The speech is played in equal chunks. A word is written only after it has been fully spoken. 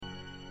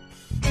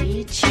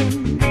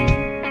preaching,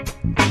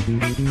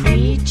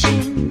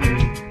 preaching,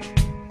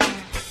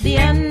 the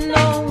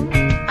unknown,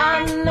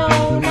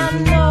 unknown,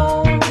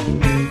 unknown.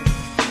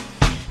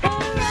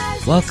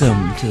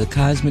 Welcome to the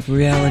Cosmic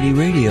Reality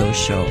Radio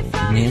Show with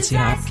Nancy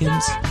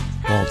Hopkins,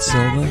 Walt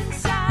Silva,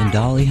 and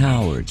Dolly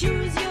Howard.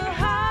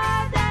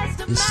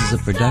 This is a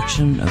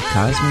production of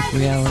Cosmic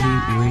Reality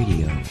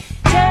Radio.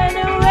 Turn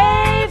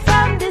away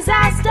from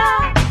disaster,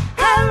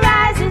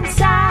 horizon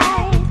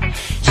side.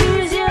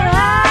 Choose your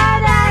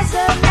heart as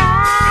a master.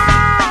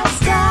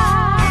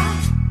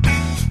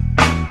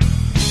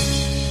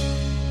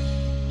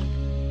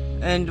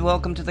 And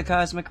welcome to the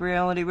Cosmic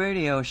Reality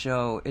Radio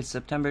Show. It's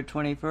September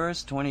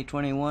 21st,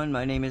 2021.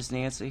 My name is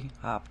Nancy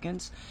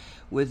Hopkins.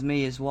 With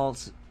me is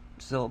Walt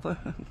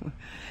Silva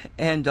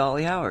and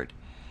Dolly Howard.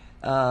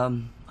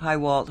 Hi,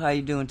 Walt. How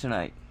you doing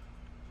tonight?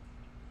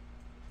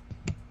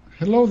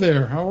 Hello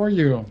there. How are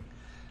you?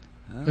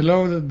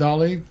 Hello,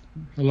 Dolly.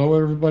 Hello,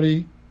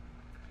 everybody.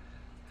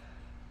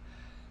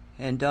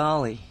 And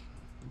Dolly.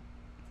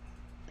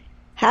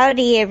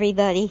 Howdy,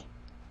 everybody.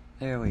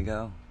 There we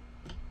go.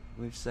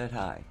 We've said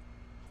hi.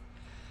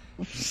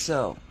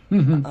 So,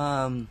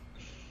 wait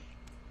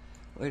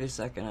a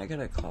second. I got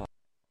a call.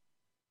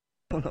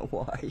 I don't know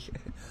why.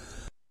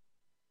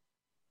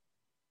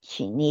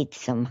 She needs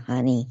some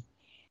honey.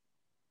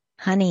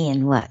 Honey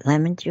and what?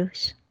 Lemon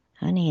juice?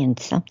 Honey and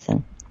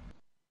something.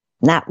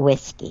 Not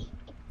whiskey.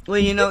 Well,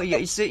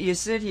 you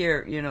sit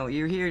here,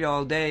 you're here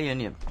all day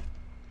and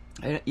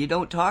you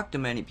don't talk to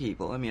many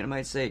people. I mean, I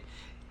might say,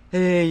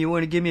 "Hey, you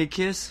want to give me a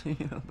kiss?"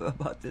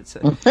 About this.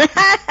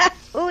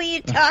 Who are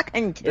you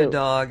talking to? The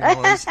dog.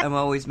 I'm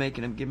always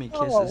making him give me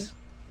kisses.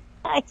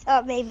 Oh, I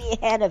thought maybe you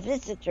had a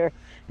visitor.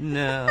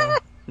 No.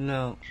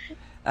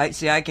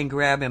 I can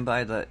grab him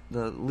by the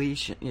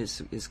leash,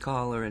 his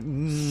collar,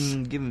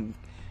 and give him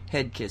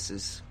head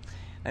kisses.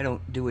 I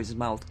don't do his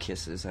mouth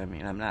kisses. I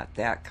mean, I'm not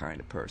that kind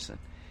of person.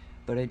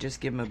 But I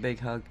just give him a big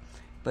hug.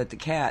 But the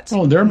cats...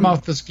 Oh, their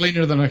mouth is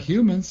cleaner than a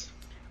human's.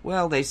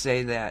 Well, they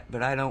say that,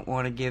 but I don't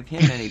want to give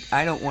him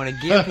I don't want to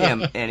give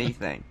him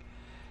anything.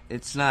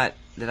 It's not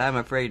that I'm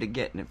afraid of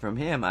getting it from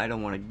him. I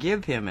don't want to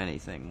give him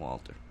anything,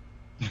 Walter.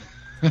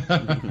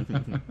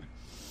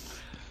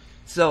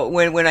 So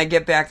when I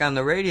get back on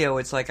the radio,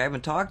 it's like I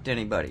haven't talked to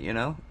anybody,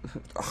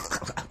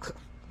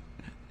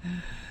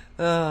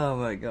 Oh,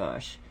 my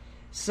gosh.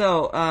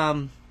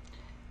 So,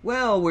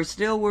 well, we're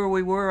still where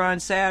we were on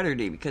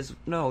Saturday because,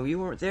 no, you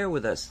weren't there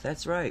with us.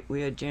 That's right.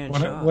 We had Jan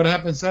Shaw. What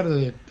happened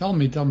Saturday? Tell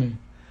me.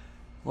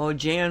 Well,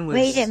 Jan was...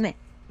 Wait a minute.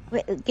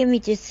 Give me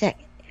just a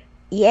second.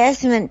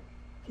 Yasmin,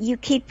 you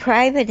keep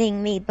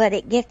privating me, but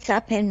it gets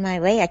up in my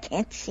way. I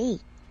can't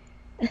see.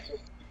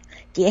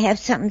 Do you have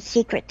something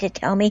secret to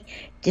tell me?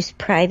 Just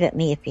private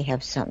me if you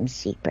have something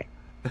secret.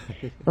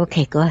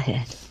 Okay, go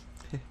ahead.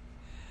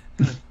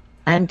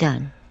 I'm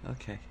done.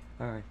 Okay,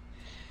 all right.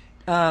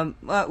 Well,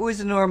 it was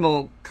a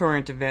normal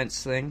current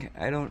events thing.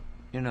 I don't,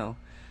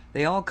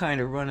 they all kind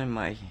of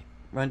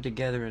run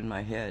together in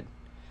my head.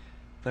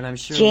 But I'm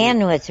sure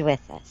Jan was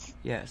with us.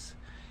 Yes,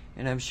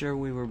 and I'm sure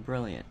we were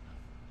brilliant.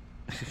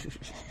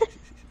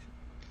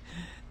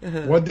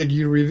 What did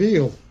you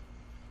reveal?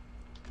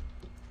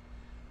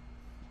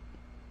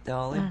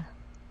 Dolly?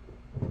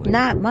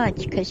 Not much,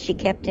 because she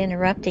kept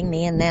interrupting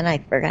me, and then I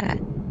forgot.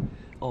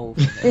 Oh,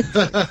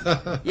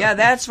 yeah,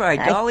 that's right.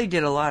 Dolly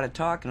did a lot of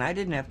talking. I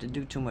didn't have to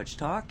do too much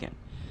talking.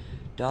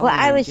 Dolly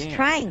I was Jan.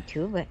 trying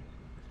to, but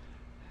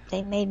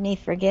they made me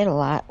forget a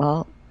lot.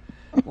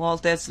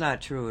 Walt, that's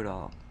not true at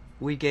all.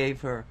 We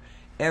gave her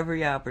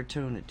every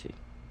opportunity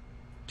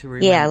to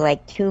remember. Yeah,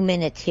 like 2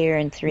 minutes here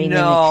and 3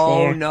 minutes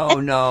there.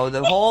 No.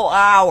 The whole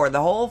hour,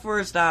 the whole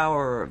first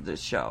hour of the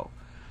show.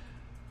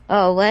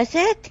 Oh, was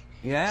it?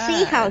 Yeah.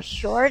 See how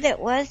short it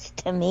was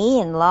to me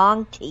and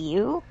long to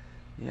you?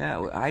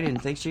 Yeah, I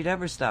didn't think she'd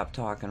ever stop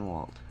talking,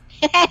 Walt.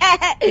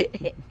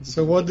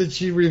 So what did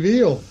she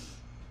reveal?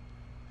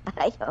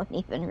 I don't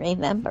even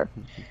remember.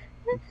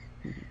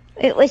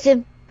 It was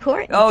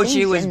important. Oh,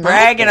 she was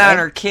bragging on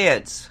her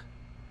kids.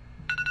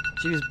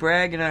 She was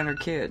bragging on her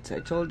kids. I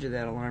told you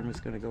that alarm was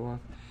going to go off.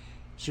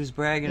 She was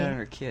bragging on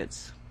her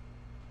kids.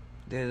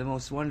 They're the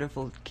most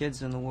wonderful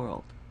kids in the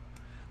world.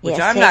 Which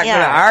yes, I'm not going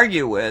to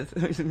argue with.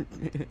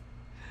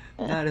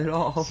 Not at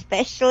all.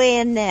 Especially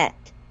in that.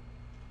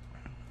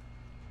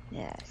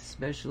 Yes.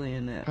 Especially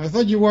in that. I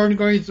thought you weren't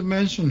going to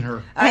mention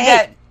her.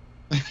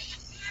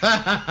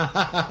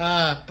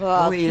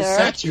 Well, he is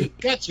got you.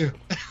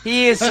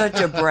 He is such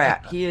a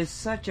brat. He is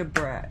such a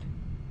brat.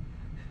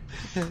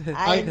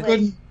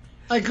 I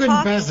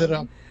couldn't pass it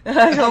up.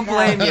 I don't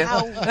blame you.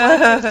 How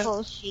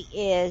wonderful she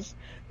is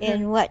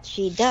in what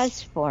she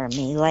does for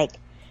me. Like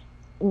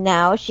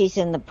now she's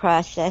in the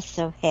process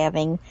of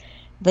having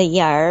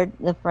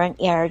the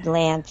front yard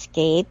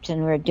landscaped,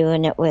 and we're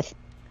doing it with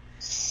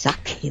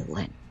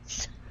succulents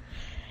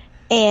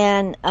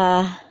and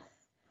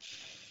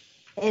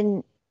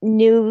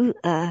new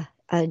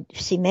a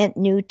cement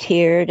new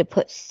tier to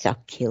put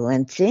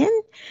succulents in,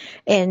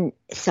 and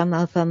some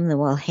of them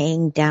will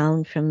hang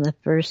down from the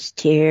first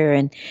tier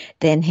and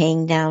then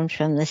hang down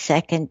from the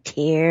second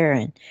tier,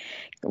 and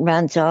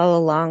runs all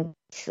along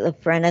the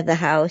front of the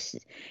house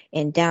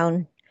and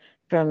down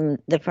from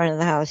the front of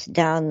the house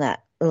down the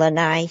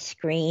lanai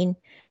screen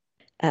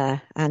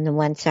on the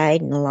one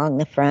side and along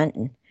the front.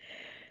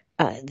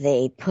 And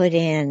they put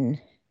in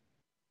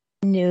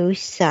new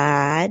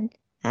sod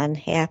on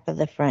half of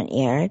the front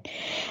yard.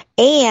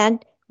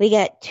 And we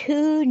got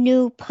 2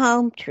 new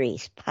palm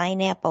trees,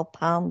 pineapple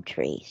palm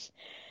trees.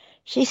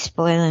 She's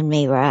spoiling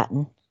me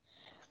rotten.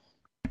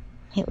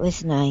 It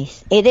was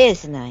nice. It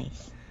is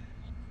nice.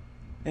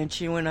 And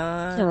she went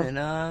on and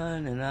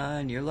on and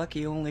on. You're lucky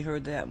you only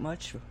heard that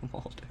much,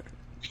 Walter.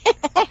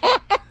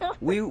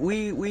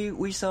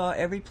 We saw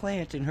every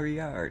plant in her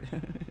yard.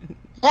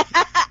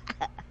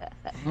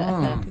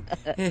 Oh.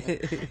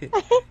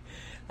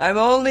 I'm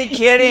only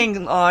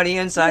kidding,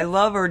 audience. I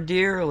love her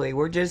dearly.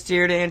 We're just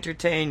here to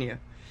entertain you.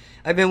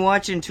 I've been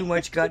watching too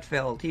much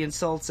Gutfeld. He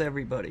insults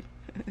everybody.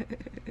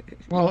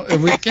 Well, if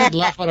we can't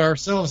laugh at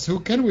ourselves, who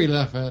can we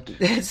laugh at?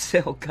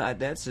 Oh God,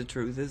 that's the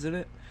truth, isn't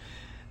it?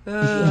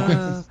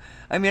 I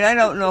mean, I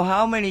don't know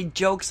how many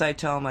jokes I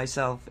tell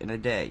myself in a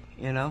day,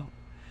 you know?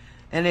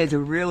 And they're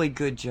really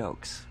good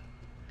jokes.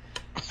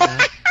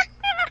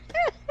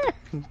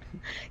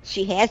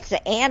 She has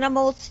the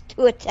animals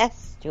to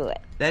attest to it.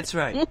 That's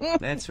right.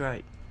 That's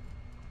right.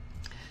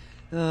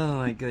 Oh,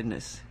 my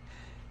goodness.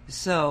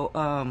 So,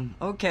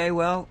 okay,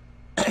 well,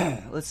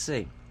 let's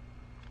see.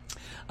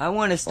 I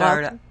want to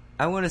start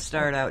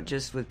out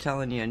just with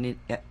telling you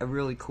a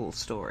really cool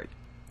story.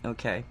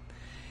 Okay.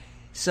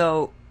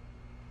 So,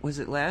 was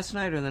it last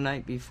night or the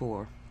night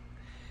before?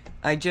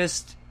 I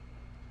think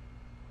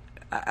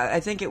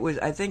it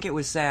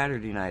was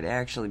Saturday night,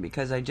 actually,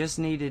 because I just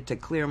needed to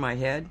clear my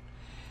head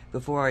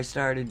before I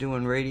started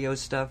doing radio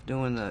stuff,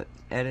 doing the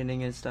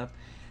editing and stuff.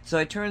 So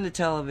I turned the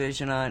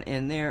television on,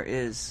 and there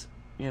is,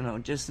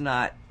 just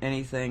not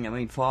anything. I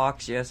mean,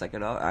 Fox, yes,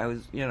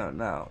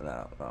 no.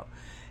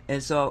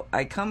 And so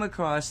I come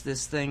across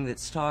this thing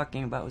that's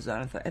talking about, was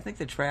on, I think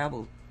the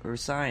Travel or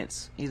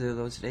Science, either of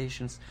those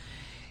stations.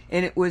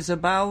 And it was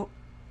about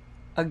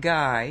a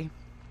guy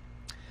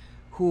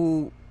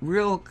who,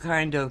 real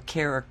kind of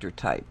character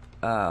type,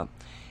 and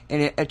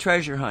a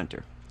treasure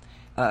hunter,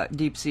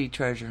 deep sea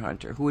treasure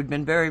hunter, who had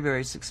been very,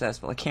 very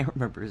successful. I can't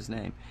remember his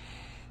name,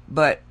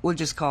 but we'll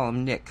just call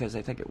him Nick, because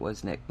I think it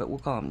was Nick, but we'll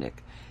call him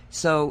Nick.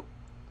 So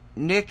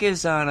Nick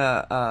is on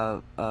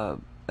a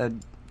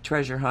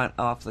treasure hunt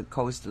off the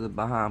coast of the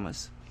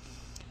Bahamas,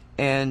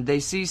 and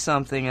they see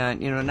something on,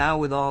 now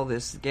with all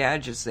this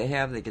gadgets they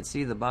have, they can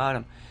see the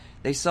bottom.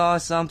 They saw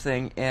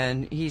something,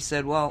 and he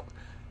said, well,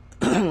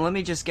 let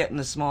me just get in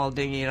the small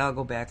dinghy and I'll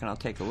go back and I'll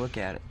take a look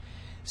at it.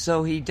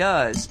 So he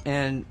does,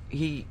 and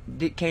he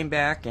came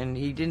back and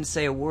he didn't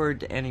say a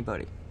word to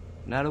anybody.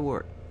 Not a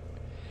word.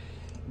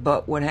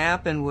 But what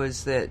happened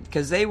was that,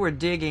 because they were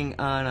diving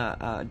on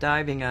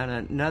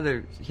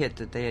another hit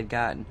that they had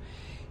gotten,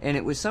 and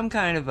it was some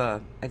kind of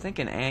I think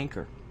an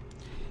anchor.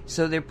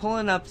 So they're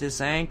pulling up this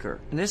anchor,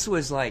 and this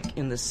was like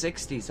in the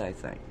 60s, I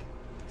think.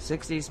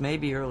 60s,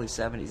 maybe early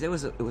 70s. It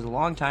was a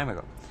long time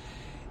ago.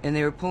 And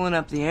they were pulling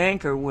up the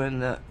anchor when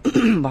the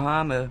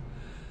Bahama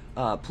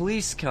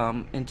police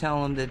come and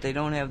tell them that they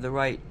don't have the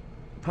right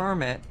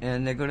permit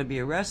and they're going to be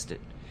arrested.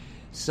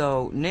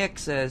 So Nick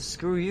says,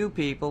 screw you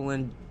people,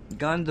 and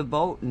gunned the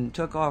boat and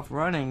took off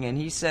running. And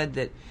he said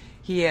that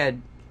he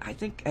had, I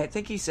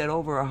think he said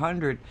over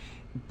 100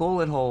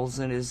 bullet holes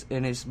in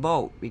his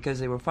boat because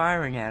they were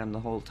firing at him the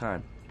whole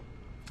time.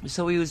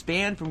 So he was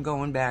banned from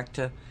going back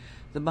to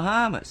the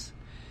Bahamas.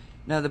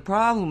 Now the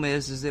problem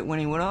is that when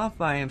he went off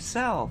by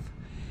himself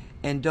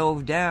and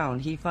dove down,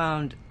 he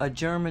found a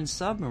German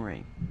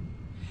submarine.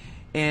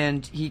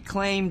 And he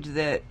claimed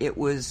that it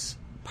was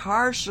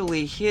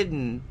partially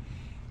hidden,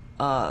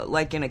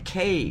 like in a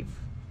cave,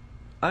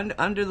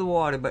 under the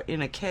water, but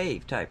in a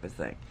cave type of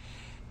thing.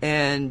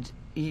 And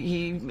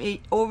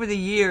he over the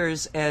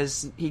years,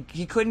 as he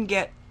couldn't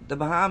get the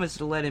Bahamas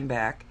to let him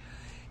back,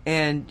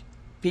 and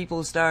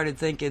people started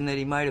thinking that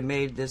he might have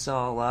made this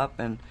all up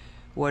and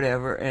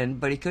whatever,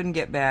 but he couldn't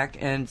get back,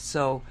 and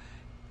so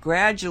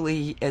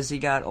gradually, as he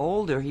got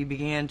older, he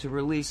began to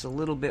release a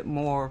little bit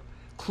more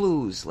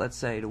clues, let's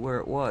say, to where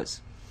it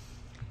was.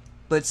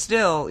 But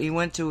still, he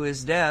went to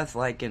his death,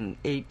 like in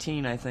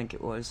 18, I think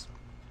it was,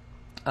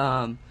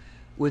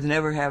 with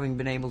never having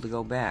been able to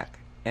go back.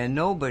 And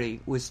nobody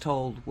was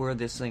told where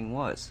this thing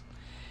was.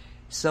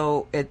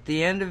 So at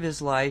the end of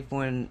his life,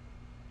 when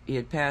he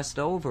had passed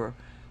over,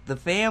 the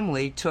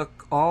family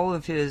took all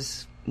of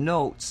his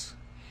notes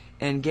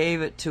and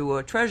gave it to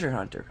a treasure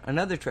hunter,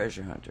 another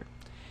treasure hunter.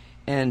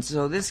 And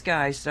so this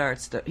guy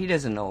he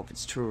doesn't know if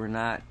it's true or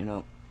not,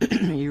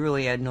 He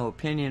really had no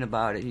opinion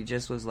about it. He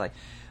just was like,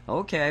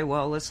 okay,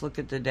 well, let's look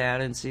at the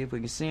data and see if we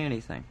can see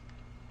anything.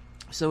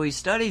 So he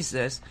studies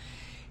this,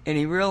 and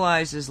he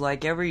realizes,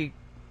 like every,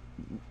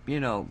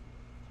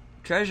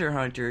 treasure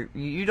hunter,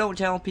 you don't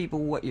tell people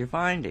what you're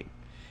finding.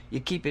 You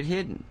keep it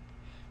hidden.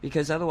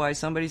 because otherwise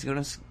somebody's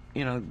going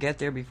to, get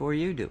there before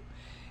you do.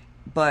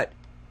 But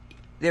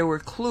there were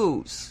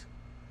clues,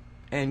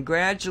 and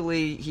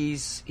gradually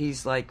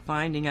he's like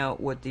finding out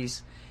what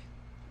these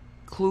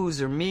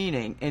clues are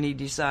meaning, and he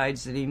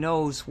decides that he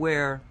knows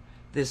where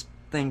this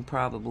thing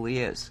probably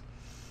is.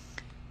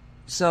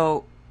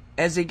 So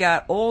as he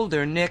got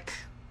older, Nick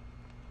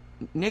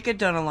had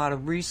done a lot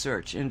of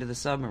research into the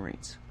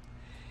submarines,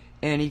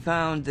 and he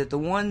found that the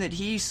one that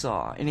he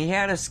saw, and he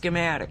had a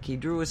schematic, he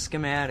drew a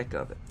schematic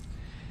of it,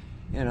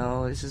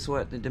 this is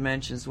what the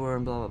dimensions were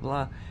and blah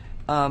blah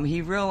blah.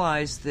 He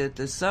realized that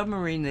the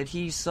submarine that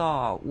he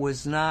saw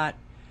was not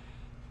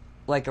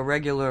like a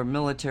regular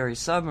military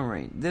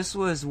submarine. This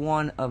was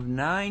one of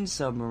 9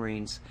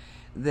 submarines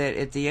that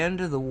at the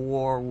end of the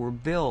war were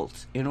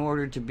built in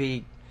order to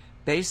be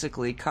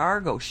basically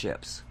cargo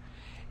ships.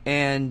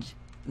 And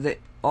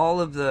all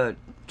of the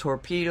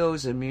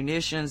torpedoes and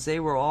munitions, they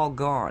were all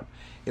gone.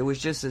 It was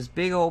just this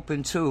big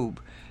open tube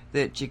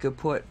that you could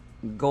put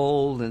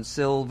gold and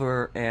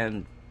silver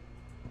and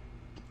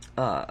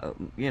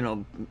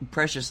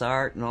precious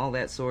art and all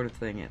that sort of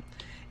thing in.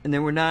 And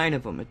there were 9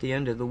 of them at the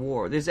end of the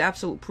war. There's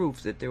absolute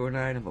proof that there were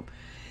 9 of them.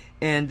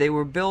 And they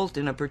were built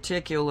in a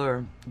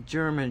particular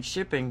German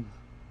shipping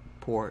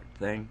port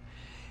thing.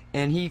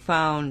 And he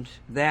found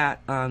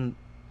that on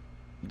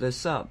the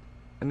sub.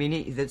 I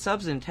mean, the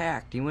sub's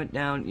intact. He went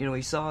down,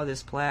 he saw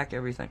this plaque,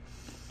 everything.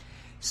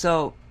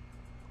 So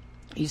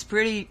he's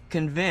pretty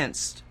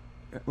convinced,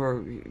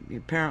 or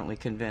apparently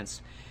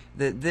convinced,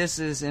 that this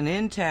is an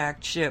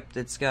intact ship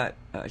that's got,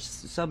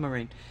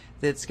 submarine,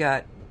 that's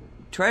got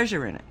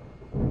treasure in it.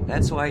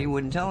 That's why he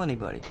wouldn't tell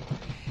anybody.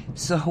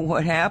 So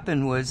what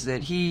happened was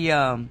that he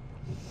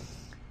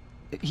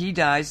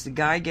dies. The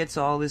guy gets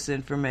all this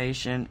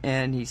information,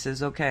 and he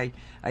says, "Okay,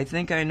 I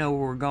think I know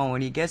where we're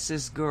going." He gets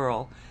this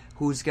girl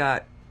who's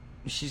got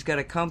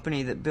a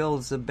company that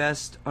builds the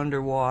best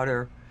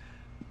underwater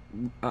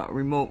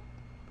remote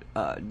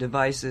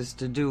devices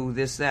to do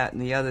this, that,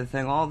 and the other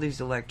thing. All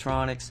these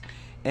electronics,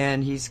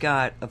 and he's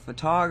got a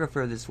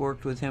photographer that's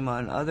worked with him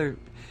on other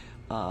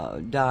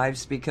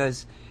dives,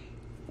 because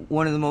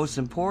one of the most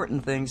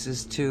important things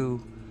is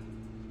to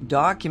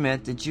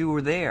document that you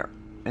were there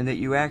and that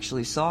you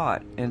actually saw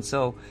it. And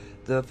so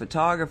the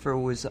photographer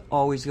was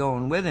always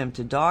going with him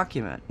to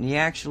document, and he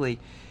actually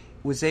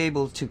was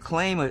able to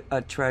claim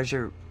a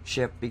treasure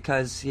ship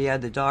because he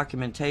had the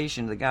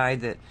documentation. The guy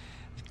that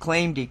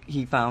claimed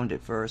he found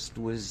it first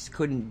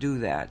couldn't do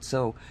that.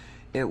 So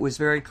it was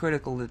very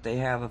critical that they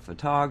have a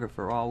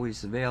photographer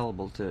always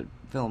available to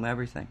film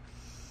everything.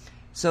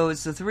 So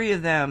it's the 3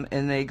 of them,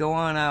 and they go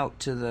on out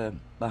to the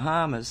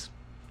Bahamas,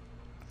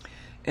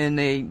 and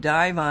they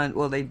dive on,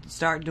 they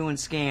start doing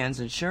scans,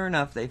 and sure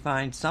enough, they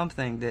find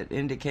something that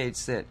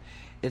indicates that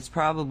it's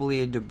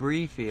probably a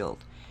debris field.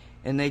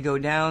 And they go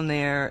down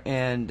there,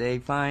 and they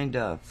find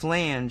a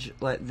flange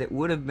that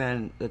would have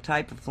been the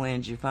type of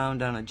flange you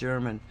found on a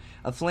German,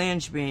 a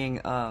flange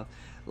being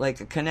like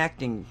a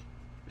connecting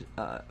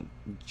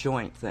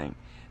joint thing.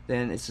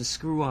 Then it's a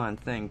screw-on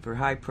thing for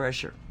high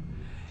pressure.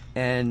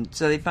 And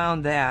so they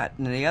found that,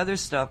 and the other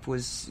stuff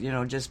was,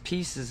 just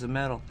pieces of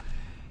metal.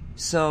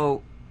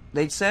 So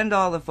they'd send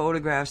all the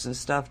photographs and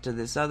stuff to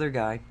this other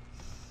guy,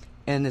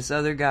 and this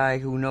other guy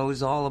who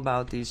knows all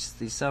about these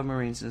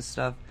submarines and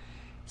stuff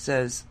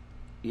says,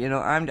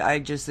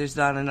 there's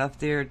not enough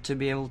there to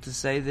be able to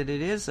say that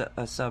it is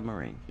a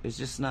submarine. There's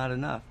just not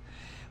enough.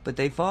 But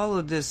they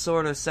followed this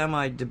sort of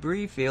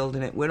semi-debris field,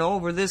 and it went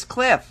over this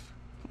cliff.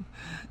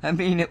 I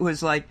mean, it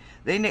was like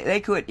they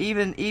could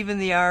even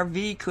the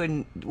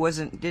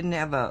RV didn't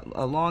have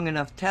a long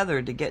enough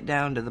tether to get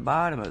down to the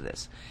bottom of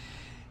this.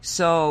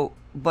 So,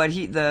 but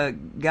the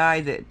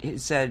guy that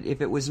said,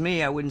 if it was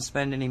me, I wouldn't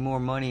spend any more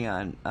money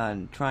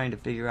on trying to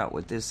figure out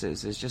what this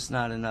is. There's just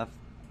not enough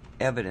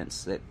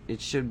evidence that it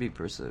should be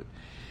pursued.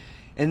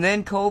 And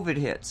then COVID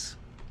hits.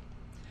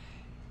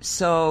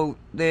 So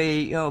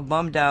they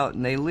bummed out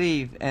and they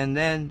leave, and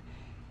then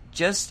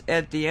just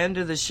at the end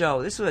of the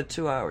show, this was a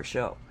 2-hour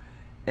show,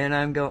 and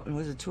I'm going,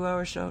 was it a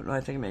 2-hour show? No,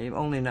 I think maybe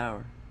only an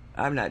hour.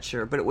 I'm not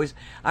sure, but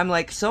I'm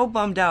like so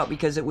bummed out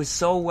because it was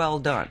so well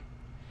done.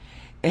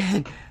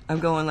 And I'm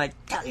going like,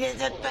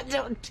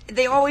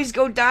 they always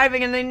go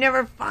diving and they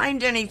never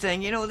find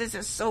anything. This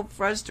is so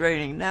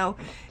frustrating now.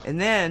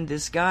 And then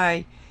this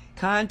guy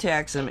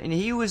contacts him, and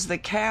he was the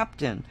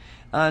captain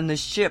on the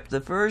ship, the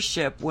first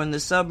ship, when the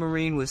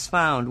submarine was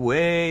found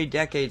way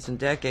decades and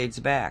decades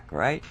back,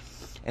 right?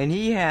 And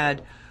he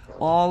had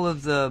all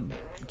of the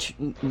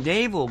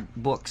naval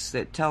books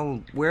that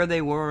tell where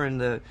they were and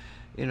the,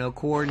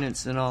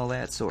 coordinates and all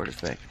that sort of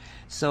thing.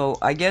 So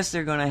I guess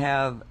they're going to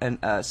have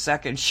a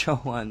second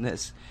show on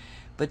this.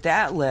 But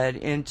that led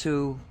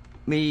into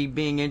me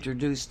being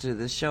introduced to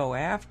the show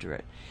after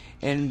it.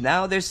 And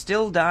now they're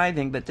still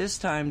diving, but this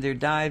time they're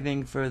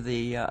diving for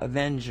the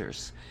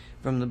Avengers.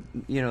 From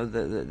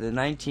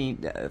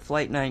the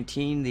Flight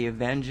 19, the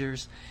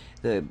Avengers,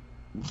 the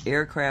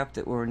aircraft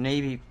that were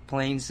Navy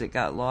planes that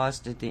got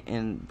lost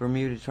in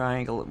Bermuda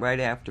Triangle right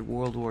after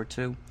World War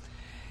II.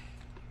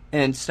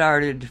 and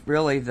started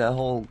really the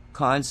whole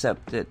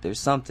concept that there's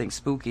something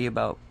spooky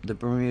about the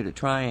Bermuda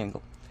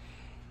Triangle.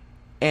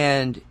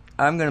 And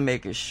I'm going to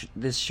make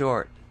this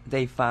short.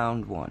 They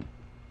found one.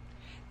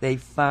 They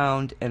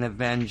found an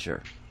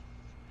Avenger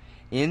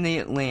in the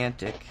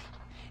Atlantic,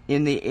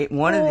 in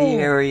one of the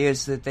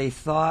areas that they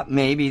thought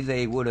maybe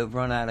they would have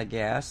run out of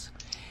gas.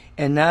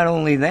 And not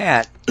only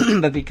that,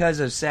 but because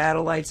of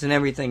satellites and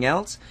everything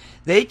else,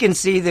 they can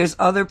see there's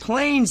other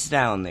planes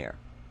down there.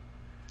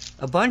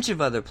 A bunch of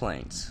other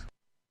planes.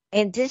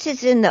 And this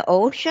is in the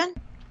ocean?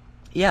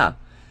 Yeah.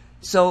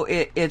 So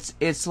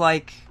it's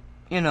like,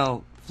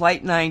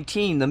 Flight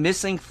 19, the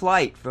missing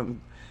flight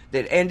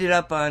that ended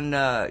up on,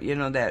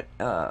 that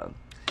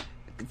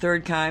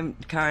third kind,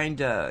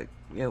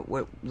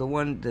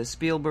 the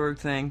Spielberg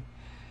thing,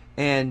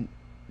 and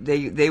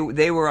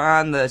they were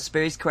on the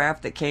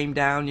spacecraft that came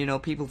down.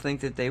 People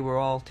think that they were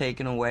all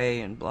taken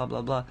away and blah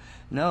blah blah.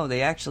 No,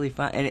 they actually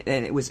found,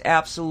 and it was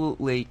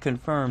absolutely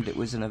confirmed it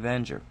was an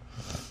Avenger.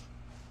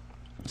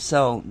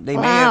 So they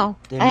I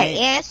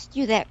asked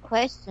you that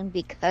question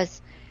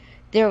because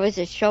there was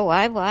a show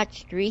I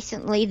watched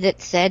recently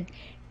that said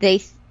they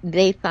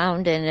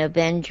found an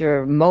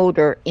Avenger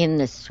motor in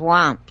the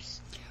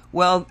swamps.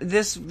 Well,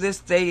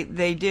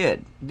 they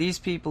did. These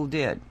people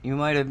did. You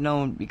might have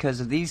known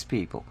because of these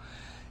people.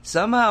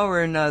 Somehow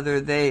or another,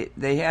 they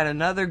had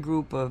another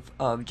group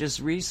of just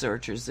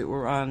researchers that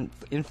were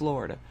in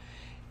Florida,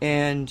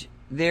 and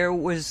there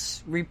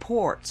was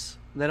reports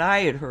that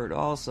I had heard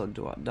also,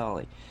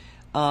 Dolly,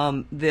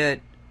 that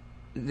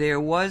there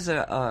was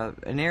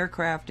an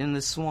aircraft in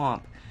the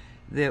swamp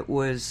that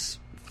was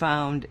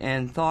found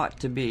and thought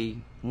to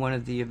be one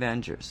of the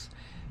Avengers.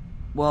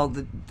 Well,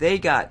 they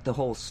got the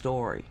whole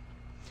story.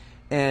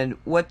 And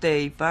what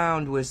they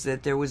found was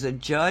that there was a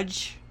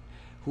judge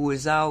who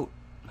was out,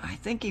 I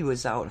think he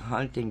was out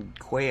hunting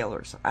quail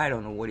or something. I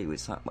don't know what he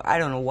was hunting. I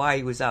don't know why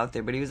he was out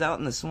there, but he was out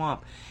in the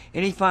swamp.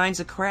 And he finds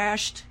a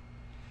crashed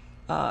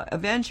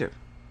Avenger.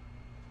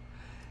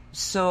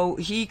 So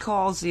he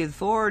calls the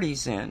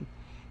authorities in,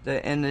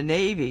 and the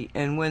Navy,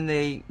 and when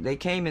they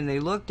came and they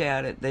looked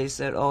at it, they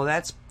said, oh,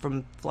 that's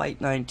from Flight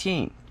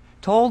 19.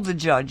 Told the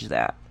judge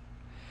that.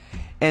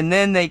 And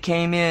then they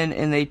came in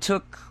and they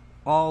took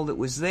all that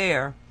was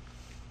there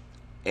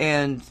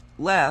and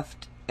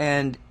left.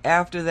 And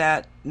after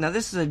that, now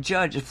this is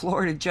a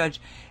Florida judge,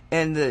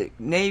 and the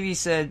Navy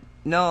said,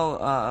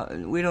 no,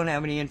 we don't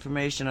have any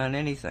information on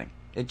anything.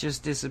 It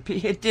just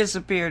disappeared. It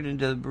disappeared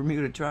into the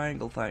Bermuda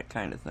Triangle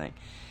kind of thing.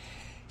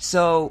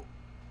 So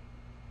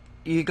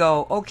you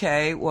go,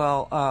 okay,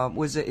 well,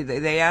 was it?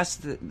 They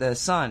asked the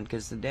son,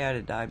 because the dad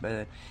had died by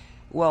then.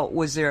 Well,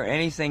 was there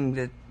anything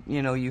that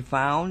you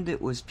found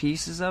that was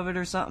pieces of it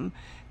or something?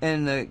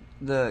 And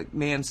the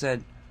man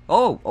said,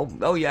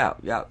 oh yeah.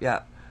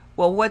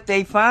 Well, what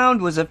they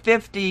found was a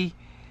 .50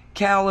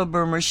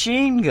 caliber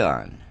machine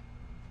gun.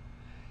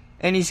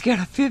 And he's got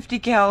a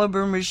 .50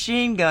 caliber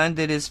machine gun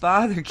that his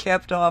father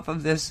kept off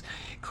of this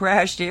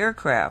crashed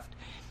aircraft,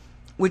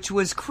 which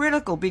was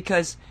critical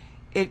because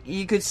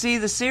you could see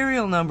the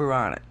serial number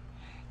on it.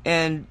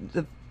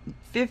 And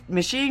the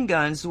machine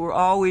guns were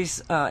always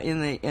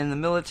in the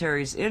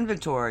military's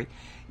inventory.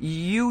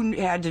 You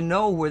had to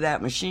know where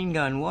that machine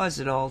gun was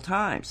at all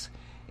times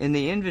in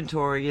the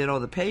inventory,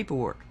 the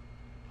paperwork.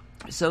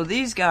 So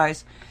these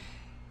guys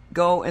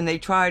go and they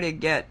try to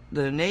get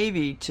the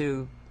Navy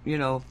to,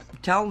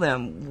 tell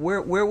them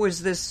where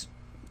was this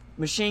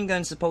machine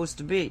gun supposed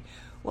to be.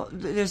 Well,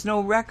 there's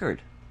no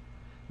record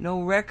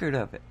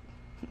of it.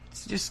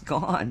 It's just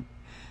gone.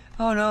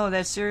 Oh no,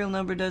 that serial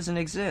number doesn't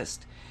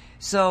exist.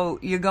 So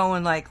you're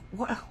going like,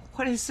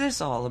 what is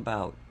this all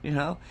about,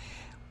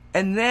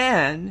 And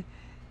then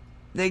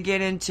they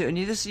get into, and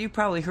you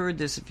probably heard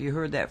this if you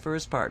heard that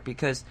first part,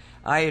 because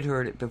I had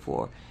heard it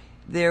before.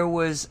 There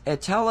was a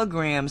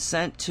telegram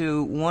sent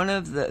to one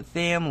of the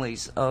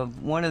families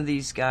of one of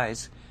these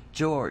guys,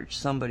 George,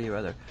 somebody or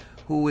other,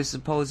 who was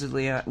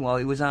supposedly,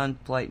 he was on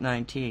Flight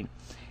 19.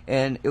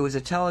 And it was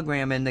a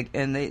telegram, and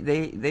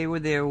they were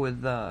there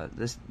with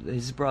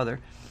his brother.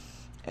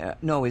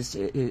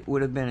 It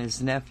would have been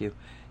his nephew.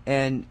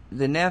 And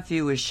the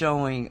nephew is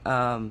showing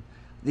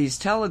these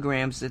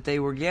telegrams that they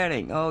were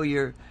getting. Oh,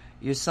 your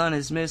son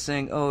is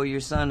missing. Oh,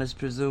 your son is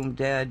presumed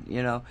dead,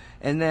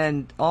 And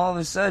then all of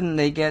a sudden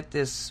they get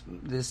this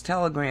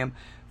telegram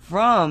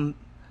from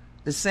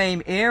the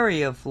same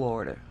area of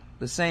Florida,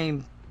 the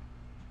same,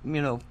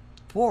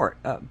 port.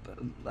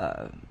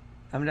 I'm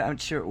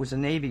not sure it was a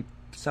Navy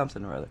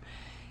something or other.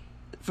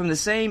 From the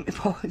same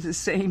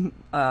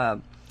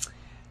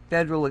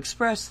Federal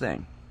Express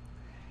thing.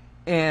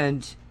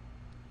 And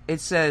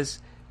it says,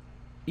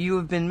 you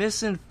have been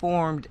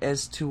misinformed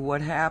as to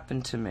what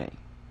happened to me.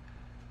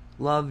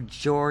 Love,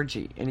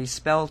 Georgie. And he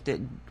spelt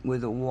it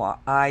with a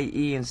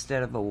I-E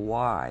instead of a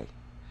Y,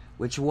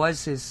 which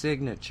was his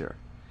signature.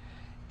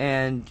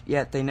 And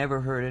yet they never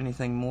heard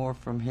anything more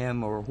from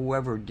him or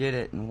whoever did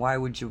it. And why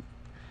would you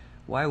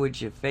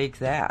fake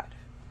that?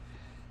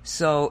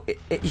 So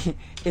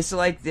it's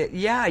like that.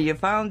 Yeah, you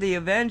found the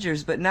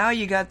Avengers, but now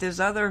you got this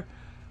other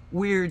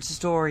weird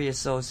story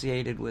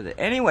associated with it.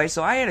 Anyway,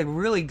 so I had a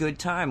really good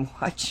time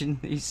watching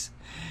these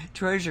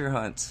treasure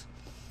hunts.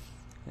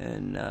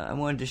 And I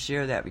wanted to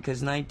share that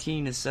because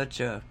 19 is such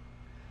an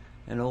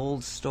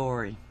old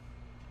story.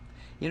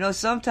 You know,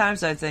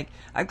 sometimes I think,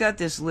 I've got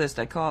this list,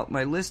 I call it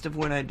my list of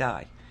when I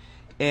die.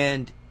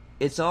 And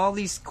it's all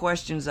these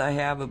questions I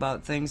have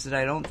about things that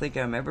I don't think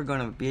I'm ever going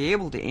to be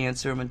able to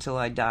answer them until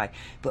I die.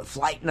 But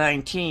Flight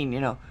 19,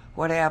 you know,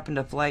 what happened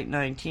to Flight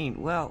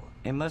 19? Well,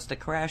 it must have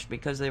crashed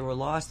because they were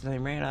lost and they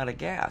ran out of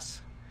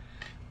gas.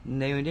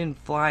 And they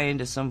didn't fly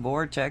into some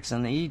vortex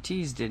and the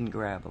ETs didn't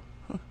grab them.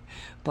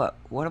 But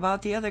what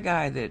about the other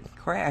guy that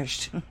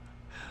crashed?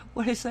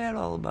 What is that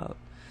all about?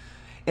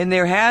 And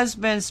there has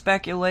been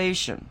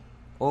speculation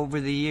over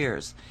the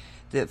years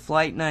that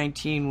Flight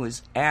 19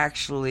 was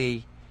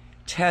actually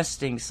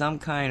testing some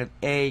kind of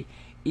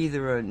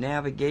either a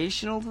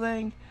navigational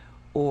thing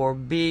or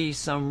B,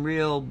 some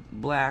real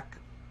black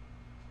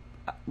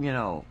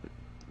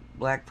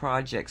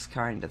projects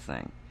kind of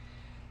thing.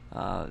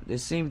 There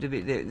seemed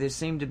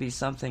to be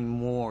something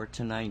more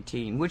to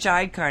 19, which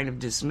I kind of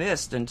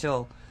dismissed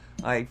until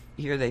I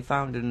hear they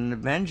found an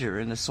Avenger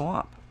in the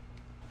swamp.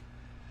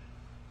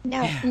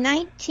 Now,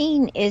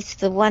 19 is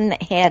the one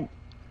that had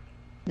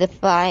the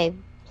 5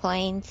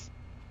 planes.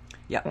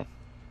 Yeah.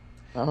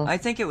 Oh. I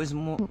think it was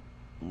more.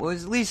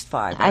 Was at least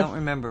 5. I don't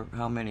remember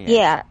how many.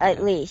 Yeah,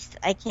 at least.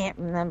 I can't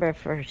remember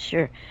for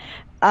sure.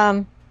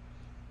 I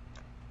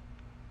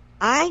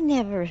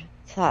never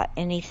thought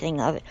anything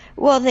of it.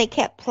 Well, they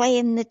kept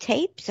playing the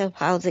tapes of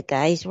how the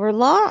guys were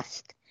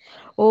lost.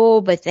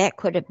 Oh, but that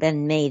could have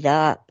been made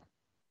up.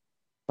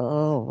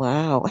 Oh,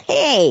 wow.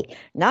 Hey,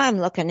 now I'm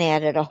looking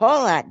at it a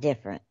whole lot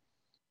different.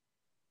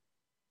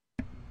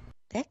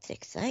 That's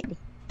exciting.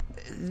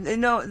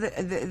 No,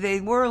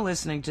 they were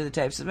listening to the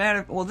tapes.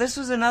 This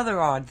was another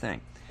odd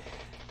thing.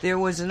 There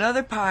was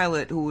another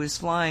pilot who was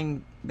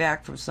flying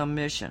back from some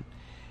mission,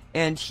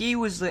 and he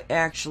was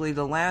actually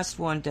the last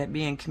one to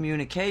be in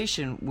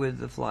communication with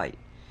the flight.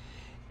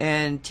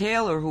 And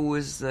Taylor, who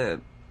was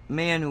the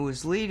man who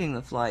was leading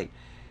the flight,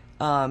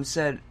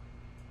 said,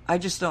 "I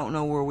just don't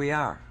know where we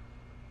are."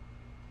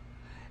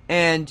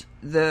 And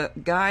the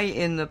guy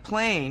in the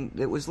plane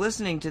that was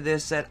listening to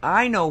this said,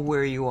 "I know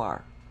where you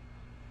are."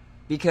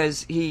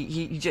 Because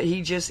he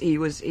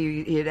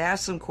had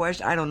asked some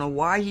questions. I don't know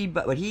why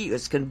but he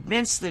was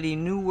convinced that he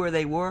knew where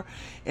they were,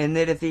 and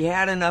that if he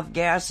had enough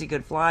gas, he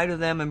could fly to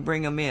them and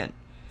bring them in.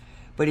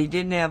 But he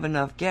didn't have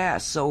enough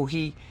gas, so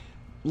he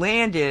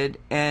landed,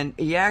 and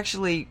he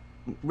actually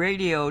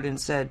radioed and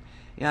said,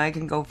 I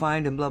can go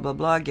find him, blah, blah,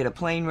 blah, get a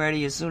plane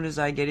ready. As soon as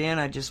I get in,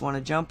 I just want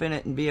to jump in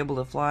it and be able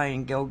to fly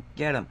and go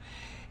get him.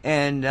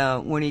 And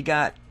when he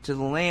got to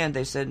the land,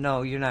 they said,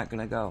 no, you're not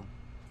going to go.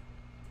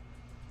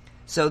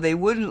 So they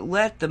wouldn't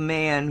let the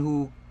man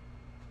who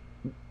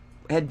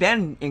had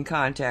been in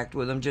contact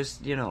with him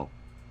just,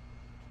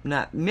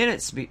 not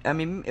minutes.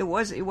 It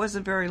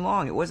wasn't very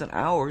long. It wasn't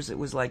hours. It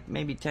was like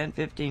maybe 10,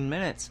 15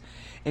 minutes.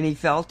 And he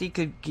felt he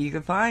could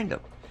find him.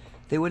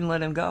 They wouldn't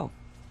let him go.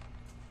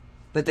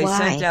 But they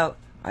sent out,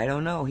 I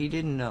don't know, he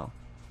didn't know.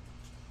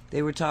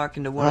 They were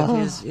talking to one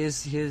of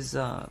his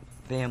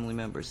family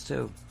members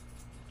too.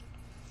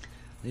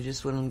 They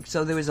just wouldn't.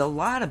 So there was a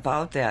lot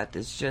about that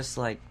that's just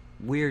like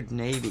weird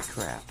Navy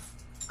crap.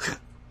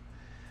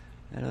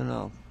 I don't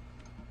know.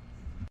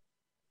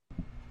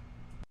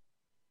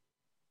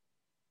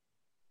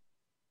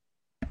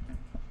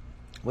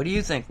 What do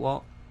you think,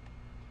 Walt?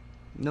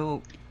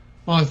 No.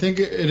 Well, I think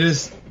it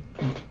is.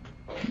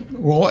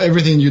 Well,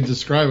 everything you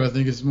describe, I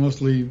think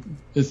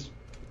it's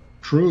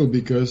true,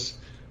 because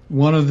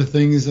one of the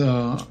things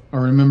I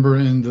remember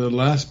in the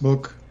last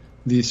book,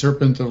 The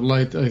Serpent of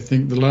Light, I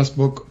think the last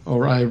book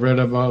I read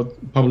about,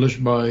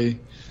 published by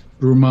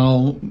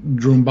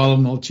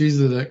Drumballo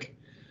Melchizedek,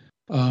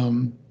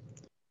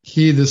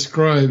 he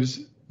describes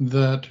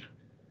that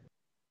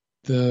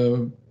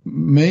the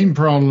main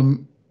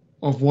problem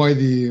of why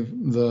the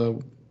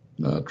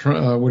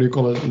what do you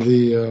call it,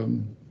 the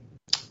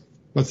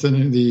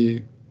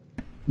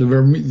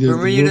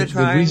Bermuda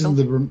Triangle.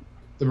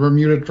 The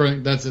Bermuda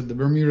Triangle. That's it. The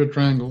Bermuda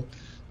Triangle.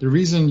 The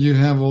reason you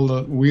have all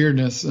the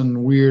weirdness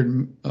and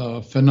weird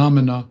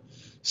phenomena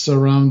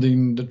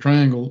surrounding the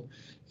triangle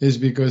is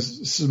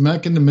because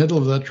smack in the middle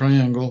of that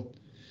triangle,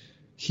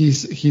 he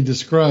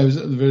describes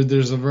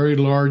there's a very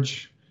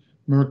large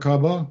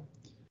Merkaba,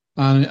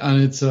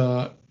 and it's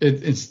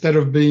instead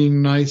of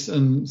being nice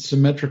and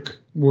symmetric,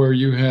 where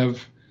you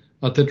have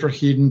a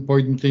tetrahedron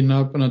pointing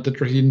up and a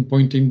tetrahedron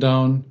pointing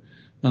down,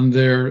 and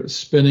they're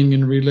spinning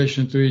in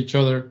relation to each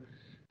other.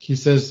 He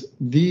says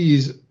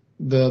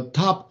the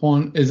top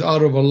one is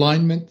out of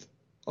alignment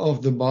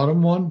of the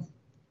bottom one.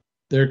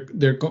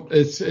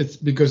 It's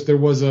because there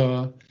was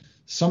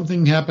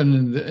something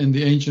happened in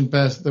the ancient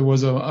past. There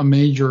was a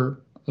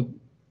major.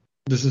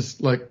 This is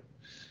like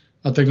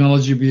a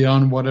technology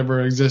beyond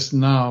whatever exists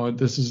now.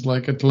 This is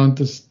like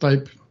Atlantis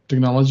type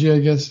technology, I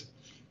guess.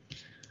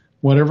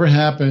 Whatever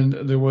happened,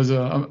 there was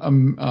either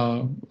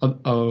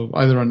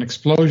an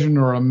explosion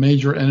or a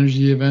major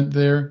energy event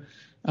there,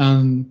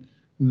 and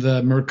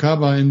the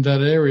Merkaba in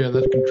that area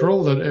that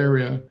controlled that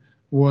area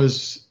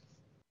was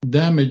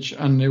damaged,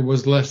 and it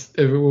was left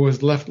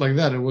like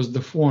that. It was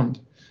deformed,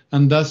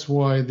 and that's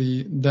why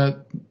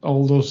that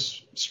all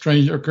those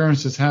strange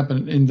occurrences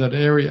happen in that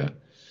area,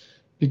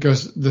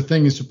 because the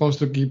thing is supposed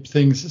to keep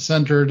things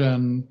centered.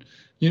 And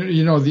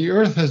the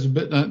Earth has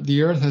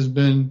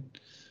been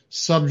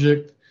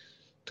subject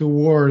to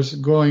wars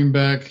going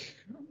back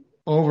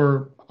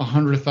over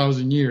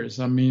 100,000 years.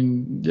 I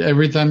mean,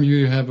 every time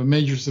you have a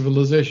major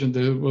civilization,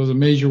 there was a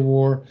major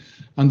war,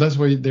 and that's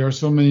why there are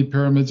so many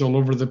pyramids all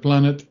over the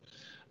planet.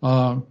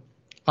 I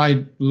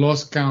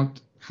lost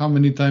count how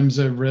many times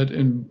I've read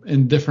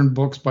in different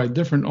books by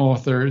different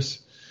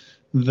authors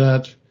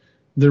that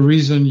the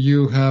reason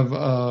you have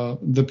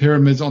the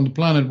pyramids on the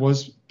planet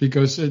was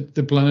because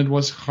the planet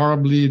was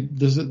horribly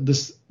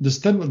destabilized.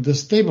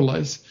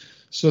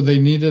 So they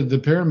needed the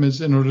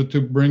pyramids in order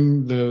to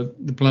bring the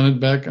planet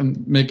back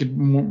and make it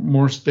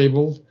more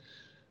stable.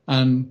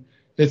 And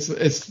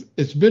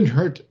it's been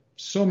hurt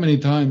so many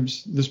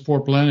times, this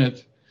poor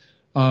planet.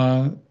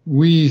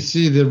 We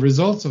see the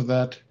results of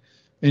that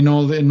in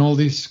all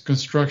these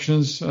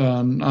constructions,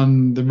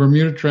 and the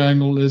Bermuda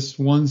Triangle is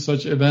one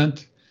such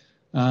event,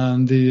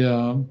 and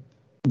the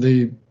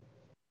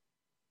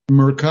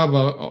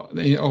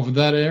Merkaba of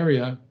that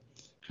area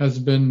has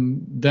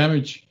been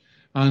damaged,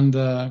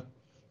 and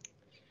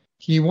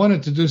he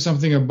wanted to do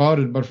something about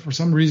it, but for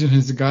some reason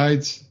his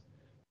guides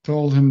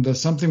told him that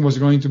something was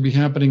going to be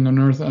happening on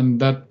Earth, and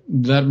that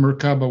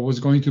Merkaba was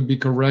going to be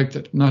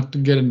corrected, not to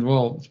get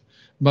involved.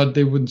 But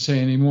they wouldn't say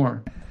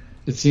anymore.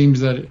 It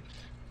seems that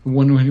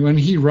when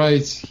he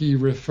writes, he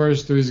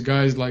refers to his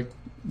guys like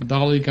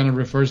Dolly kind of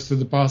refers to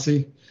the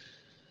posse.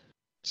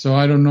 So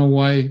I don't know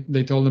why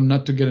they told him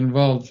not to get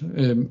involved.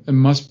 It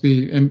must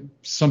be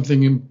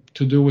something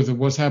to do with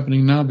what's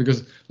happening now,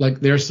 because like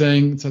they're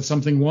saying that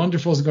something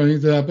wonderful is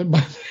going to happen,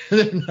 but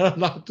they're not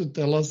allowed to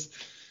tell us.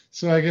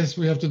 So I guess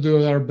we have to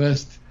do our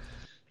best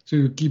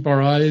to keep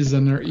our eyes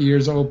and our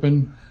ears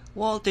open.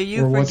 Walt, are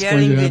you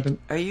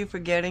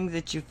forgetting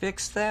that you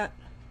fixed that?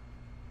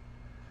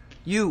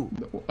 You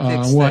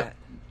fixed that.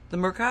 The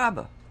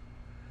Merkaba.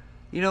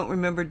 You don't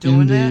remember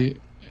doing that?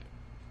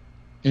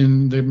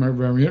 In the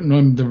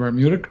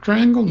Bermuda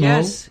Triangle?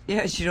 No.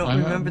 Yes. You don't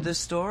remember the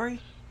story?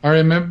 I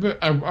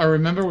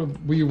remember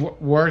we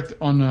worked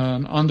on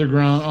an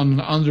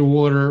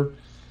underwater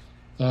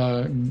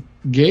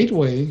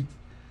gateway.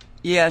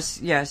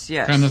 Yes.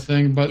 Kind of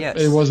thing, but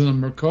it wasn't a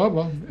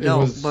Merkaba.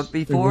 But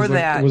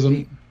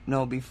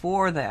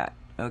before that,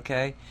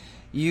 okay,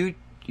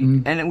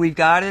 and we've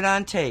got it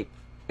on tape.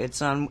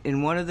 It's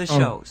in one of the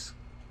shows,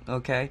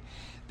 okay.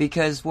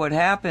 Because what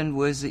happened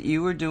was that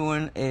you were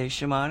doing a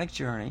shamanic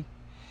journey,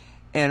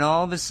 and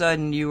all of a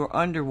sudden you were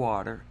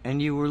underwater,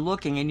 and you were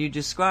looking, and you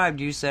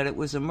said it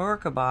was a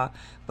Merkaba,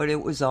 but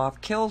it was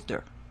off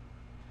kilter.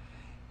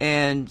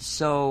 And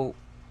so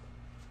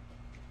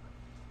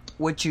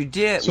what you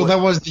did... So that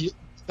was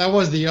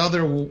the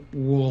other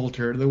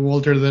Walter, the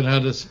Walter that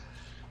had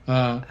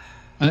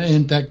an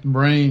intact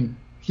brain.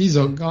 He's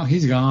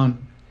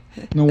gone.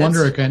 No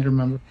wonder I can't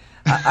remember.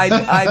 I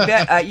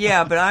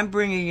bet, but I'm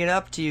bringing it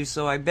up to you,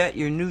 so I bet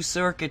your new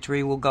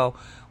circuitry will go,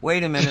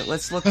 wait a minute,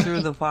 let's look through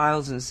the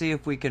files and see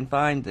if we can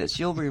find this.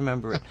 You'll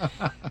remember it.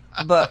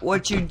 But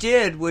what you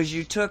did was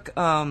you took,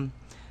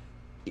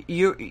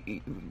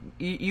 you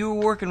were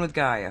working with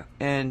Gaia,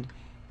 and,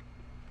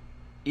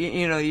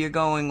 you're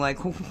going like,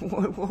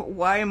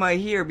 why am I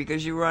here?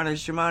 Because you were on a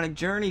shamanic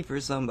journey for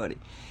somebody.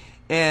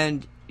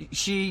 And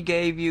she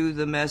gave you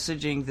the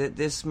messaging that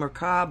this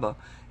Merkaba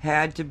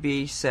had to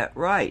be set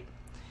right.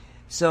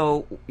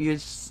 So you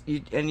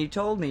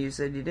told me, you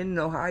said you didn't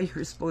know how you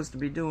were supposed to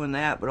be doing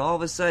that, but all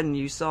of a sudden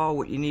you saw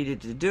what you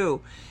needed to do,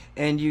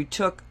 and you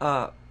took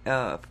a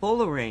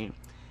fullerene,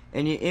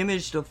 and you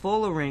imaged a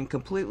fullerene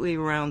completely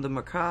around the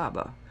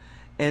Merkaba,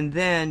 and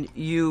then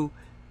you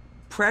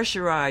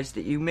pressurized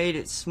it. You made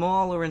it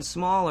smaller and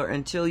smaller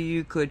until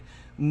you could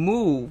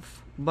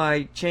move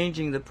by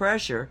changing the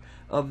pressure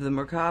of the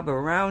Merkaba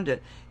around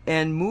it,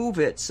 and move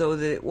it so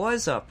that it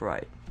was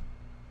upright.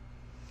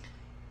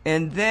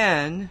 And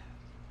then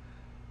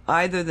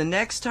either the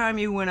next time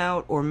you went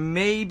out, or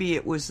maybe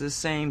it was the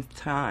same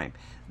time,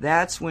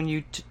 that's when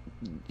you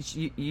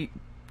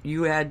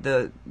had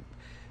the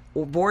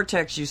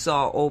vortex you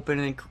saw open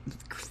and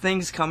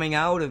things coming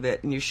out of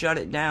it, and you shut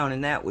it down,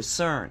 and that was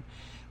CERN.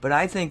 But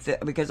I think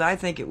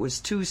it was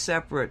two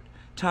separate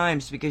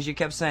times, because you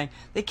kept saying,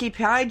 they keep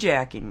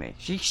hijacking me.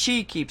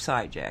 She keeps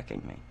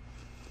hijacking me.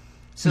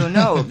 So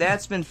no,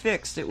 that's been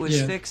fixed. It was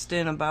fixed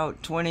in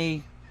about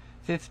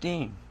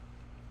 2015.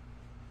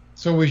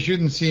 So we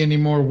shouldn't see any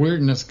more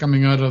weirdness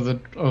coming out of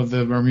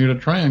the Bermuda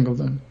Triangle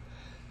then?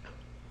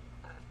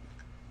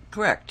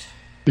 Correct.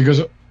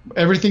 Because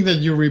everything that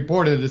you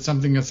reported is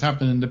something that's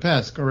happened in the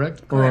past,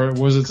 correct? Or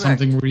was it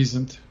something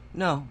recent?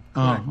 No.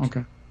 Correct. Oh,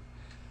 okay.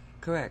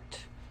 Correct.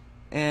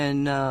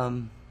 And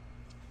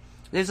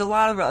there's a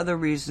lot of other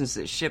reasons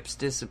that ships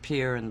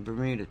disappear in the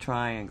Bermuda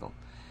Triangle.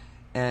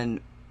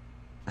 And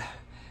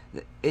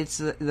it's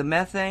the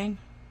methane.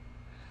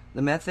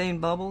 the methane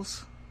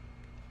bubbles.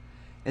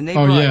 And they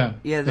Oh, brought,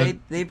 yeah.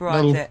 they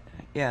brought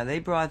they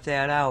brought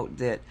that out,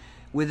 that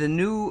with the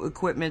new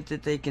equipment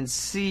that they can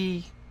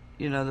see,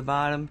 the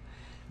bottom,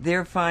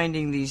 they're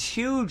finding these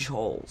huge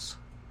holes.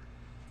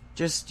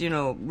 Just,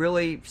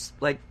 really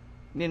like,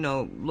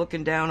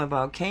 looking down a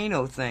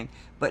volcano thing,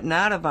 but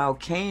not a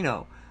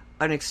volcano,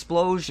 an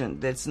explosion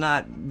that's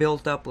not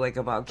built up like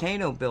a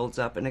volcano builds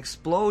up, an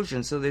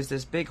explosion. So there's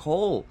this big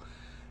hole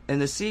in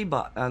the sea,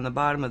 on the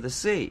bottom of the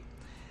sea.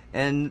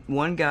 And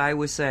one guy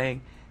was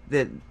saying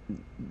that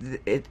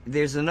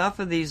there's enough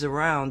of these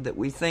around that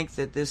we think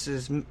that this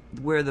is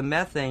where the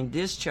methane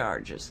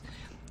discharges.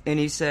 And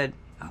he said,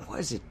 what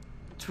is it,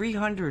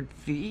 300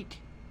 feet?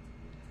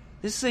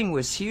 This thing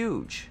was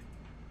huge.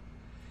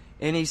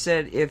 And he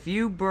said, if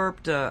you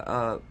burped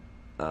a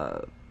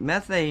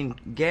methane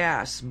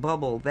gas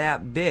bubble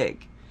that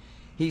big,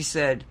 he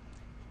said,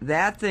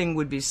 that thing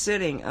would be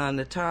sitting on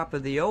the top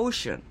of the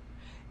ocean.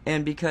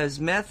 And because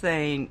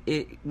methane,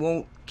 it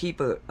won't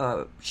keep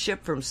a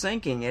ship from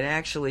sinking. It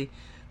actually,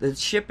 the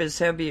ship is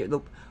heavy.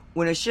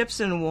 When a ship's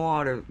in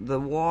water, the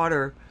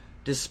water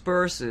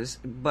disperses,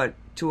 but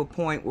to a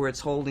point where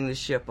it's holding the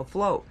ship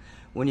afloat.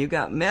 When you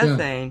got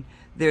methane,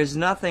 there's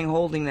nothing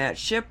holding that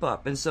ship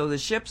up. And so the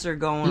ships are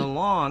going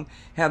along,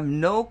 have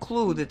no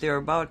clue that they're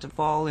about to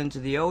fall into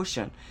the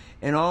ocean.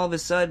 And all of a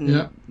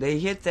sudden, they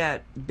hit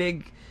that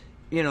big,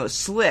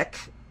 slick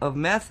of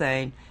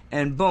methane,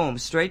 and boom,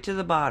 straight to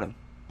the bottom.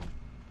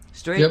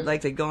 Straight,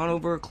 like they'd gone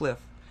over a cliff.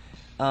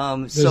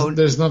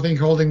 There's nothing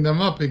holding them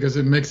up because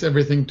it makes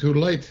everything too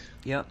light.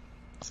 Yep.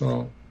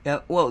 So. Yeah.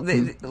 Well,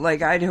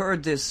 like I'd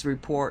heard this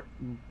report,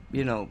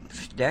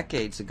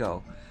 decades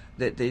ago,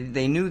 that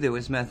they knew there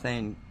was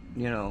methane,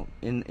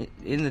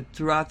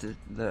 throughout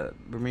the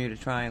Bermuda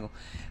Triangle,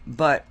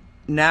 but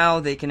now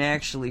they can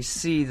actually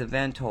see the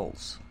vent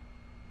holes,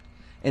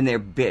 and they're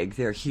big,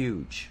 they're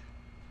huge.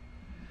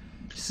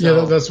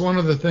 So, that's one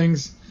of the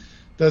things.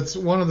 That's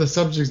one of the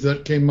subjects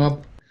that came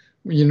up.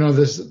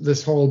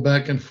 This whole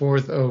back and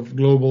forth of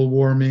global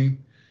warming,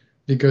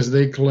 because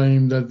they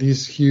claim that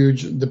these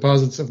huge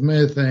deposits of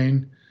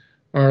methane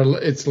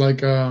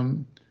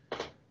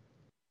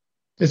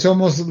it's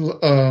almost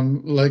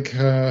like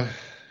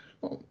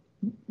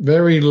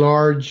very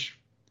large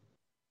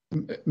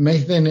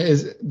methane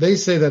they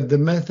say that the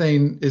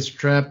methane is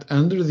trapped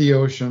under the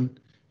ocean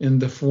in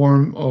the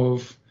form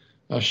of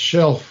a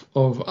shelf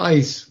of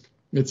ice.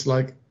 It's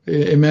like,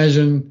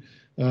 imagine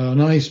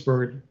an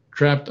iceberg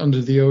trapped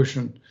under the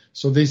ocean.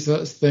 So these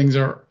things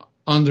are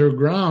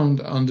underground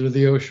under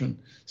the ocean.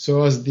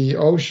 So as the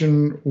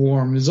ocean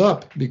warms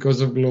up because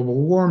of global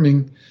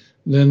warming,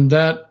 then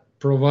that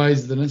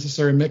provides the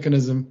necessary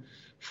mechanism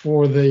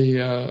for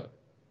the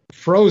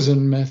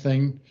frozen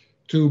methane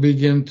to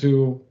begin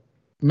to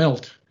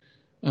melt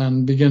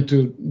and begin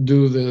to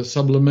do the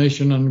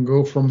sublimation and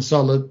go from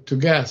solid to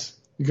gas.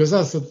 Because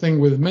that's the thing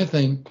with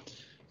methane.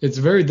 It's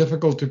very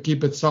difficult to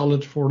keep it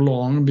solid for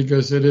long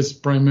because it is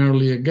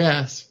primarily a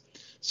gas.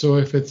 So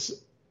if it's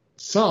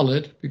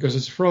solid, because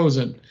it's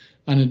frozen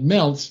and it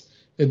melts,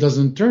 it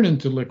doesn't turn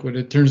into liquid,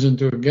 it turns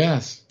into a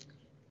gas.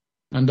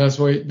 And that's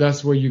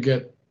where you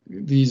get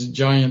these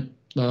giant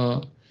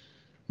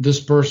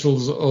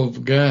dispersals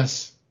of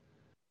gas.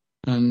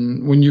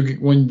 And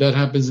when that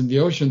happens in the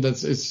ocean,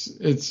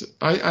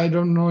 I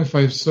don't know if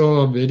I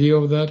saw a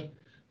video of that.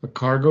 A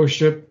cargo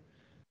ship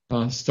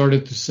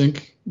started to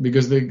sink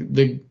because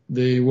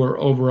they were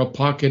over a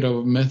pocket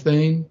of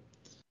methane.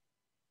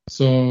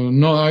 So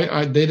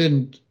no, they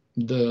didn't.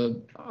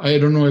 I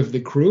don't know if the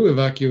crew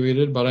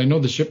evacuated, but I know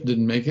the ship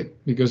didn't make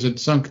it because it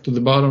sunk to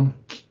the bottom.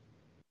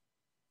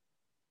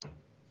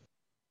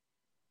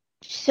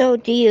 So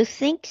do you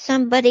think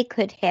somebody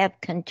could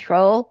have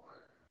control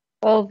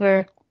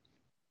over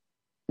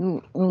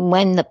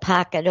when the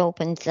pocket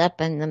opens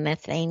up and the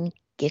methane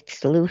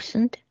gets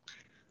loosened?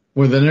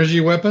 With energy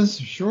weapons?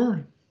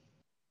 Sure.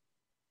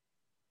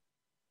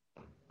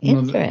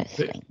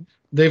 Interesting.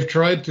 They've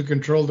tried to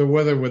control the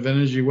weather with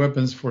energy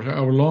weapons for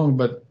how long,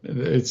 but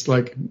it's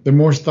like the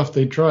more stuff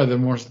they try, the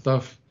more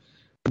stuff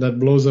that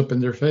blows up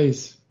in their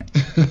face.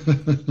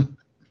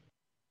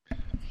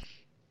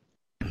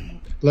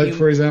 Like,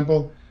 for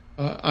example,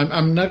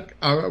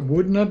 I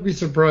would not be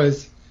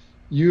surprised.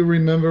 You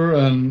remember,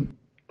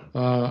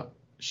 I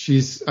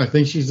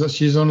think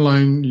she's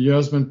online.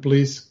 Yasmin,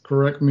 please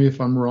correct me if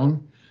I'm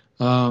wrong.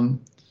 The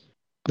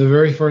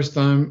very first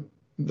time,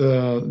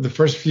 the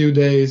first few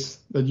days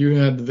that you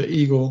had the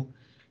Eagle,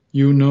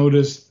 you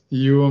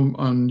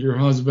and your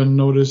husband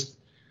noticed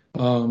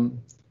a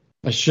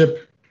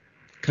ship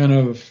kind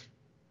of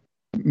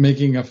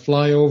making a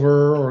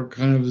flyover or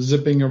kind of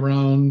zipping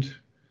around,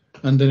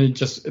 and then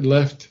it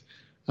left.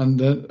 And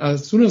then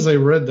as soon as I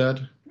read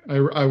that,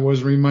 I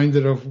was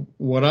reminded of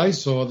what I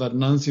saw that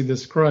Nancy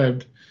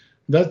described.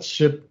 That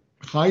ship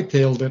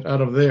hightailed it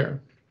out of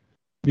there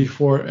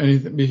before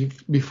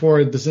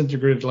it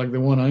disintegrated like the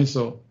one I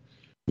saw,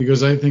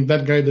 because I think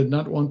that guy did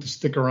not want to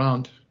stick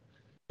around.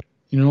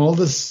 All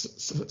this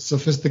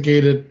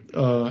sophisticated,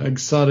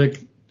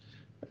 exotic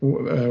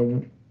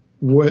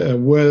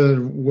warfare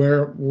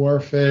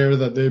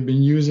that they've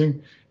been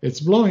using, it's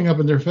blowing up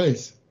in their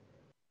face.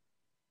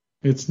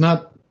 It's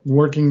not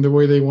working the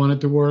way they want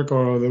it to work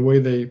or the way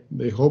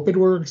they hope it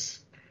works.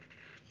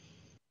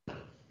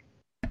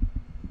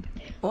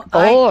 Well,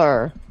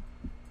 Or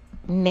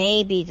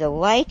maybe the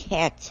white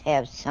hats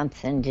have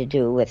something to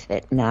do with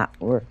it not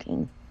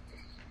working.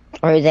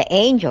 Or the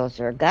angels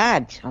or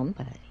God,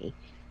 somebody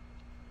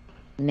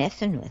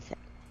messing with it.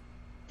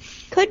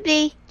 Could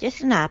be,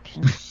 just an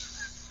option.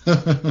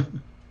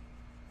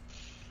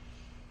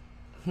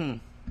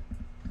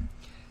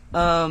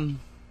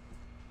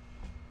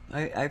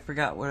 I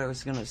forgot what I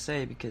was going to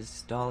say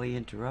because Dolly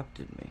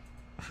interrupted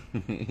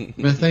me.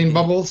 Methane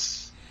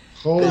bubbles,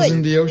 holes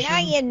in the ocean. Now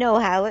you know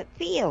how it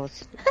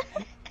feels.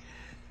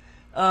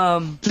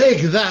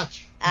 Take that!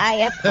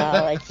 I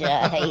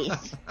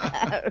apologize.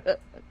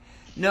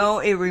 No,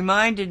 it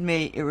reminded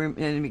me,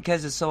 and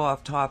because it's so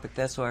off topic,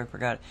 that's why I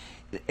forgot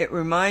it. It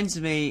reminds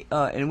me,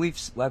 and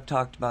I've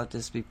talked about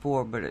this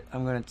before, but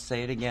I'm going to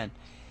say it again.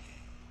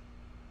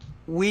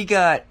 We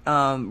got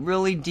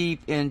really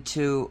deep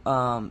into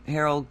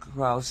Harold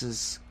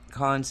Krause's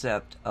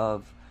concept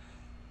of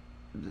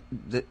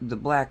the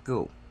black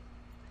goo,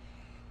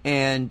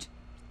 and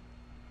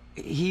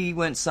he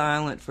went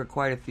silent for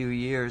quite a few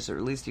years, or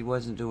at least he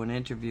wasn't doing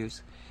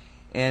interviews.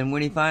 And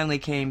when he finally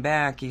came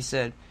back, he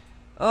said,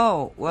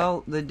 "Oh,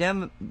 well, the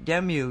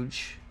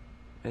demiurge."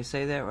 Did I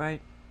say that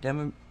right?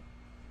 Demiurge.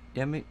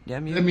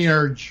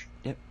 Demiurge.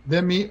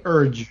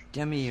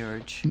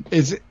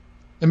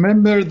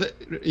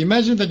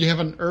 Imagine that you have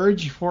an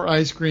urge for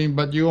ice cream,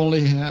 but you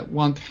only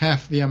want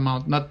half the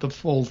amount, not the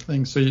full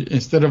thing. So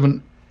instead of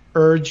an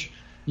urge,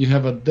 you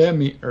have a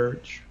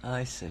demi-urge.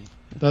 I see.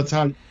 That's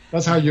how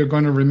you're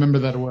going to remember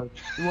that word.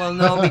 Well,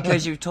 no,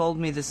 because you've told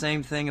me the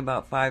same thing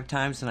about 5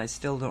 times, and I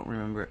still don't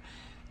remember it.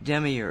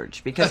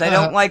 Demiurge, because I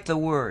don't like the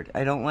word.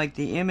 I don't like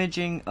the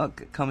imaging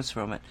comes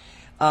from it.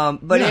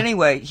 But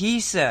anyway, he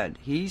said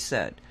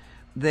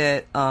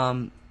that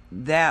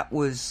that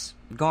was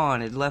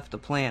gone. It left the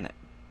planet,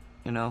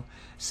 you know.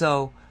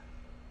 So,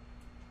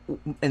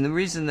 and the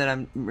reason that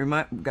I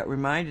got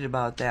reminded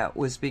about that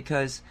was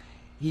because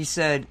he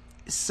said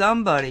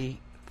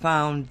somebody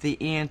found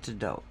the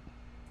antidote.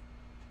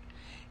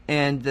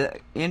 And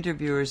the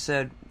interviewer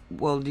said,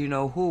 "Well, do you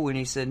know who?" And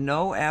he said,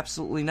 "No,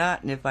 absolutely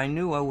not. And if I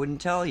knew, I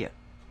wouldn't tell you.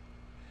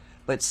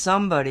 But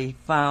somebody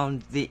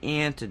found the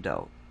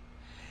antidote."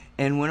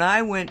 And when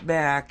I went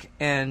back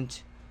and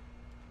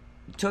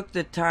took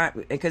the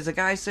time, because the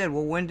guy said,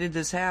 "Well, when did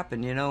this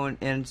happen?" You know,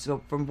 and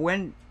so from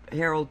when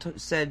Harold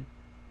did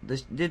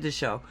the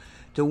show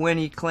to when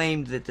he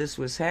claimed that this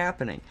was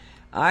happening,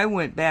 I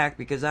went back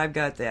because I've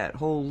got that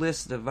whole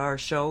list of our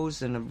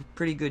shows and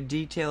pretty good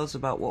details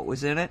about what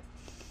was in it.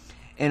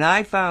 And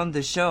I found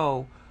the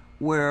show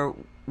where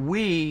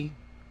we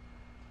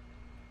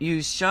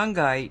used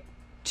shungite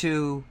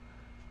to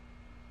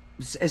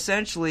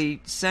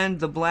essentially send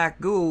the black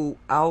goo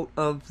out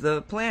of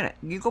the planet.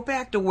 You go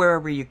back to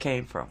wherever you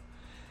came from.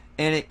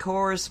 And it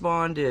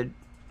corresponded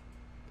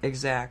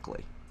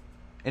exactly.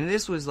 And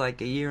this was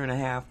like a year and a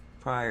half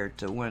prior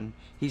to when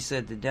he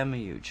said the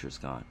demiurge was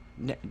gone.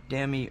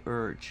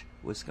 Demiurge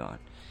was gone.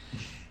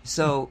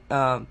 So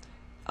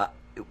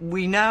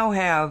we now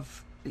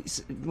have...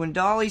 When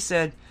Dolly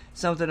said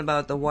something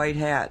about the white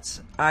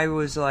hats, I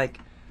was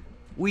like,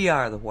 we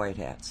are the white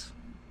hats.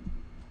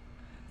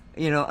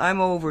 You know,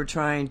 I'm over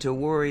trying to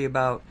worry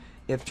about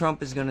if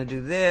Trump is going to do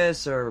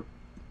this or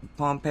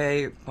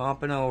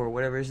Pompano or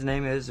whatever his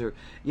name is, or,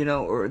 you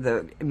know, or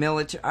the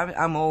military.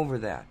 I'm over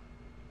that.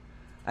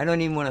 I don't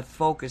even want to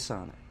focus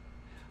on it.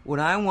 What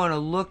I want to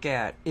look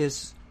at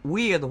is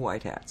we are the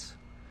white hats.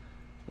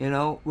 You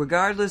know,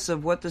 regardless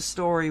of what the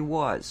story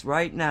was,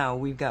 right now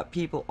we've got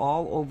people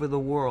all over the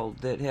world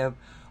that have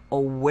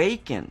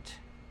awakened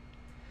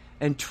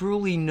and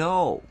truly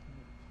know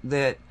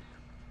that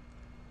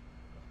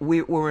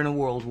we're in a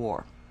world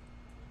war.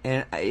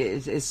 And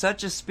it's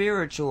such a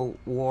spiritual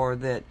war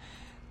that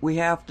we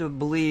have to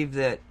believe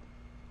that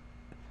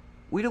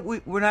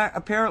we're not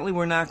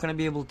going to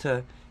be able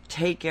to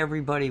take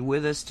everybody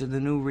with us to the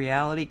new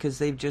reality because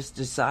they've just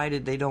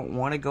decided they don't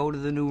want to go to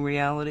the new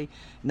reality.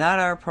 Not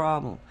our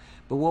problem.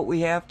 But what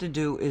we have to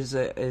do is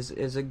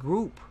as a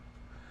group,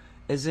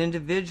 as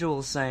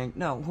individuals saying,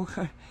 no,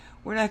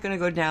 we're not going to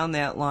go down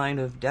that line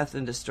of death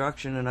and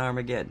destruction and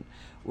Armageddon.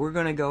 We're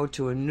going to go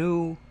to a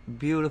new,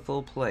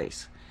 beautiful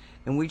place.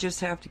 And we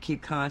just have to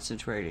keep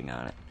concentrating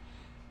on it.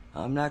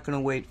 I'm not going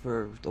to wait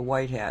for the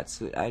white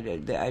hats. I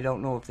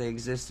don't know if they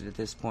existed at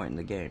this point in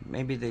the game.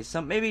 Maybe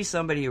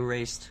somebody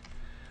erased.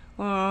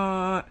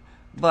 But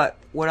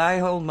what I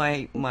hold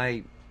my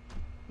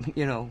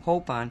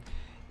hope on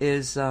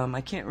is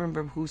I can't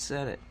remember who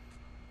said it.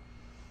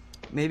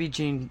 Maybe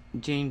Gene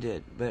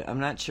did, but I'm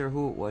not sure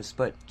who it was.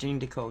 But Gene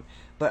Decode.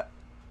 But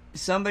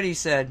somebody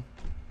said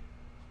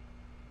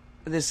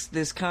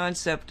this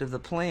concept of the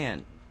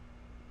plan.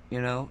 You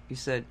know, he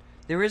said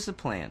there is a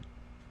plan.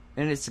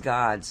 And it's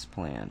God's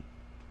plan.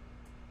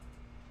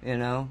 You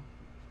know?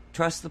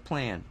 Trust the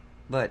plan.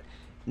 But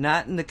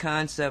not in the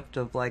concept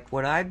of like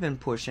what I've been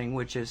pushing,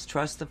 which is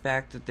trust the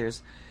fact that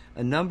there's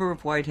a number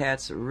of white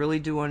hats that really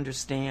do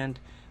understand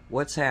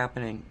what's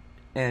happening,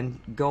 and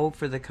go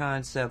for the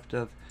concept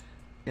of,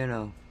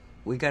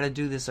 we got to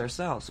do this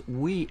ourselves.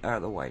 We are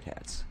the white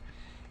hats.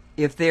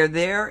 If they're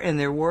there and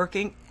they're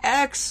working,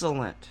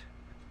 excellent.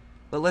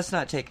 But let's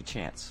not take a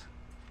chance.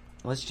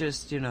 Let's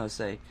just,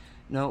 say,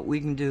 no, we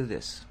can do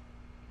this.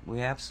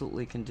 We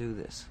absolutely can do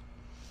this.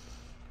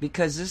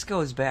 Because this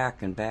goes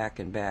back and back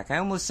and back. I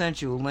almost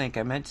sent you a link.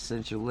 I meant to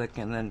send you a link,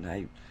 and then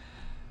I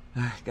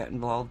got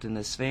involved in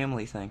this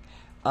family thing.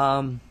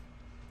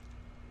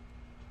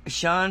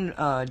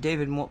 Sean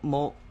David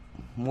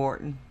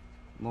Morton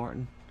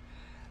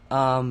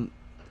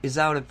is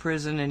out of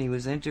prison, and he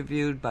was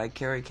interviewed by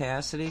Carrie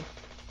Cassidy.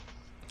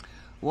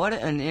 What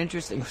an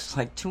interesting... It was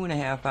like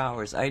 2.5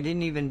 hours. I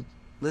didn't even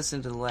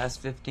listen to the last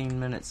 15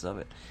 minutes of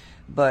it.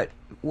 But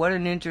what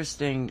an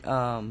interesting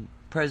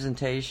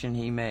presentation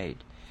he made.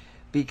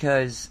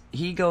 Because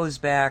he goes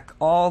back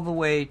all the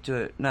way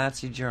to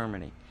Nazi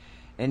Germany.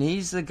 And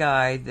he's the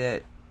guy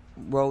that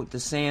wrote The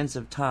Sands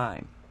of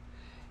Time.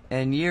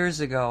 And years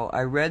ago,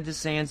 I read The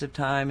Sands of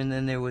Time, and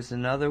then there was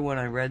another one.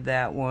 I read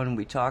that one.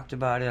 We talked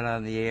about it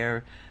on the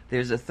air.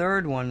 There's a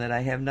third one that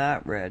I have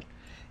not read.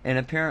 And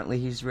apparently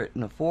he's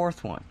written a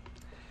fourth one.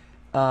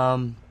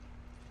 But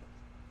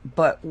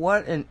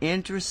what an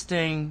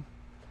interesting,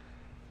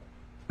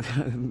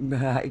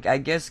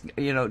 I guess,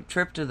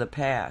 trip to the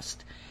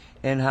past.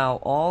 And how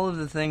all of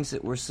the things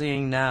that we're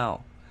seeing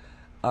now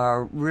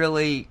are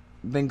really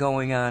been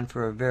going on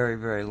for a very,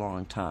 very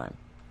long time.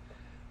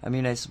 I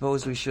mean, I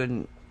suppose we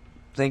shouldn't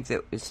think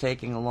that it's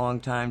taking a long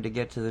time to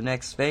get to the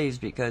next phase,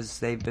 because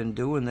they've been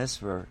doing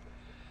this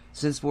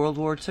since World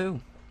War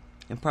II,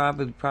 and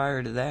probably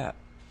prior to that.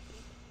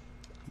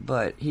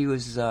 But he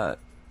was. I'll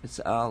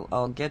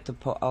get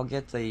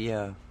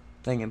the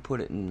thing and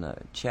put it in the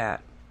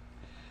chat.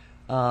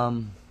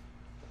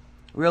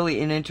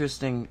 Really an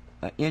interesting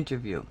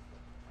interview.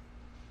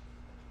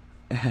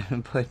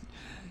 but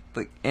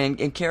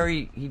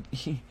Carrie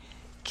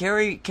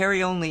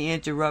Carrie only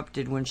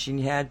interrupted when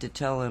she had to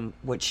tell him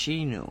what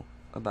she knew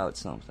about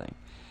something.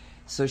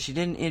 So she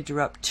didn't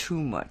interrupt too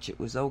much. It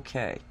was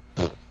okay.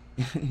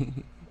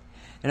 And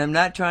I'm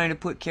not trying to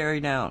put Carrie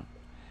down.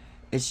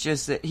 It's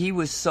just that he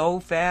was so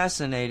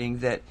fascinating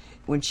that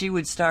when she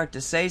would start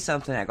to say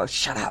something, I go,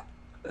 shut up.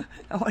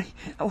 I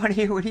want to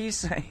hear what he's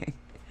saying.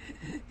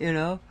 You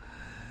know?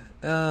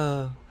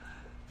 And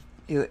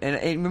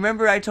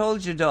remember I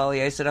told you,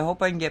 Dolly, I said, I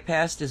hope I can get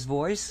past his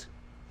voice.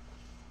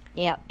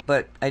 Yeah.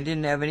 But I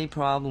didn't have any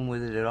problem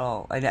with it at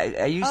all.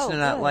 I used to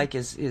not like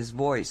his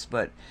voice,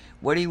 but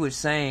what he was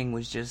saying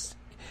was just...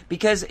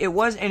 Because he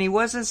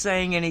wasn't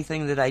saying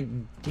anything that I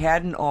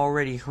hadn't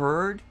already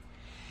heard,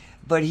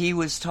 but he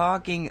was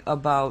talking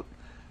about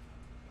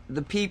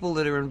the people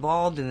that are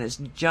involved in this.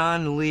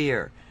 John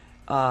Lear,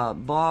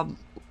 Bob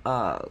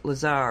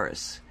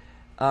Lazarus,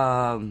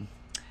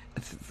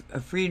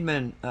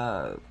 Friedman,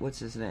 what's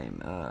his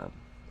name?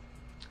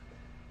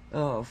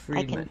 Friedman.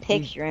 I can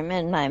picture him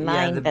in my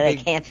mind, but I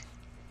can't.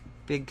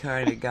 Big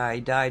kind of guy.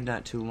 He died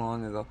not too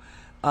long ago.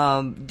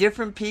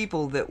 Different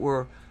people that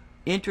were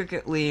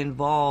intricately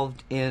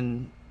involved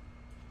in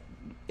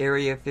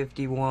Area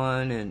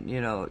 51 and,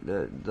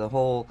 the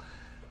whole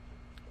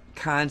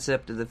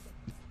concept of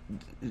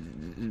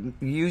taking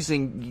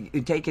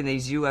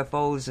these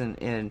UFOs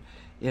and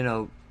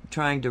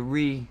trying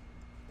to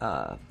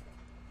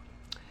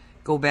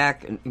go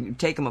back and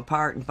take them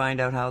apart and find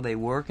out how they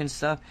work and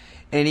stuff.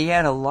 And he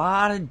had a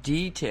lot of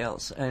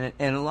details and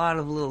a lot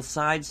of little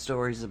side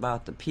stories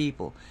about the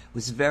people. It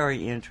was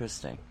very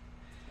interesting.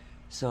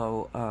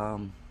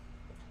 So,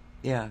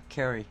 yeah,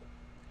 Carrie.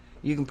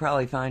 You can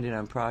probably find it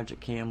on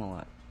Project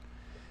Camelot.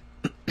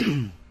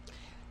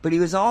 But he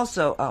was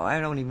also... Oh, I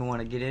don't even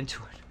want to get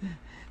into it.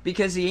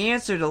 Because he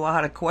answered a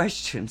lot of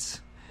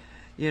questions,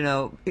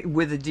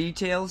 with the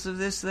details of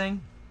this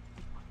thing.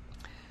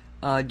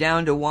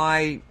 Down to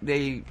why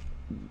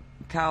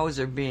cows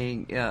are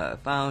being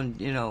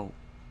found,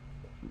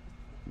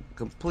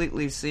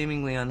 completely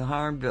seemingly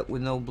unharmed, but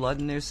with no blood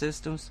in their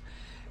systems.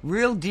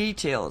 Real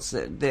details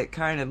that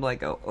kind of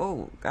like,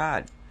 oh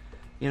God,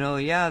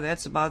 yeah,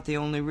 that's about the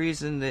only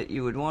reason that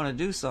you would want to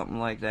do something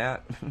like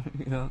that,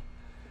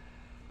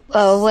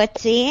 Well,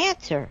 what's the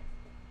answer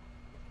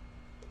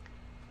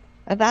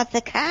about the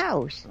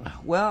cows?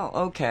 Well,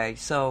 okay,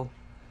 so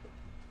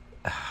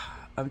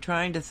I'm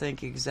trying to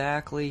think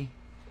exactly.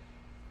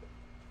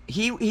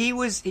 He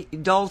was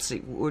Dulce.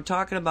 We're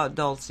talking about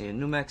Dulce in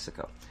New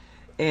Mexico,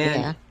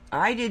 and yeah.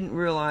 I didn't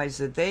realize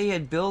that they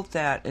had built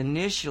that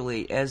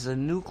initially as a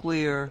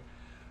nuclear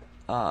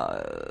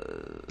garbage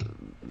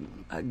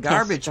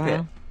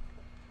pit.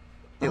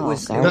 It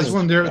was.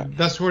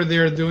 That's where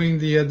they're doing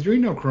the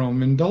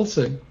adrenochrome in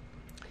Dulce.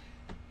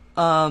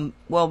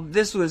 Well,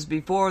 this was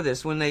before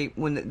this when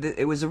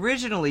it was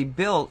originally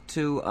built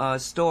to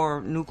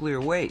store nuclear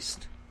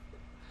waste.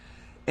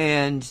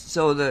 And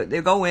so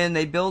they go in,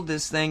 they build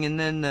this thing, and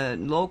then the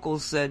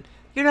locals said,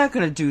 "You're not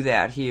going to do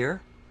that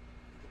here."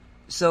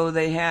 so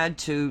they had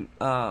to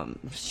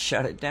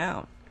shut it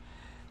down.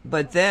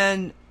 But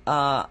then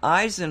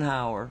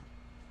Eisenhower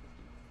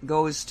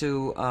goes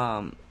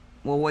to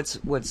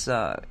what's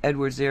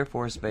Edwards Air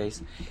Force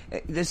Base.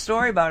 The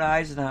story about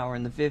Eisenhower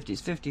in the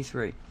 50s,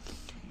 53.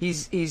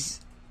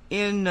 He's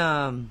in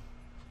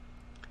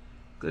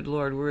good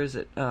Lord, where is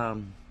it?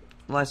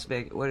 Las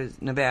Vegas. What is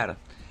it? Nevada?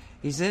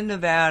 He's in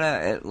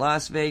Nevada at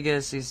Las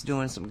Vegas. He's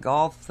doing some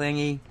golf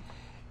thingy,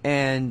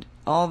 and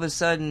all of a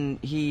sudden,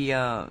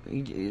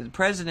 the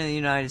president of the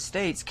United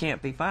States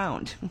can't be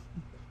found.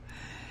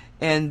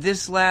 And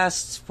this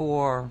lasts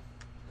for,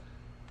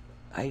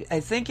 I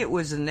think it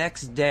was the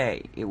next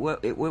day. It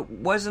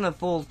wasn't a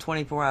full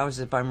 24 hours,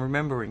 if I'm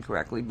remembering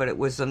correctly, but it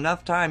was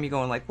enough time. You're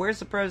going like, where's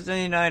the president of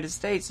the United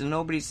States? And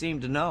nobody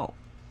seemed to know.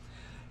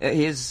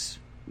 His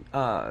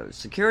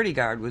security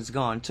guard was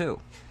gone, too.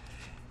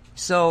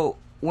 So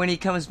when he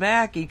comes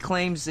back, he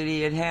claims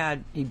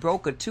that he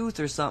broke a tooth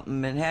or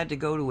something and had to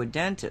go to a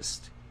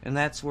dentist, and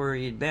that's where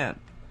he had been.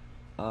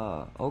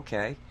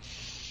 Okay.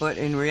 But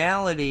in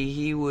reality,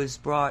 he was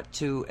brought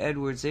to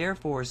Edwards Air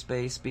Force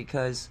Base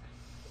because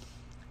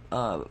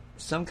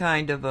some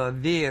kind of a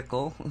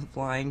vehicle,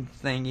 flying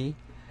thingy,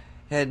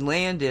 had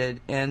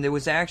landed, and there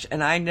was actually,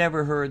 and I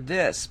never heard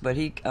this, but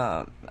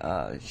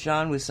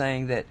Sean was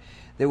saying that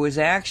there was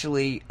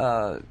actually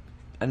a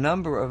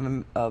number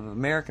of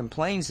American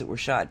planes that were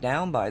shot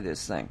down by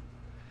this thing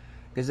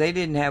because they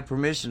didn't have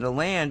permission to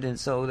land, and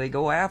so they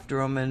go after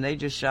them, and they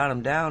just shot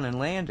them down and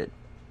landed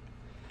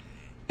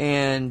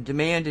and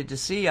demanded to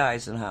see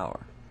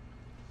Eisenhower.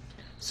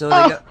 So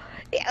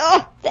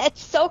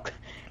that's so.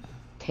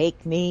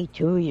 Take me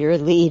to your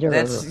leader.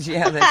 That's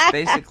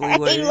basically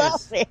what it is. I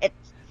love it.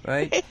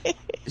 Right?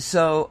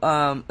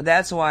 So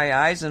that's why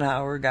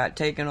Eisenhower got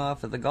taken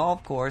off of the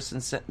golf course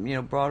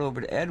and brought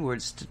over to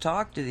Edwards to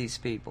talk to these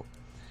people.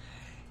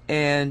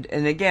 And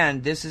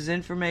again, this is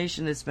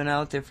information that's been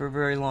out there for a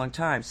very long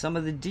time. Some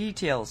of the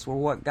details were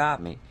what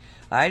got me.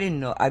 I didn't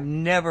know. I've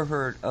never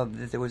heard of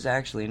that there was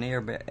actually an air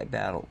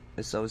battle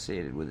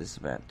associated with this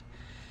event.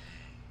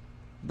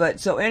 But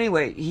so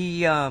anyway,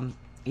 he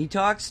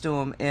talks to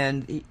him,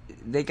 and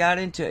they got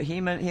into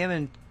him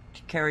and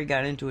Kerry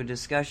got into a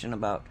discussion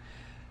about,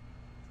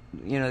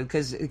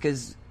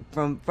 because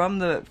from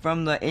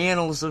the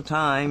annals of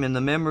time and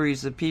the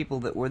memories of people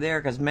that were there,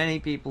 because many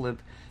people have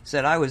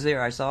said, I was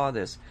there, I saw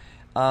this.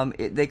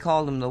 They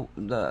called them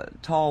the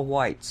tall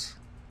whites.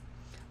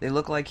 They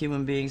looked like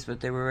human beings, but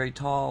they were very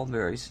tall,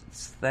 very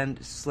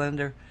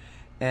slender,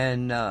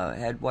 and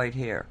had white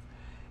hair.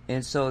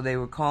 And so they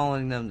were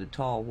calling them the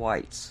tall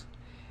whites.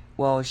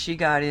 Well, she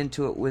got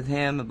into it with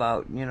him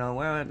about,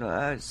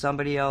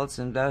 somebody else,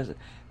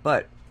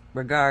 but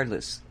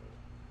regardless,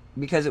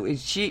 because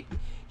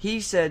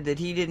he said that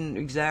he didn't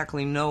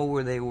exactly know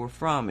where they were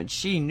from, and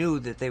she knew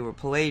that they were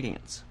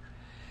Palladians.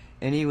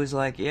 And he was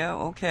like, yeah,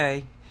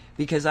 okay.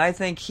 Because I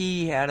think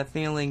he had a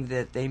feeling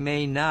that they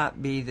may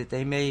not be, that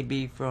they may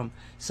be from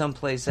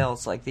someplace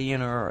else, like the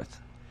inner earth.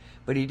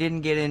 But he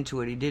didn't get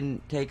into it. He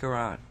didn't take her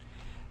on.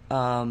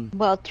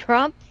 Well,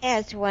 Trump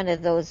has one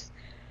of those.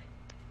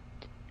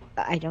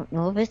 I don't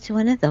know if it's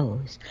one of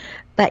those,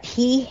 but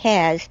he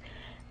has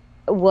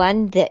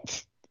one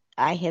that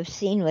I have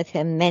seen with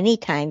him many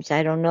times.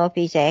 I don't know if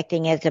he's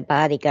acting as a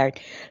bodyguard.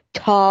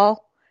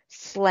 Tall,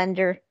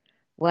 slender,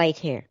 white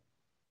hair.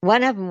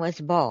 One of them was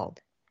bald,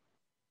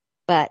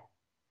 but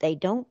they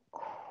don't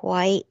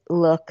quite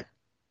look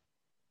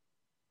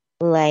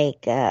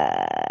like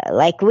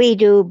we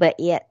do, but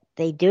yet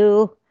they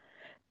do.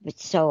 But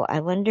so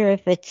I wonder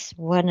if it's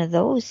one of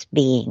those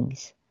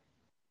beings.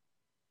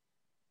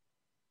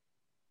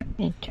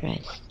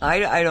 Interesting.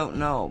 I don't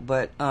know,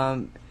 but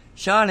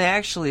Sean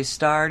actually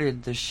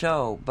started the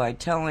show by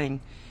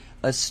telling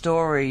a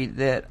story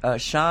that a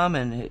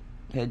shaman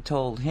had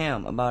told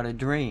him about a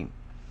dream.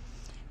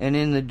 And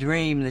in the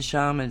dream, the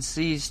shaman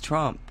sees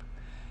Trump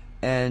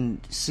and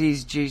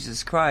sees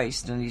Jesus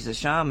Christ, and he's a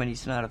shaman,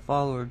 he's not a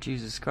follower of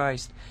Jesus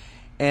Christ.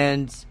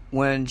 And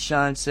when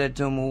Sean said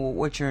to him, well,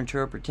 what's your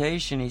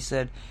interpretation? He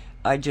said,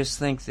 I just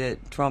think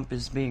that Trump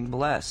is being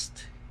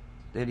blessed,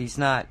 that he's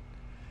not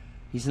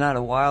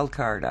a wild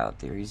card out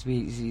there.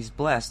 He's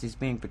blessed. He's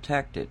being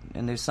protected,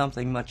 and there's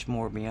something much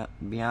more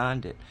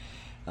beyond it.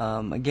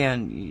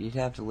 Again, you'd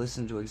have to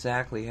listen to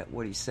exactly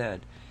what he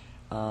said.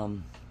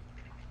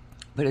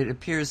 But it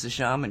appears the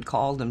shaman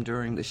called him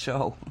during the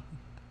show,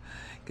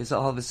 because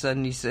all of a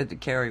sudden he said to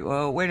Carrie,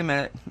 "Well, wait a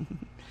minute,"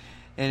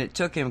 and it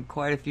took him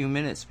quite a few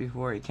minutes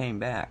before he came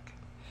back.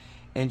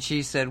 And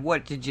she said,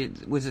 "What did you?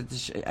 Was it?"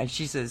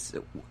 She says,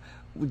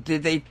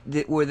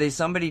 were they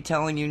somebody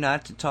telling you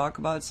not to talk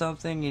about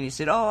something? And he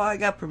said, oh, I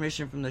got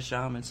permission from the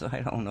shaman, so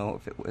I don't know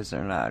if it was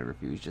or not, or if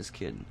he was just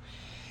kidding.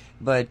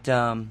 But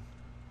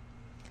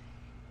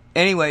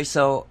anyway,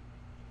 so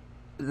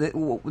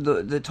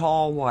the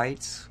tall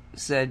whites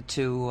said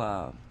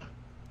to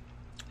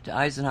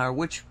Eisenhower,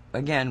 which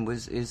again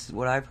is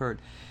what I've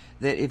heard,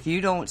 that if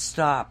you don't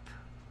stop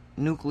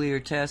nuclear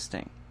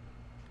testing,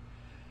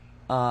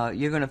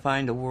 you're going to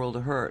find a world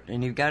of hurt.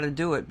 And you've got to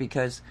do it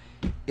because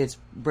it's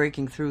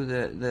breaking through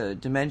the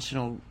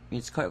dimensional,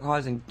 it's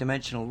causing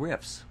dimensional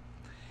rifts.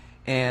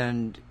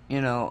 And,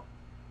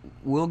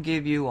 we'll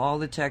give you all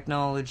the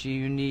technology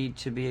you need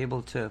to be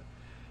able to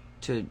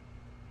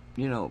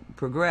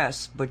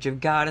progress, but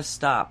you've got to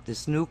stop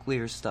this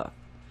nuclear stuff.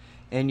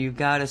 And you've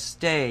got to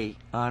stay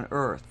on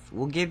Earth.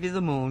 We'll give you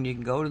the moon. You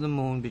can go to the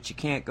moon, but you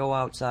can't go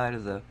outside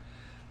of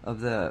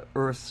the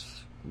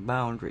Earth's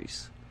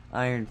boundaries.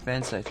 Iron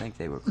fence, I think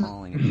they were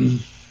calling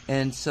it.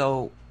 And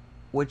so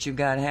what you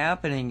got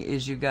happening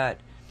is you got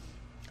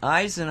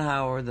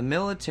Eisenhower, the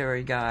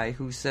military guy,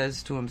 who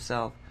says to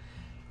himself,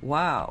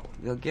 wow,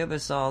 they'll give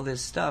us all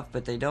this stuff,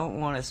 but they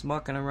don't want us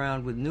mucking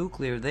around with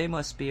nuclear. They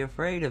must be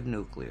afraid of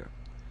nuclear.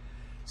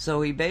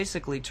 So he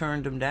basically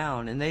turned them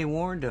down, and they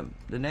warned him,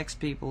 the next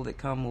people that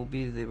come will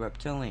be the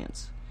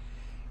reptilians.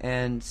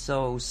 And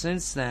so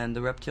since then,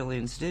 the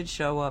reptilians did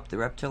show up. The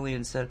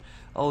reptilians said,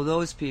 oh,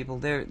 those people,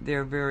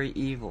 they're very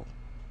evil.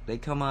 They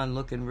come on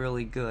looking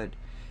really good,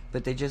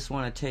 but they just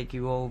want to take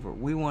you over.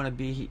 We want to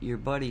be your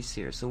buddies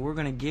here, so we're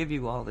going to give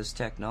you all this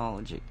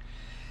technology.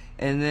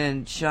 And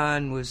then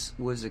Sean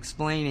was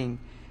explaining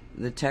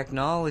the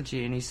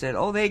technology, and he said,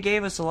 oh, they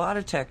gave us a lot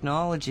of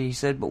technology. He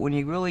said, but when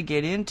you really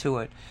get into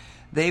it,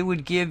 they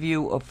would give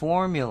you a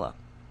formula.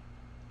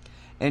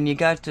 And you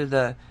got to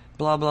the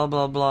blah, blah,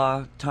 blah,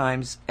 blah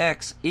times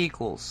X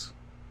equals.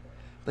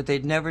 But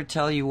they'd never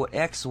tell you what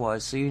X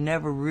was, so you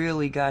never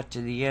really got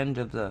to the end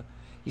of the...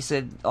 He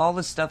said all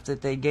the stuff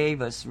that they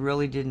gave us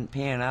really didn't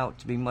pan out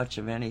to be much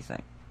of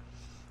anything,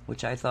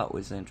 which I thought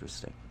was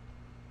interesting.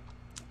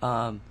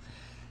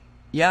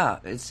 Yeah,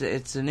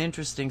 it's an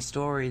interesting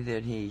story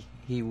that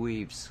he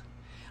weaves.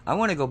 I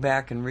want to go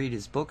back and read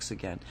his books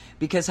again,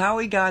 because how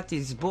he got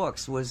these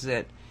books was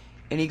that,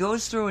 and he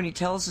goes through and he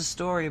tells a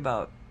story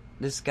about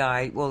this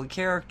guy. Well, the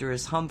character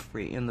is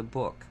Humphrey in the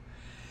book,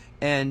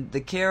 and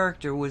the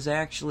character was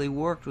actually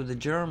worked with the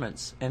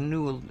Germans and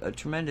knew a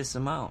tremendous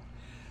amount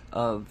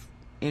of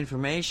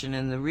information.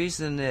 And the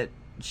reason that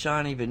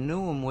Sean even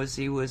knew him was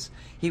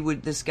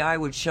this guy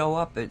would show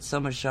up at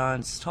some of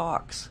Sean's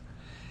talks.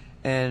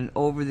 And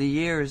over the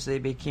years, they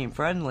became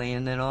friendly,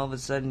 and then all of a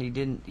sudden he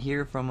didn't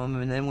hear from him.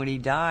 And then when he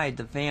died,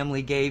 the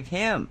family gave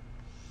him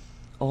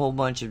a whole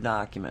bunch of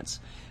documents.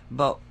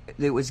 But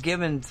it was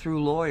given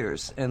through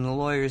lawyers, and the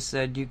lawyers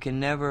said, you can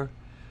never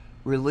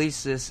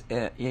release this,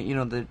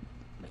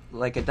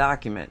 like a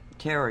document.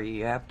 Terry,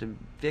 you have to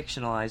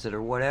fictionalize it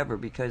or whatever,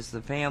 because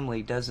the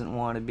family doesn't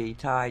want to be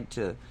tied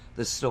to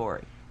the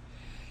story.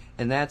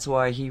 And that's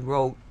why he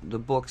wrote the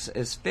books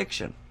as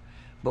fiction.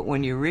 But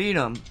when you read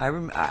them,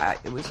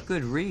 it was a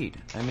good read.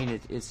 I mean,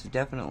 it's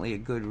definitely a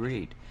good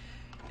read.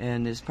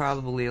 And there's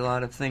probably a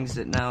lot of things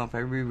that now, if I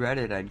reread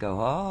it, I'd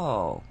go,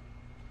 oh,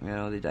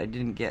 that I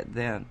didn't get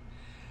then.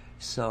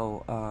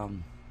 So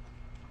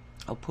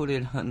I'll put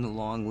it on the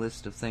long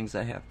list of things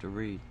I have to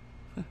read.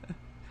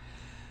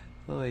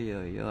 Oy,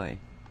 oy, oy.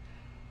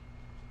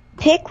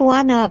 Pick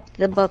one of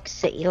the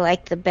books that you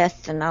like the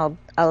best, and I'll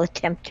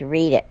attempt to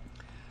read it.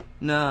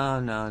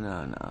 No.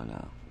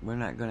 We're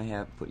not going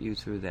to put you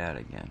through that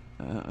again.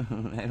 I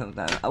don't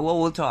know. Well,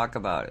 we'll talk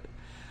about it.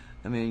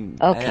 I mean,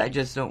 okay. I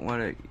just don't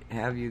want to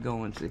have you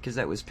going through, because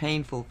that was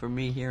painful for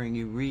me hearing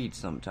you read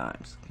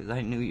sometimes, because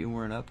I knew you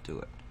weren't up to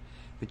it.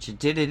 But you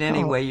did it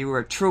anyway. Oh. You were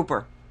a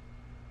trooper.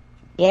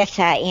 Yes,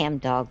 I am,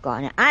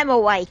 doggone it. I'm a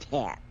white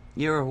hat.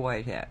 You're a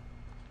white hat.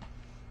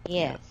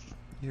 Yes.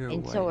 You're a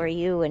and white so hat. Are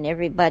you and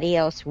everybody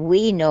else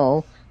we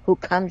know who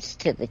comes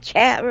to the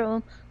chat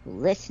room, who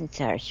listens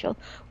to our show.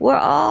 We're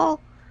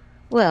all...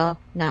 Well,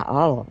 not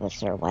all of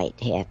us are white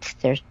hats.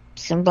 There's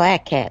some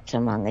black hats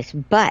among us.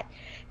 But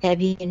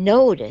have you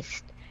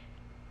noticed,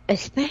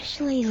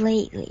 especially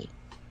lately,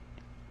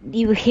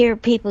 you hear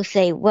people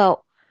say,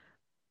 well,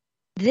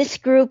 this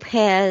group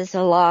has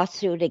a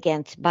lawsuit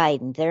against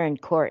Biden. They're in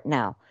court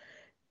now.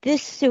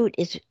 This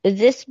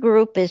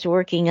group is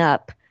working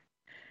up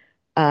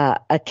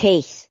a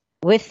case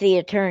with the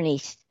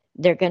attorneys.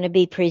 They're going to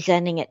be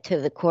presenting it to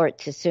the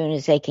courts as soon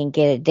as they can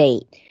get a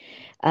date.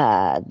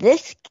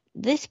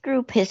 This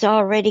group has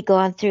already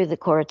gone through the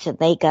courts, and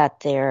they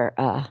got their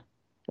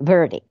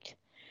verdict.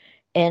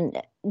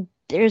 And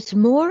there's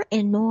more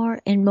and more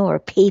and more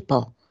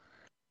people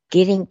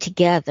getting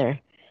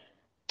together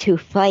to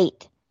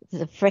fight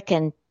the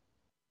frickin'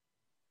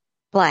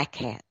 black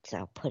hats,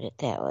 I'll put it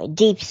that way,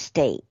 deep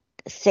state,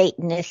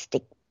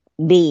 satanistic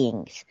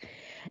beings.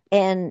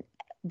 And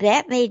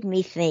that made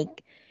me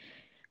think,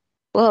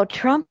 well,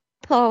 Trump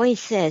always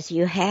says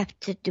you have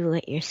to do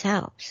it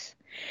yourselves.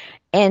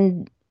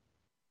 And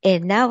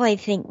now I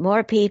think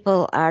more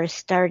people are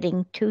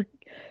starting to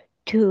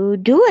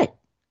do it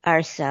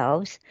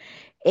ourselves.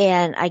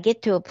 And I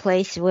get to a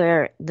place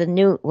where the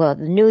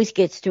news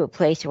gets to a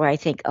place where I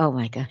think, oh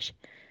my gosh,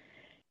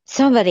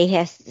 somebody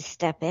has to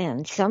step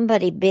in.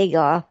 Somebody big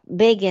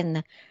in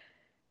the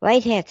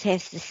white hats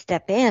has to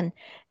step in.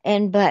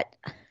 But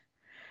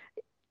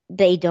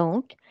they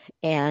don't.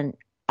 And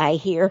I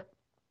hear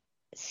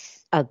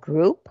a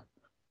group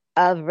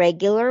of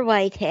regular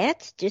white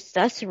hats, just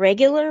us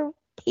regular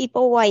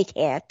people white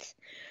hats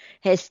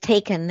has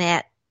taken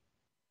that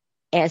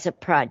as a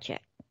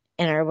project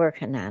and are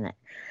working on it.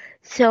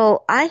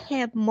 So I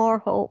have more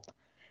hope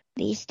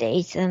these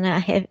days than I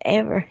have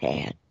ever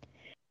had.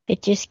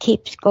 It just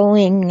keeps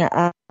going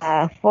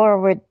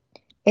forward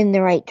in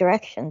the right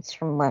directions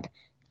from what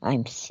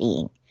I'm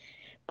seeing.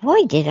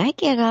 Boy, did I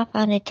get off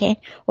on a tangent.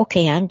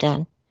 Okay, I'm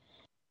done.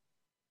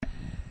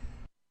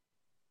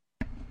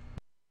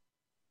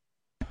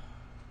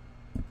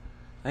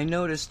 I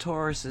noticed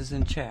Taurus is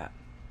in chat.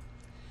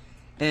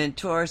 And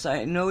Taurus,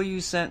 I know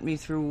you sent me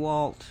through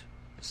Walt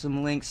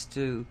some links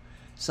to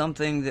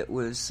something that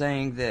was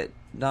saying that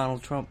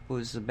Donald Trump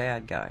was a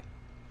bad guy.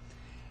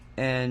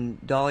 And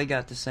Dolly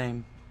got the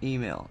same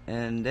email.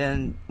 And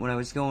then when I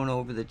was going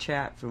over the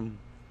chat from,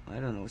 I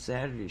don't know,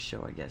 Saturday's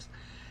show, I guess,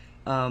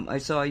 I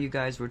saw you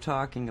guys were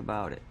talking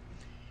about it.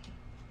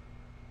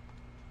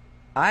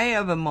 I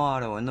have a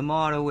motto, and the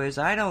motto is,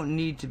 I don't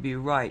need to be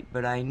right,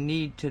 but I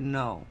need to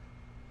know.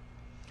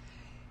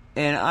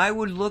 And I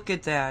would look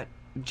at that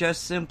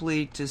just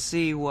simply to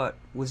see what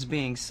was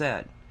being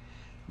said.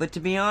 But to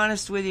be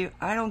honest with you,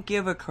 I don't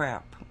give a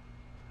crap.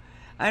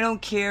 I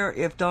don't care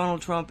if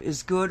Donald Trump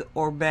is good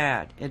or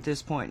bad at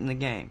this point in the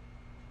game.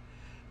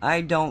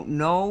 I don't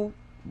know,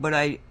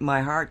 but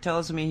my heart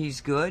tells me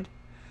he's good.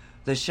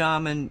 The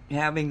shaman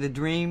having the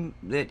dream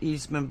that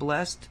he's been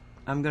blessed,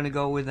 I'm going to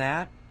go with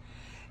that.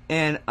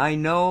 And I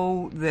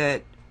know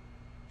that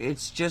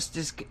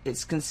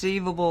it's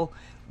conceivable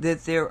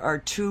that there are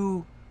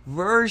two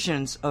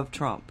versions of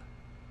Trump.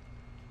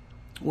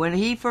 When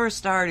he first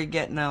started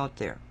getting out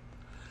there,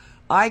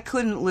 I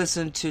couldn't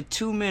listen to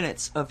 2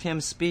 minutes of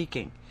him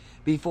speaking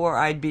before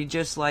I'd be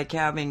just like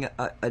having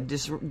a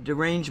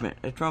derangement,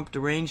 a Trump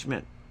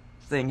derangement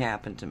thing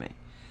happen to me.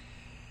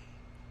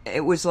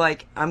 It was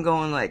like, I'm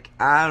going like,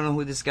 I don't know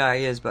who this guy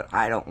is, but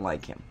I don't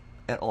like him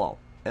at all.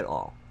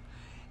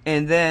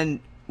 And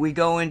then we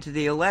go into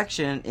the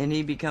election and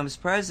he becomes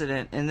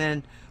president, and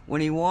then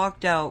when he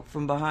walked out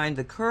from behind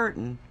the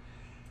curtain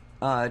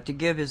to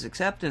give his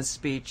acceptance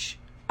speech,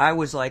 I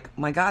was like,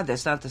 my God,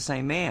 that's not the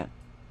same man.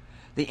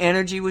 The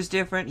energy was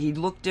different. He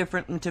looked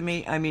different to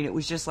me. I mean, it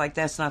was just like,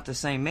 that's not the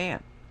same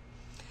man.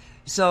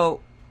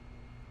 So,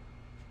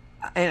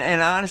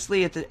 and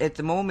honestly, at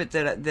the moment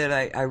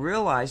that I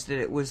realized it,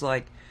 it was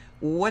like,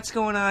 what's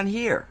going on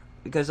here?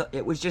 Because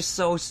it was just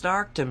so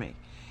stark to me.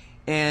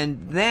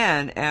 And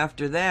then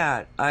after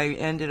that, I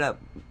ended up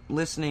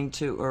listening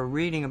to or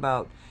reading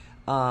about,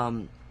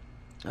 why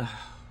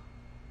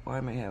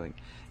am I having?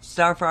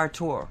 Starfire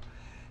Tour.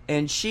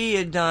 And she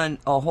had done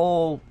a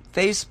whole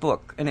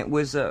Facebook, and it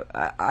was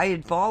I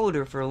had followed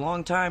her for a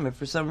long time, and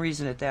for some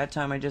reason at that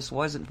time I just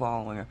wasn't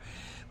following her.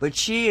 But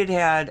she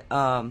had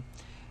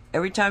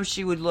every time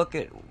she would look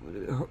at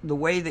the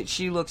way that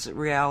she looks at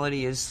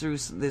reality is through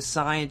this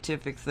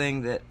scientific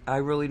thing that I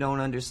really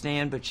don't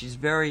understand, but she's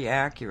very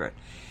accurate.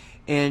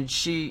 And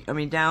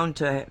down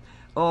to,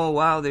 oh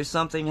wow, there's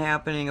something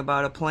happening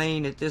about a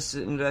plane at this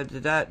and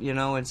that,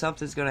 and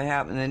something's going to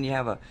happen. And then you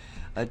have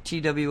a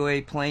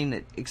TWA plane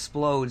that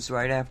explodes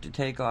right after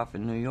takeoff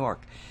in New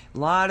York. A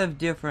lot of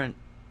different,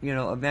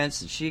 events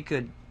that she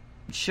could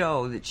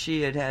show that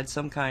she had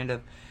some kind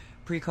of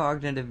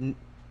precognitive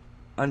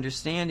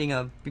understanding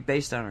of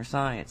based on her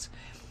science.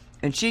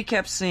 And she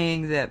kept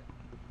seeing that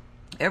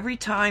every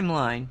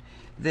timeline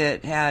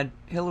that had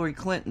Hillary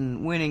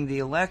Clinton winning the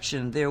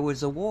election, there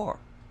was a war,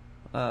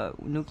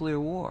 nuclear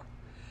war.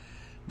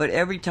 But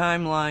every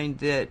timeline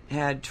that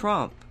had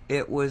Trump,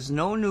 it was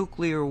no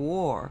nuclear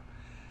war.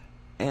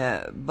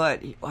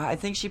 But I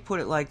think she put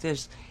it like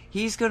this: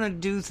 he's going to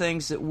do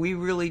things that we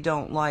really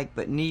don't like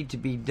but need to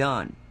be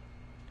done.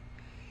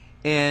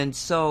 And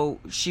so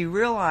she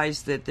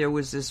realized that there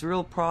was this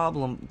real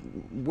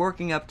problem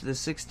working up to the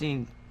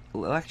 2016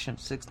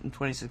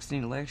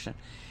 election.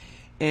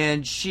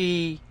 And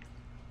she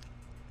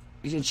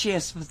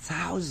has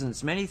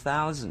thousands, many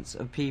thousands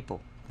of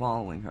people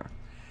following her.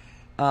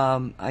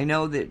 I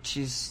know that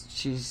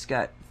she's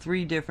got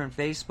 3 different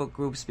Facebook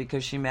groups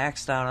because she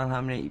maxed out on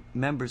how many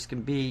members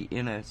can be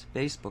in a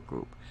Facebook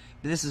group.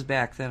 But this is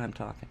back then I'm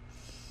talking.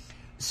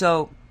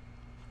 So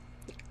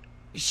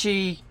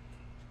she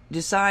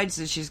decides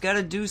that she's got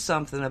to do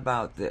something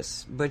about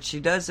this, but she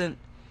doesn't.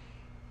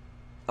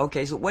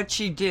 Okay, so what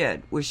she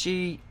did was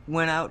she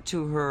went out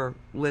to her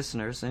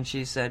listeners and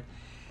she said,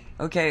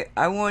 okay,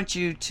 I want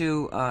you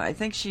to, I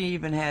think she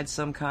even had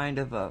some kind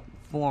of a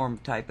form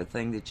type of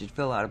thing that you'd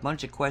fill out, a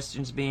bunch of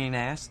questions being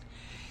asked.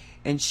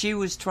 And she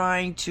was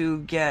trying to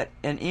get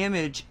an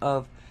image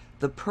of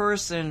the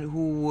person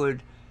who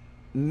would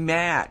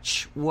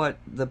match what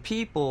the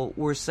people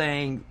were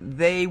saying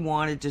they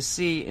wanted to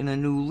see in a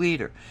new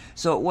leader.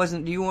 So it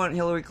wasn't, do you want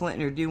Hillary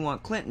Clinton or do you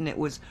want Clinton? It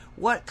was,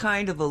 what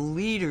kind of a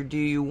leader do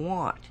you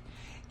want?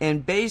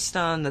 And based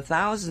on the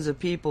thousands of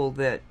people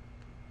that,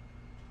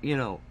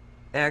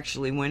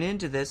 actually went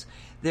into this,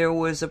 there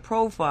was a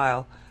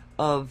profile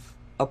of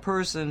a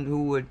person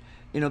who would,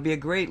 be a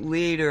great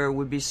leader,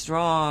 would be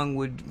strong,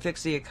 would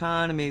fix the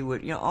economy,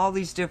 would, all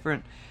these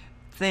different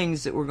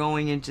things that were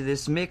going into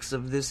this mix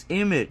of this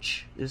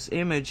image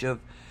of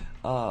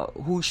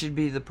who should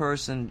be the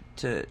person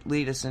to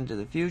lead us into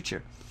the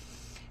future.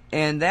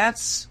 And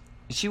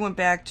she went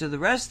back to the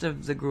rest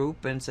of the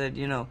group and said,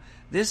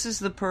 this is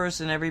the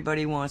person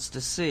everybody wants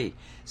to see.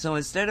 So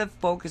instead of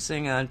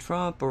focusing on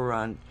Trump or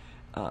on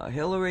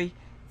Hillary,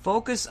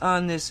 focus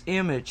on this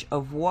image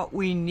of what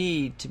we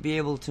need to be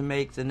able to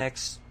make the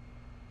next,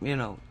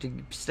 to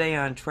stay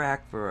on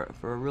track for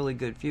a really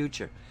good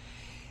future.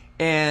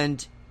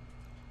 And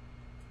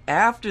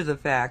after the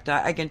fact,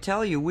 I can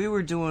tell you, we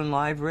were doing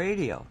live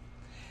radio.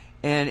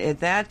 And at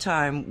that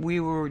time, we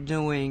were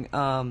doing,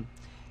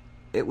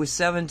 it was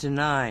 7 to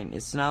 9.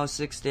 It's now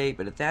 6 to 8,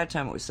 but at that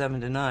time it was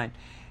 7 to 9.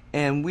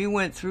 And we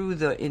went through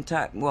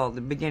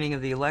the beginning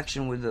of the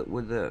election with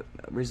the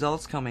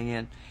results coming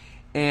in.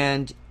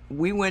 And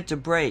we went to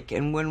break.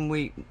 And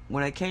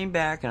when I came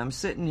back and I'm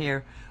sitting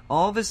here,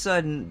 all of a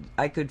sudden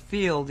I could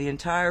feel the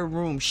entire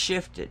room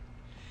shifted.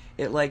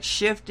 It like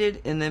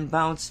shifted and then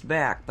bounced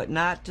back, but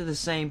not to the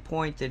same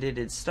point that it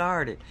had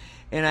started.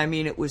 And I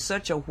mean, it was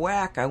such a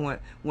whack.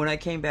 When I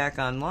came back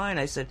online,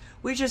 I said,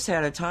 we just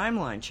had a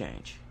timeline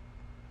change.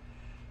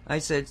 I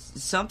said,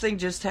 something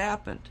just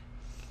happened.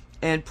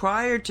 And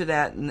prior to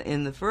that,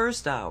 in the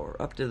first hour,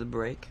 up to the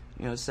break,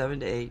 7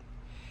 to 8,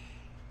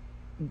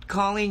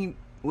 Kelly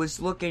was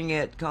looking,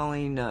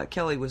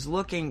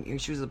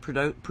 she was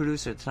the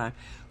producer at the time,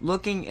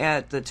 looking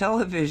at the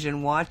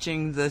television,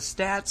 watching the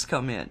stats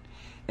come in.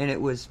 And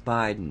it was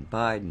Biden,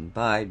 Biden,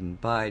 Biden,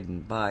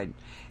 Biden, Biden.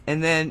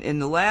 And then in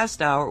the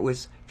last hour, it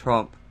was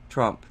Trump,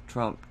 Trump,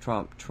 Trump,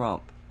 Trump,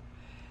 Trump.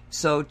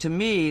 So to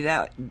me,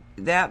 that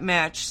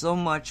matched so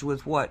much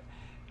with what,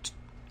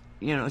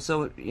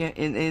 so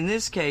in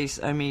this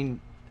case, I mean,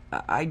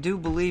 I do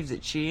believe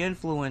that she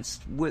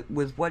influenced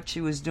with what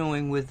she was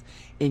doing with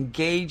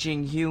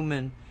engaging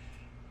human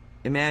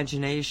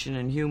imagination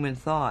and human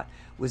thought,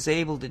 was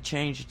able to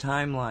change the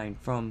timeline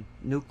from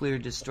nuclear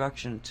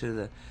destruction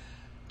to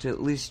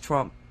at least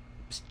Trump,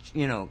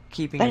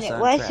 keeping us on track. But it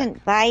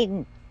wasn't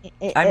Biden.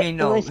 It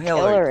was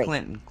Hillary.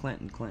 Hillary.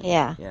 Clinton.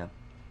 Yeah.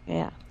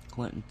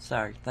 Clinton.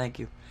 Sorry. Thank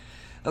you.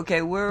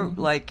 Okay, we're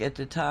like at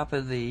the top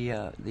of the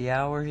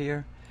hour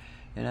here,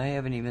 and I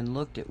haven't even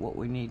looked at what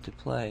we need to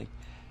play.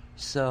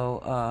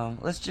 So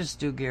let's just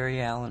do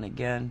Gary Allan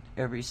again,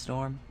 Every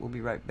Storm. We'll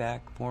be right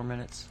back, 4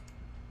 minutes.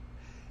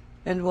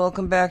 And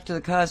welcome back to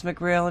the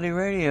Cosmic Reality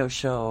Radio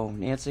Show.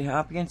 Nancy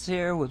Hopkins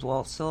here with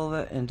Walt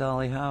Silva and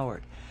Dolly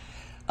Howard.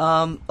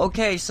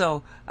 Okay,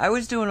 so I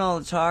was doing all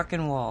the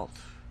talking, Walt,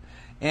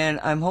 and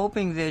I'm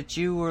hoping that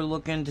you were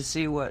looking to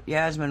see what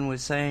Yasmin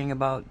was saying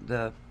about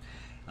the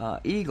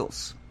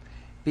Eagles,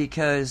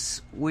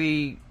 because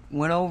we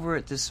went over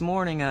it this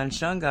morning on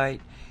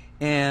Shungite,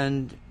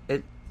 and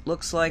it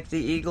looks like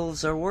the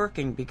Eagles are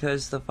working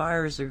because the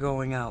fires are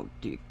going out.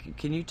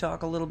 Can you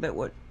talk a little bit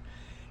what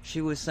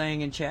she was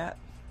saying in chat?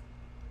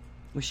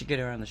 We should get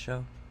her on the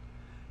show.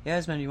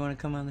 Yasmin, you want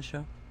to come on the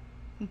show?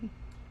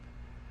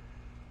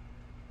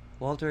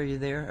 Walter, are you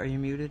there? Are you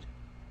muted?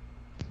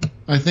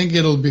 I think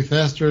it'll be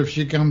faster if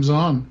she comes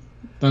on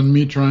than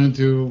me trying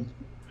to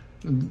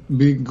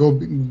be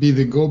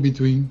the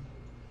go-between.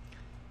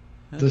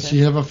 Okay. Does she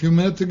have a few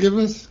minutes to give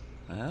us?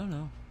 I don't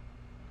know.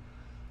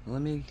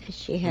 Does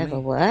she have a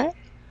what?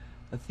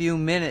 A few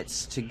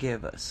minutes to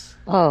give us.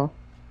 Oh.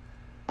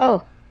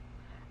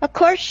 Of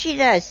course she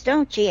does,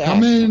 don't you?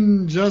 Come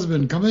in,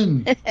 Jasmine. Come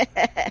in.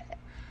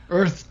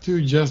 Earth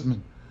to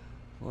Jasmine.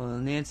 Well,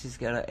 Nancy's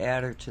got to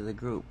add her to the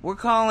group. We're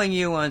calling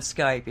you on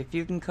Skype. If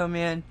you can come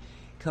in,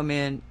 come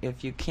in.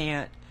 If you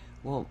can't,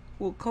 we'll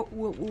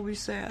be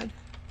sad.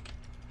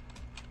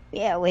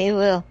 Yeah, we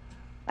will.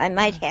 I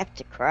might have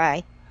to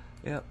cry.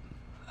 Yep.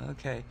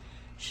 Okay.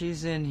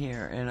 She's in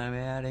here, and I'm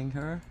adding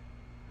her.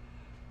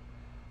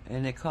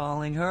 And they're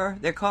calling her.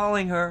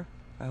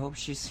 I hope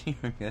she's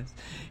hearing us.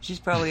 She's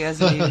probably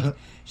hasn't even...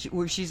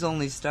 She's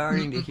only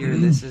starting to hear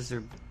this as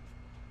her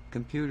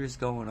computer's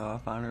going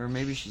off on her.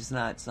 Maybe she's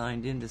not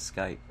signed into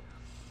Skype.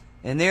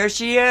 And there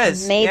she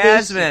is,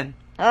 Yasmin.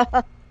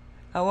 How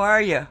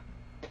are you?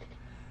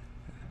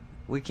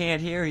 We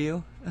can't hear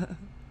you.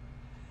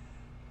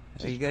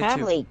 She's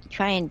probably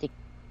trying to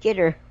get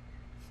her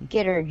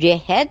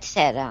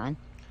headset on.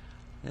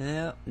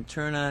 Yeah, and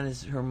turn on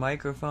her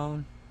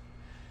microphone.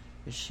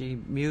 Is she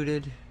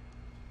muted?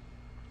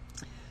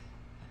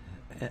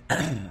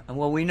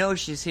 Well, we know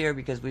she's here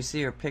because we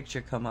see her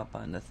picture come up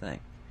on the thing.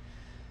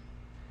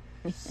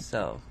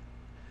 So,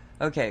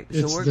 okay.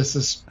 It's the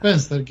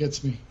suspense that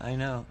gets me. I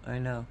know.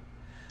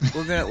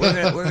 We're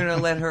gonna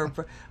let her.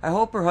 I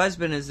hope her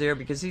husband is there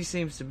because he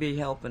seems to be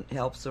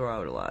helps her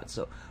out a lot.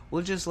 So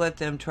we'll just let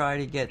them try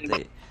to get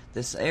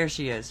this. There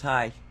she is.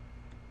 Hi.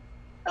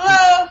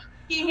 Hello.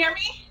 Can you hear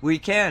me? We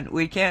can.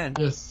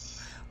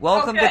 Yes.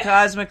 Welcome to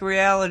Cosmic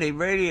Reality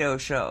Radio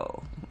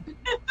Show.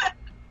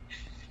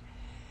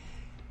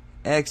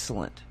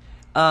 Excellent.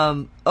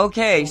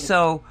 Okay,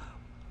 so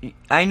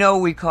I know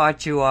we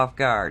caught you off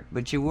guard,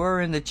 but you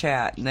were in the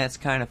chat, and that's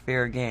kind of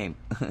fair game.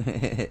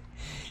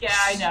 Yeah,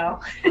 I know.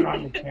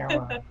 On the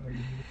camera.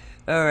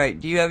 All right.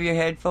 Do you have your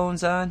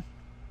headphones on?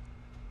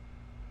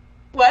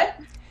 What?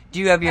 Do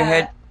you have your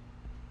head?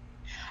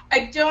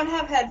 I don't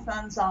have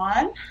headphones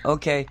on.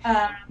 Okay.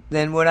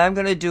 Then what I'm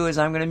going to do is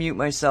I'm going to mute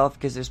myself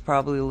because there's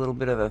probably a little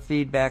bit of a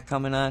feedback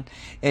coming on,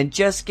 and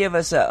just give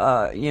us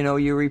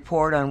your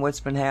report on what's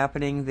been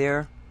happening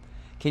there.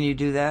 Can you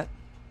do that?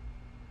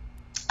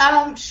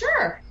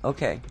 Sure.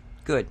 Okay.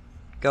 Good.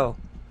 Go.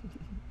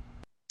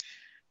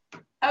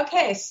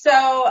 Okay. So,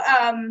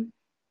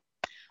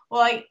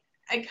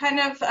 I kind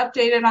of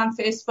updated on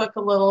Facebook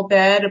a little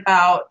bit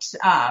about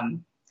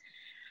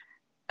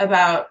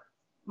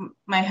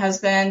my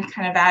husband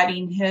kind of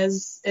adding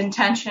his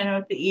intention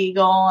with the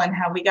eagle and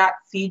how we got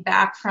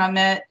feedback from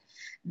it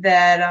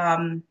that,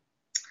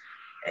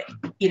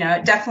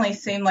 it definitely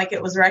seemed like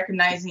it was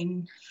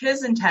recognizing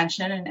his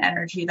intention and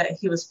energy that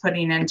he was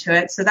putting into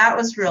it. So that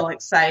was real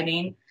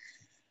exciting.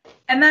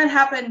 And that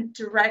happened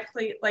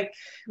directly, it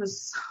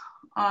was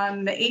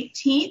on the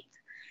 18th,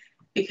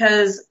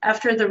 because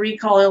after the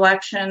recall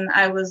election,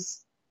 I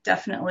was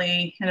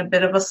definitely in a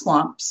bit of a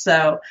slump.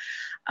 So,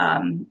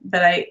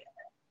 but I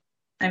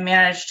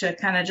managed to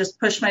kind of just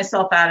push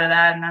myself out of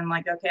that. And I'm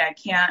like, okay, I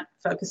can't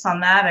focus on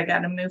that. I got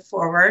to move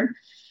forward.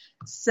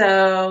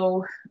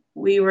 So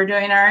we were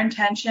doing our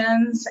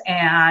intentions,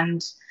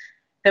 and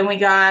then we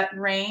got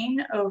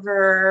rain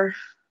over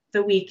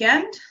the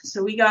weekend.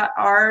 So we got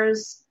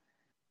ours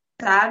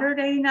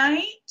Saturday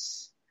night.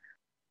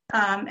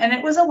 And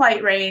it was a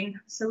light rain,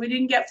 so we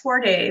didn't get 4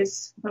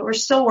 days, but we're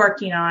still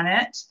working on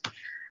it.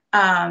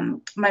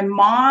 My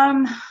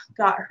mom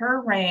got her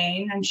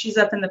rain, and she's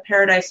up in the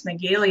Paradise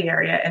McGailey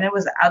area, and it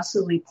was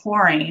absolutely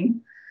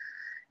pouring.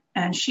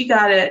 And she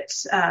got it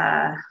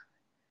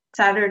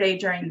Saturday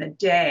during the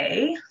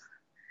day.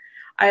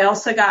 I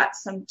also got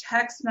some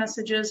text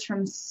messages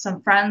from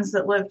some friends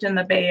that lived in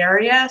the Bay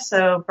Area,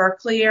 so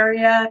Berkeley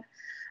area.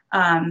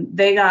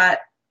 They got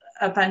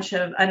a bunch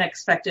of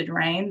unexpected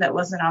rain that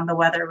wasn't on the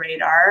weather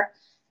radar.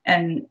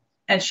 And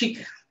she,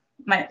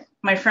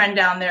 my friend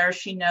down there,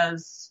 she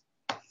knows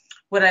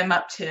what I'm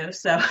up to.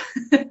 So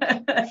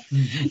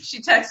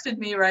she texted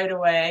me right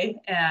away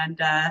and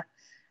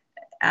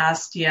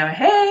asked,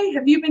 hey,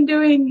 have you been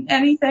doing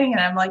anything?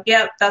 And I'm like,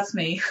 yep, that's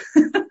me.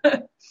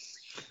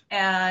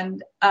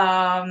 And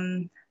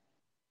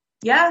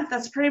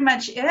that's pretty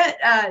much it.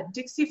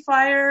 Dixie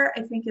Fire,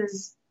 I think,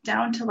 is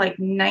down to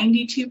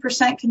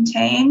 92%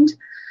 contained.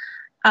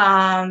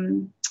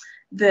 The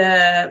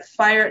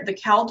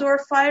Caldor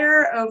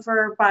fire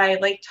over by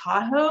Lake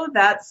Tahoe,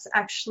 that's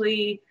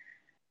actually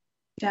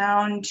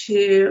down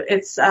to,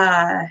 it's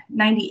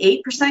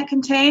 98%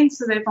 contained,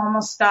 so they've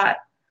almost got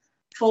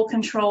full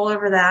control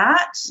over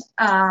that.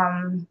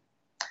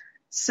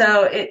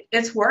 So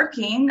it's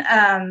working.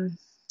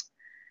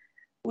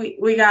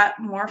 We got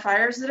more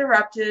fires that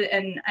erupted,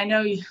 and I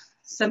know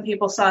some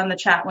people saw in the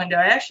chat window,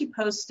 I actually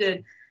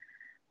posted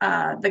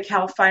the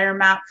CAL FIRE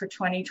map for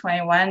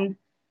 2021,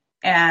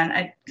 and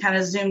I kind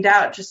of zoomed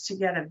out just to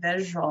get a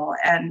visual,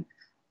 and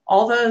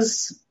all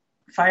those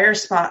fire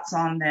spots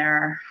on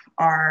there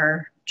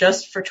are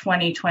just for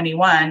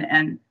 2021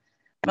 and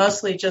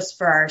mostly just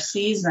for our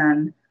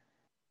season,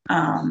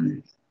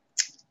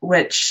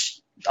 which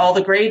all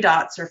the gray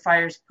dots are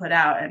fires put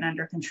out and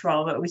under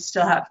control, but we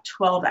still have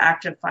 12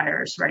 active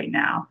fires right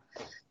now.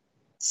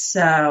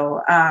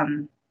 So,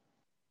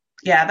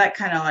 that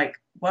kind of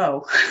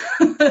whoa.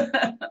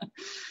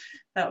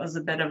 That was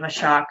a bit of a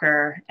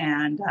shocker,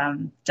 and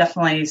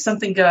definitely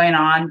something going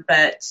on.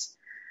 But,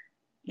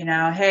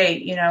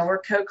 hey, we're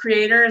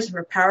co-creators,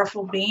 we're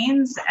powerful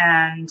beings,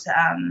 and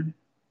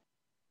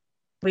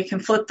we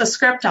can flip the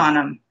script on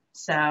them.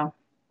 So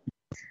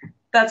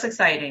that's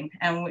exciting.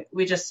 And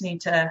we just need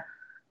to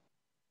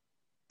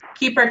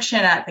keep our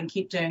chin up and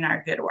keep doing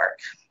our good work.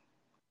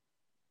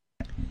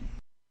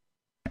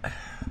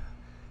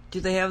 Do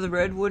they have the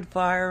redwood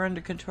fire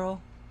under control?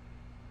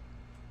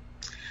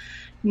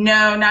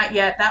 No, not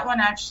yet. That one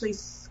actually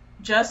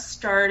just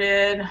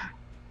started,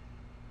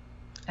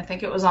 I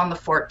think it was on the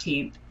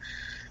 14th.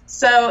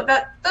 So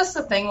that's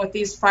the thing with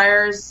these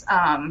fires.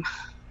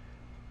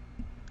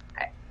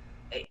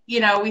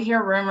 We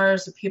hear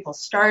rumors of people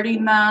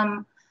starting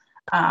them.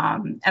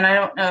 And I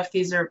don't know if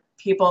these are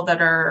people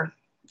that are,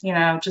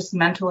 just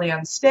mentally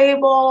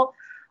unstable,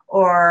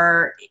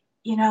 or,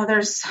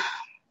 there's,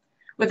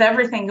 with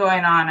everything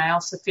going on, I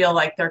also feel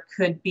like there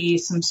could be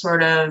some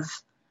sort of,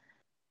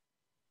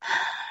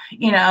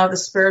 the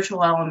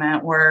spiritual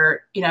element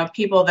where,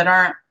 people that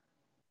aren't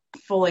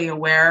fully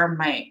aware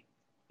might,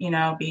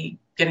 be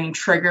getting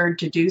triggered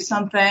to do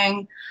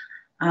something.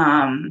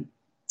 And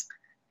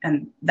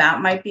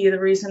that might be the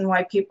reason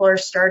why people are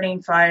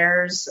starting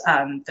fires.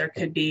 There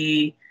could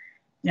be,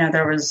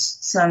 there was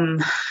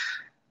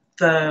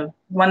the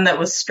one that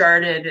was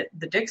started,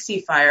 the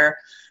Dixie Fire,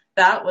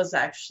 that was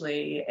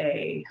actually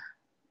a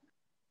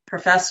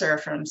professor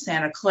from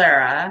Santa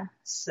Clara,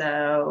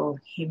 so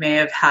he may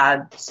have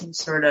had some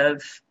sort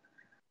of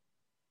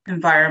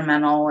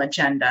environmental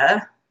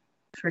agenda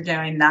for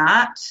doing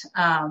that.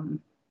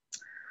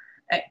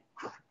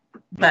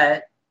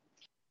 But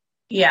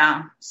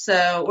yeah,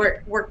 so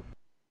we're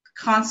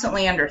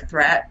constantly under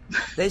threat.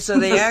 They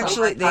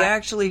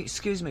actually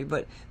excuse me,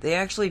 but they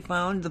actually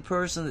found the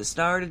person that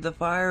started the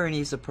fire, and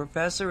he's a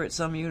professor at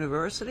some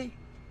university?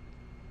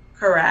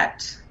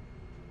 Correct.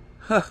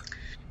 Huh.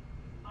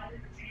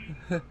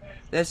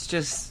 That's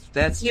just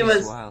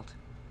wild.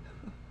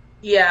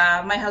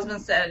 Yeah, my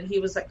husband said he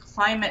was a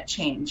climate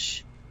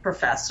change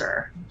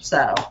professor.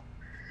 So,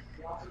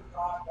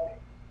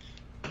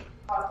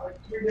 like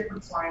 3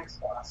 different science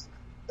classes.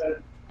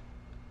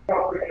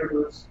 California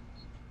University.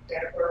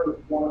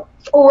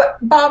 Oh,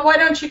 Bob, why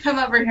don't you come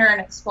over here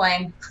and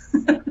explain?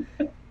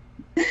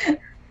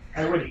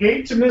 I would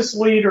hate to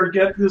mislead or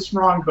get this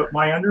wrong, but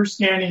my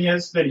understanding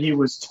is that he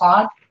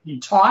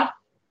taught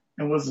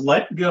and was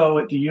let go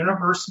at the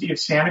University of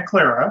Santa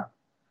Clara.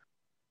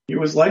 He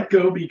was let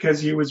go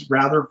because he was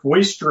rather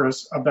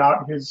boisterous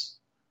about his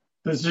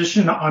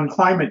position on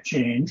climate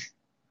change.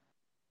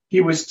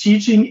 He was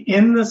teaching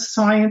in the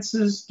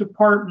sciences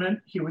department.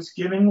 He was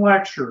giving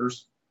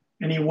lectures,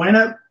 and he went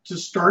up to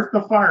start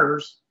the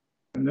fires.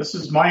 And this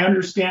is my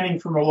understanding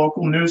from a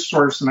local news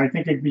source, and I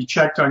think it could be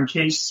checked on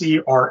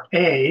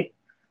KCRA,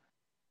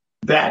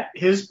 that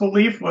his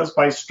belief was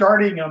by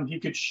starting them, he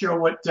could show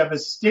what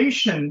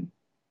devastation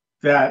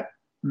that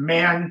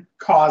man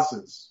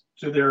causes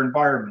to their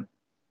environment,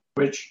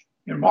 which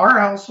in our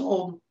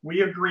household,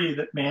 we agree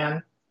that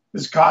man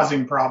is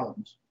causing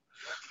problems.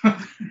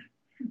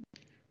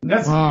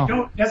 Wow. We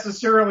don't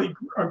necessarily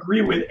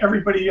agree with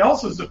everybody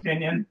else's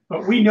opinion,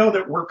 but we know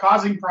that we're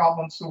causing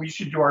problems, so we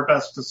should do our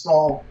best to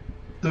solve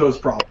those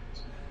problems.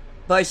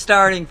 By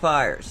starting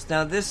fires.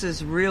 Now, this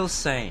is real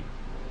sane.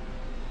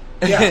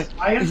 Yes,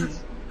 I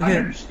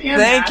understand.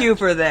 Thank you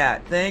for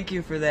that.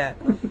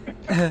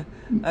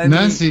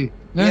 Nancy,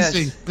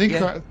 yes,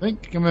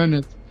 think a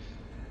minute.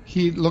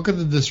 Look at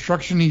the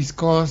destruction he's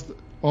caused,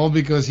 all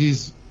because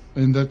he's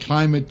in the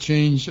climate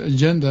change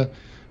agenda.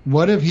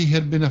 What if he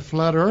had been a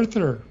flat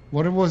earther?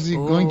 What was he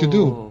going to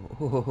do?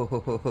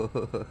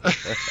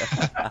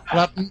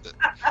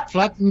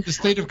 Flatten the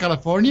state of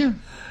California?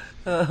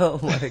 Oh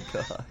my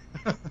God.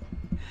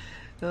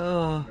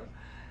 Oh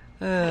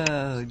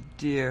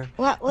dear.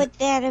 What would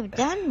that have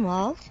done,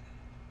 Walt?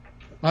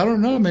 I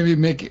don't know. Maybe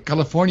make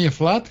California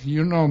flat.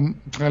 You know,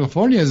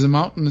 California is a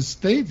mountainous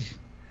state.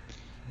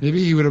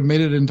 Maybe he would have made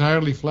it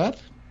entirely flat.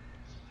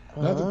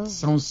 That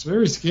sounds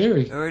very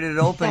scary. Or it had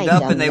opened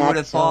up and they would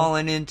have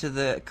fallen into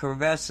the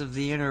crevasse of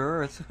the inner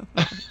earth.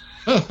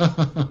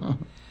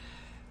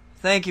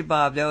 Thank you,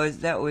 Bob.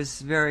 That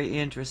was very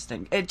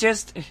interesting.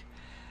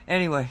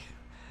 Anyway,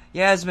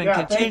 Yasmin,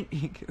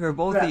 continue, or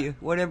both of you,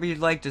 whatever you'd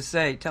like to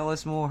say. Tell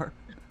us more.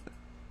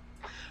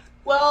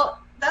 Well,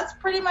 that's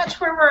pretty much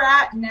where we're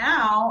at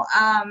now.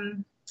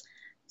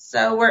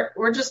 So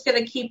we're just going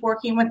to keep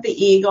working with the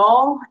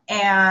Eagle,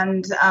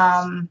 and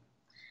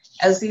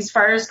as these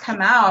fires come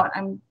out,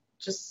 I'm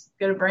just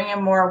going to bring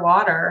in more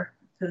water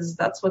because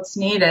that's what's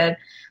needed.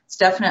 It's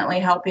definitely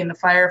helping the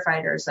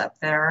firefighters up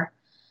there.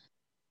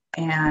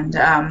 And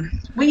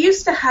we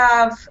used to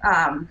have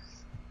a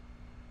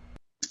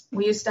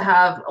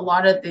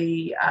lot of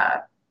the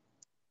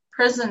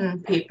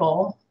prison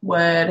people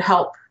would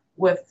help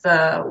with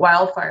the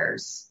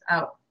wildfires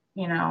out,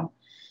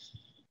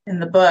 in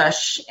the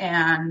bush.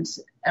 And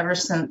ever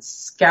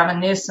since Gavin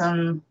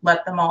Newsom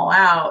let them all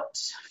out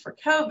for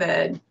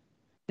COVID,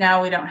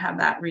 now we don't have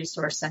that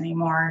resource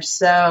anymore.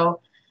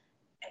 So,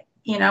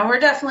 we're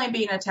definitely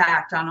being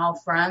attacked on all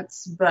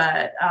fronts,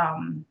 but,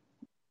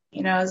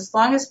 as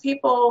long as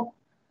people,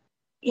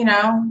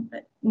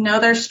 know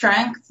their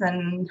strength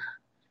and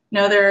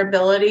know their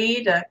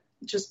ability to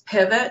just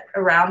pivot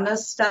around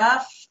this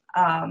stuff,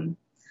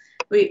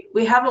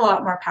 we have a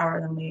lot more power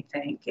than we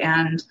think.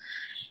 And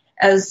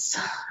as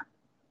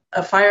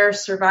a fire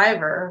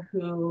survivor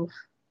who,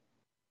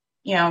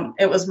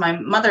 it was my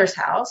mother's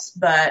house,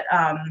 but,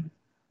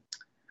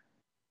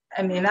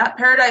 that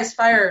Paradise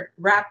Fire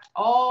wrapped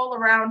all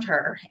around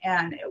her,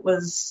 and it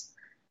was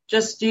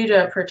just due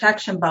to a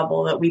protection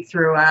bubble that we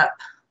threw up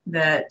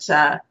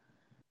that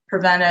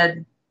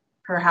prevented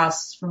her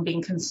house from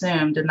being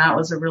consumed, and that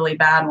was a really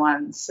bad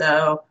one.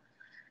 So,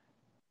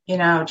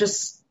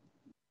 just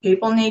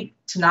people need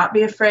to not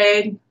be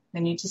afraid.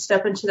 They need to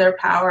step into their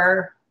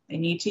power. They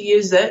need to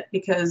use it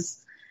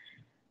because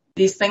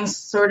these things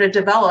sort of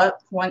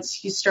develop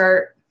once you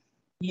start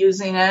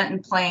using it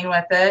and playing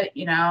with it,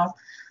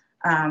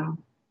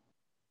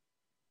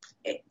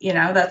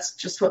 that's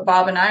just what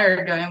Bob and I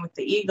are doing with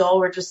the Eagle.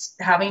 We're just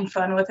having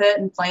fun with it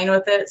and playing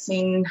with it,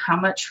 seeing how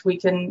much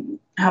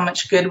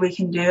good we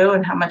can do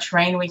and how much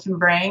rain we can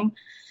bring.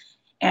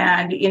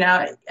 And,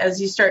 as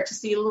you start to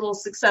see little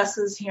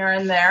successes here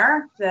and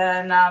there,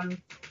 then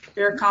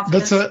your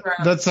confidence grows.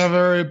 That's a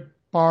very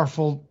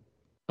powerful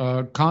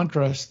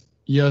contrast,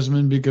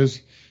 Yasmin,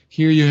 because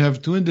here you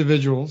have two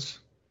individuals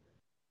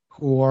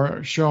who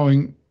are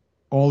showing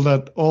all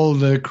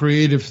the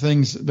creative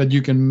things that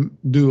you can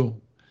do.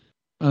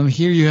 And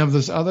here you have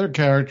this other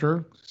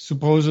character,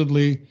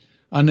 supposedly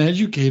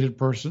uneducated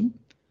person,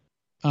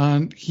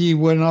 and he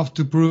went off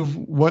to prove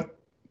what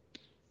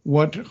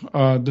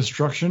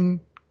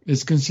destruction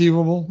is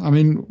conceivable.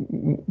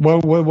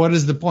 what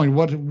is the point?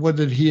 What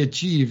did he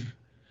achieve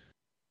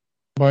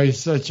by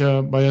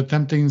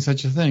attempting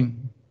such a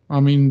thing? I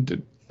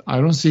mean, I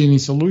don't see any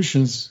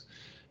solutions.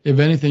 If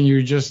anything,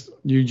 you're just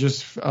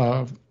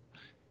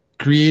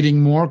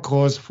creating more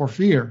cause for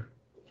fear.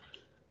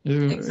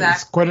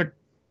 Exactly. It's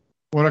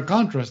what a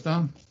contrast,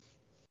 huh?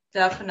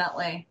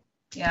 Definitely.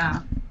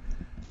 Yeah.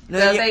 No,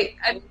 So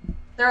yeah.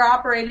 they're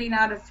operating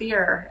out of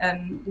fear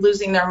and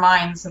losing their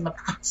minds in the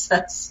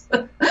process.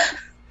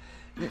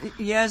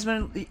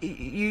 Yasmin,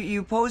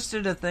 you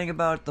posted a thing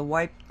about the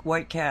white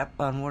cap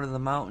on one of the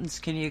mountains.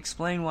 Can you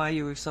explain why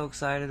you were so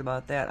excited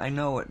about that? I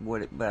know it,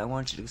 but I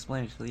want you to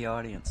explain it to the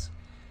audience.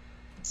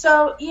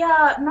 So,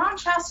 yeah, Mount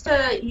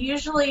Shasta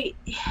usually,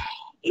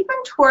 even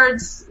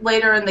towards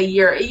later in the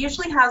year, it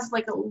usually has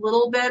like a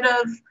little bit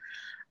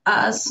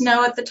of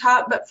snow at the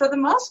top, but for the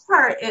most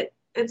part,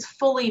 it's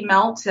fully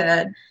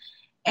melted.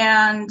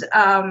 And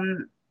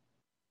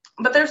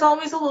but there's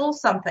always a little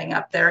something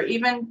up there,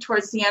 even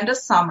towards the end of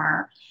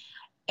summer.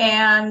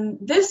 And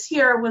this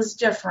year was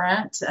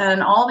different,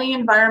 and all the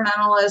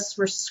environmentalists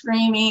were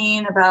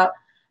screaming about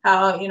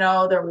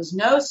how, there was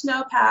no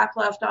snowpack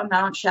left on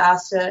Mount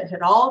Shasta. It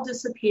had all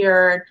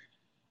disappeared.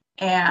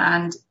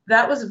 And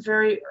that was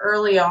very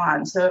early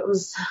on. So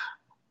I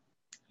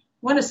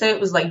want to say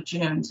it was like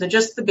June. So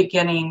just the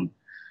beginning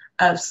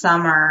of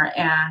summer.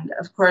 And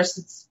of course,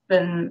 it's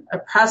been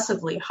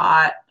oppressively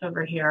hot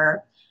over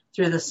here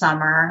through the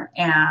summer.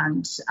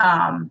 And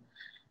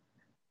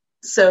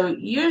so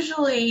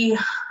usually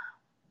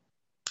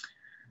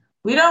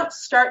we don't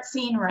start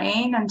seeing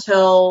rain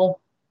until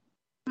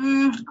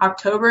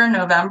October,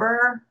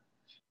 November,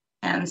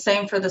 and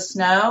same for the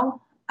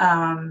snow.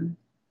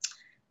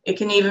 It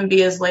can even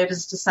be as late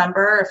as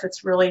December if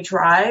it's really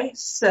dry.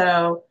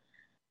 So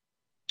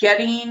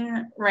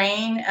getting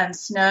rain and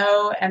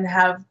snow and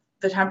have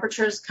the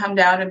temperatures come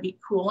down and be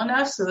cool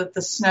enough so that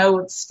the snow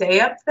would stay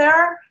up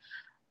there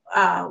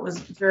was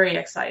very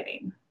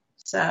exciting.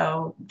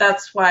 So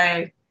that's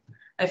why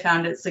I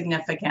found it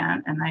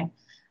significant, and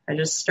I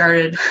just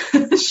started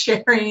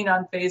sharing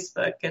on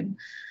Facebook, and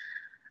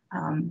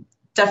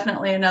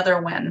definitely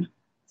another win.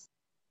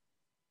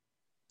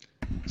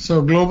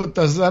 So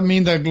does that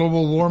mean that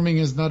global warming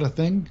is not a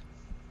thing?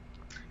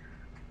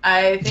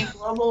 I think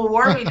global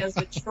warming is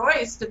a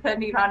choice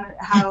depending on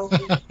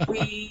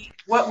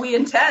what we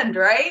intend,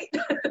 right?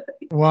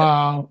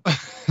 Wow.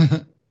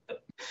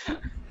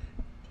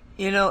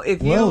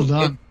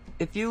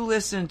 If you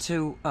listen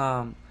to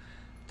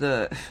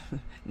the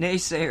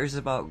naysayers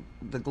about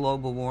the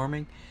global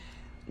warming,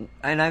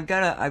 and I've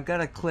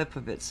got a clip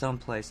of it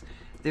someplace.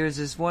 There's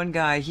this one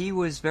guy, he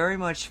was very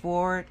much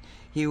for it.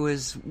 He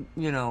was,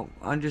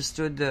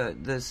 understood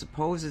the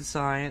supposed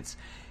science,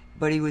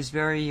 but he was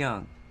very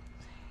young,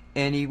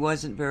 and he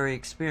wasn't very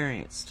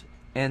experienced.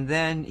 And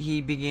then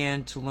he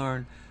began to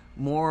learn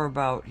more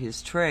about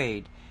his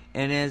trade,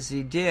 and as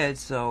he did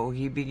so,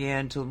 he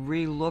began to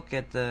relook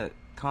at the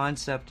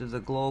concept of the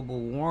global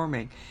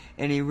warming,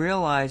 and he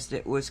realized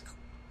it was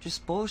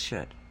just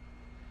bullshit.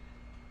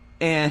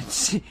 And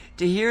to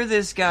hear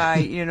this guy,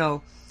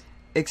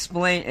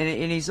 explain,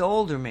 and he's an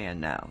older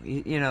man now,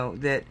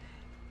 that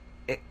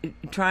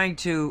trying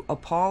to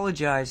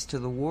apologize to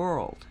the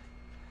world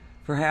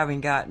for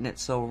having gotten it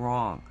so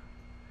wrong.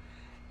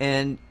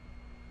 And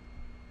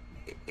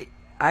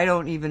I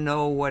don't even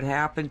know what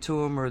happened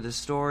to him or the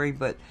story,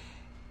 but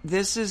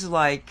this is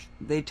like,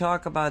 they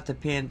talk about the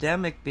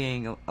pandemic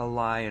being a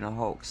lie and a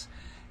hoax.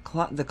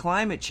 The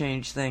climate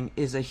change thing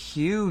is a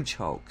huge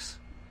hoax.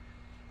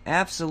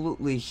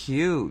 Absolutely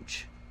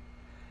huge.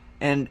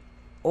 And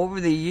over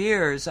the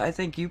years, I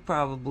think you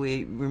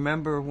probably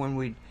remember when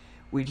we'd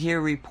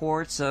hear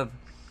reports of,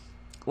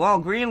 well,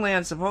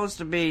 Greenland's supposed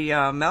to be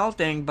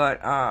melting,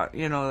 but all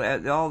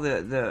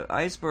the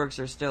icebergs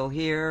are still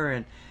here,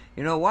 and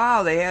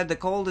wow, they had the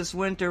coldest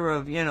winter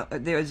of,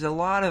 there's a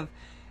lot of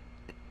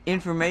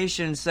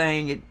information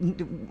saying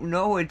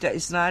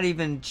it's not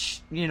even,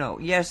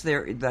 yes,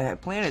 the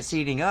planet's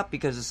heating up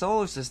because the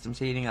solar system's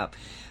heating up,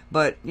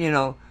 but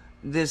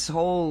this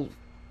whole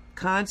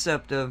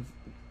concept of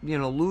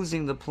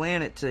losing the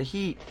planet to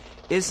heat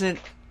isn't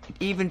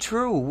even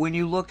true when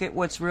you look at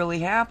what's really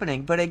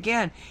happening. But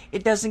again,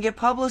 it doesn't get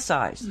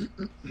publicized.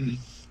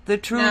 The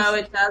truth, no,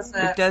 it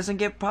doesn't. It doesn't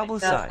get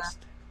publicized.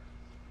 Doesn't.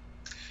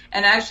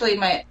 And actually,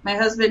 my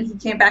husband, he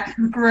came back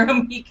in the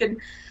room. He can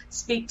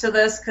speak to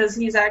this because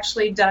he's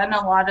actually done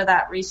a lot of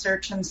that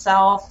research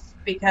himself,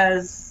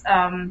 because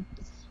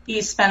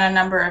he spent a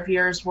number of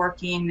years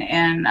working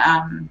in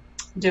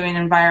doing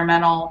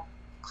environmental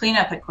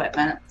cleanup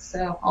equipment.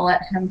 So I'll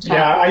let him talk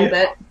a little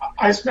bit.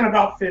 I spent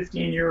about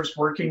 15 years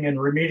working in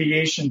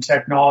remediation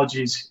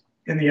technologies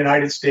in the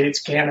United States,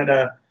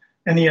 Canada,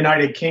 and the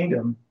United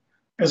Kingdom,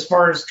 as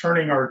far as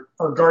turning our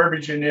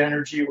garbage into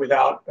energy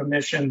without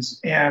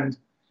emissions and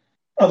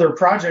other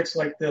projects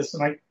like this.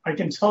 And I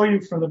can tell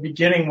you from the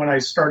beginning, when I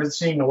started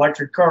seeing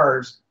electric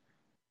cars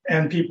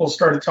and people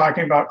started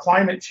talking about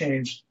climate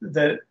change,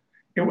 that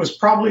it was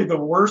probably the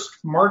worst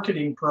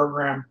marketing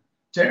program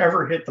to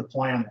ever hit the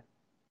planet.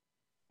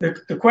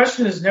 The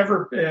question has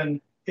never been,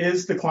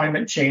 is the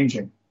climate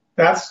changing?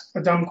 That's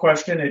a dumb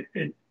question.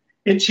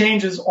 It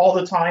changes all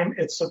the time.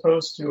 It's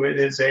supposed to. It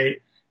is a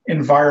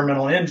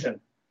environmental engine.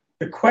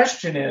 The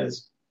question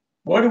is,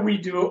 what do we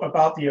do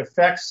about the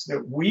effects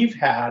that we've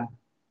had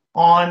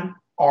on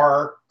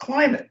our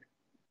climate?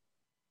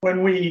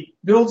 When we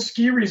build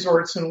ski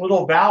resorts in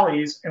little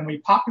valleys and we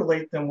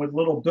populate them with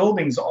little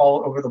buildings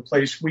all over the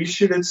place, we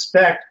should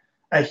expect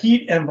a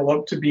heat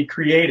envelope to be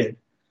created.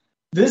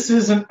 This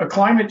isn't a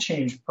climate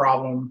change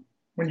problem.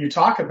 When you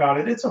talk about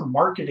it, it's a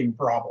marketing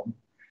problem.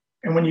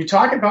 And when you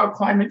talk about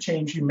climate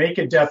change, you make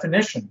a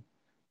definition.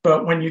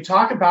 But when you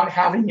talk about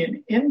having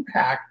an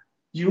impact,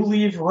 you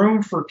leave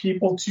room for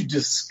people to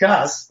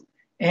discuss,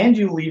 and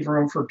you leave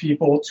room for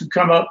people to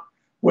come up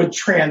with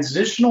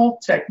transitional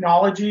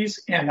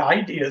technologies and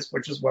ideas,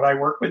 which is what I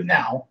work with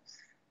now,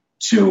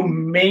 to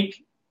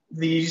make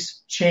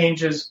these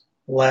changes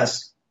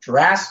less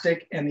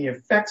drastic and the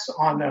effects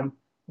on them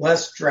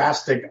less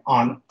drastic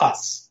on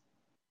us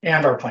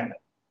and our planet.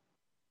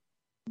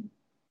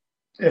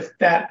 If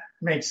that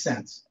makes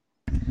sense.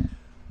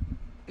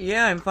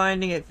 Yeah, I'm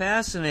finding it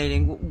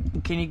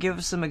fascinating. Can you give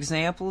us some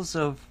examples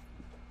of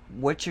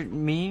what you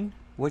mean,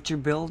 what you're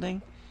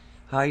building,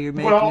 how you're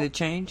making the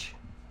change?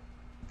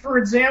 For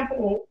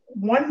example,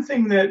 one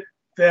thing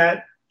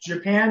that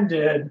Japan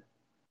did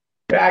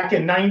back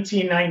in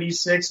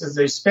 1996 is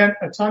they spent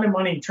a ton of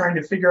money trying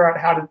to figure out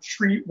how to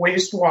treat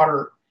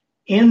wastewater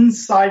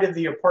inside of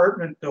the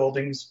apartment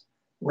buildings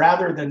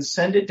rather than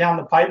send it down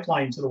the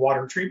pipeline to the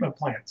water treatment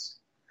plants.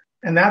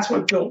 And that's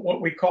what built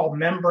what we call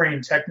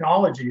membrane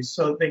technologies,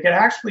 so that they could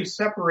actually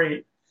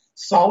separate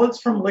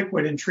solids from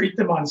liquid and treat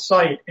them on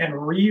site and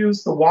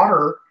reuse the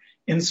water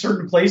in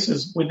certain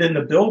places within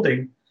the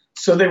building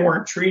so they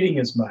weren't treating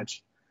as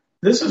much.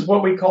 This is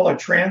what we call a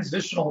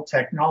transitional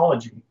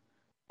technology.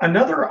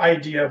 Another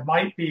idea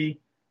might be,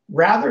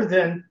 rather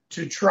than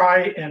to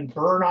try and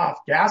burn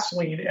off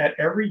gasoline at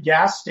every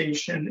gas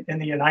station in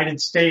the United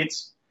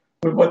States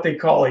with what they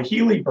call a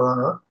Healy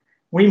burner,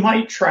 we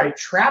might try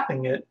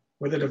trapping it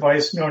with a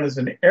device known as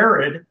an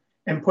arid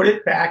and put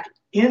it back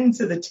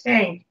into the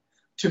tank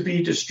to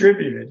be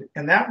distributed.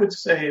 And that would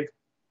save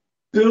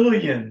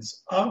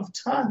billions of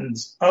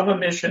tons of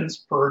emissions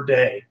per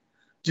day.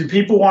 Do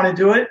people want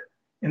to do it?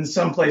 In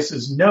some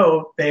places,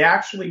 no. They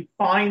actually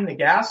find the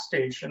gas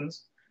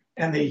stations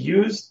and they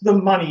use the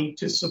money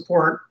to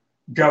support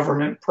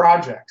government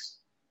projects.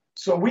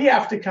 So we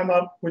have to come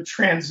up with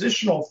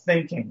transitional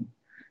thinking.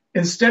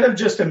 Instead of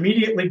just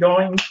immediately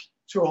going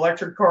to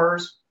electric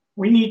cars,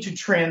 we need to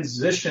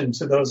transition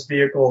to those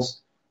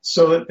vehicles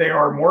so that they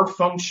are more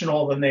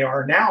functional than they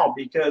are now,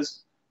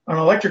 because an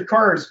electric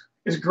car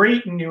is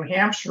great in New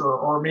Hampshire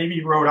or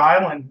maybe Rhode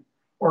Island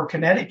or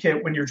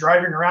Connecticut when you're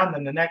driving around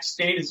and the next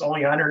state is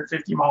only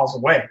 150 miles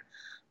away.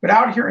 But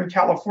out here in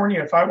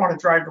California, if I want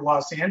to drive to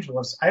Los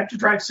Angeles, I have to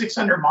drive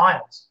 600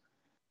 miles.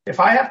 If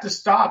I have to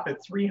stop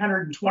at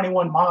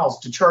 321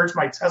 miles to charge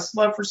my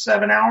Tesla for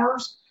 7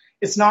 hours,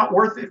 it's not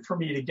worth it for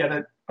me to get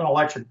an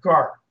electric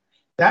car.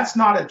 That's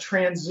not a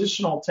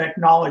transitional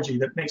technology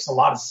that makes a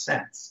lot of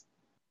sense.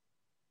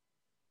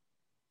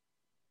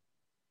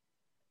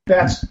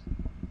 That's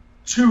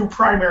two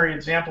primary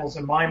examples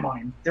in my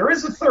mind. There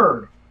is a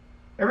third.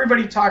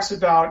 Everybody talks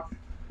about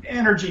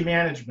energy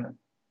management.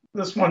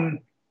 This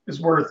one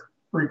is worth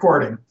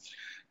recording.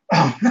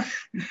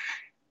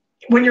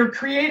 When you're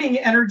creating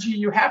energy,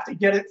 you have to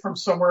get it from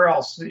somewhere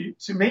else.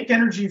 To make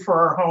energy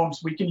for our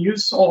homes, we can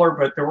use solar,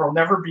 but there will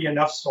never be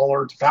enough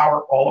solar to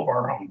power all of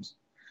our homes.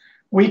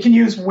 We can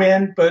use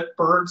wind, but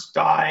birds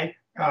die,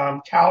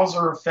 cows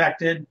are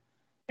affected,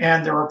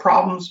 and there are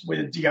problems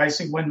with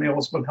de-icing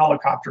windmills with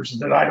helicopters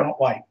that I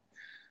don't like.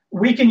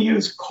 We can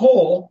use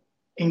coal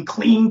in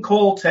clean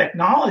coal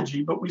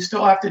technology, but we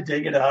still have to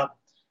dig it up.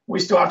 We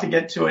still have to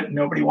get to it.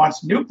 Nobody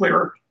wants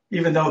nuclear,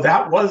 even though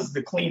that was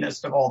the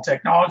cleanest of all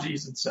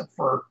technologies, except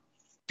for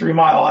 3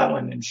 Mile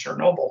Island and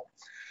Chernobyl.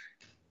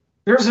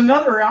 There's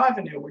another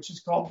avenue, which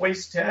is called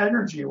waste to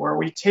energy, where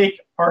we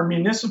take our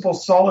municipal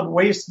solid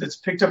waste that's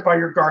picked up by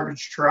your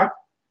garbage truck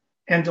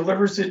and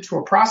delivers it to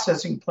a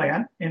processing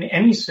plant in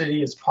any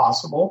city as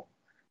possible.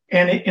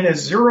 And in a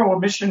zero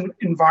emission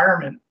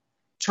environment,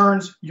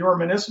 turns your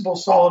municipal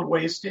solid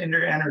waste into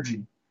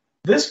energy.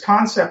 This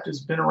concept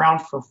has been around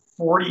for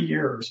 40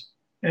 years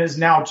and is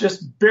now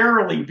just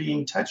barely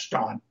being touched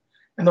on.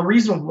 And the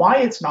reason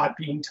why it's not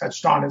being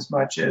touched on as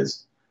much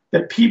is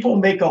that people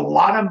make a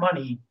lot of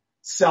money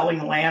selling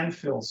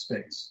landfill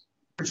space,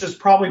 which is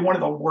probably one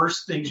of the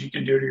worst things you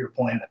can do to your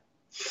planet.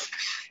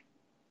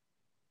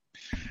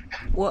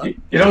 Well,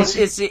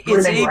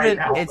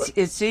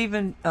 it's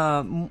even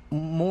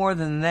more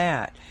than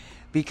that,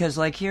 because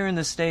like here in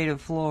the state of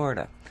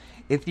Florida,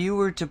 if you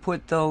were to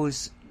put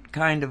those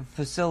kind of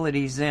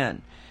facilities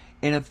in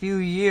a few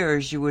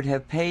years, you would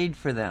have paid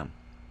for them.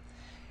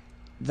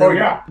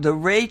 The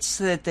rates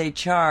that they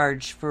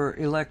charge for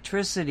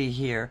electricity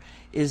here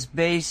is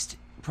based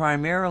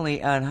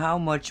primarily on how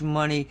much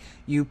money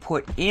you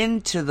put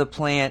into the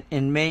plant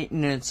in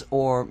maintenance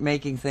or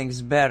making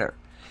things better.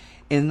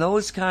 In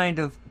those kind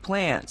of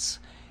plants,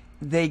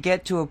 they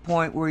get to a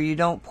point where you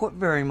don't put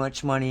very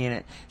much money in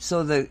it.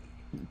 So the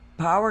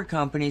power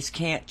companies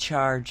can't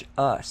charge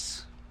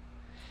us.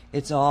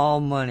 It's all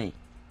money.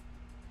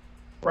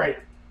 Right.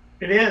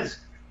 It is.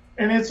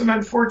 And it's an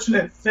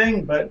unfortunate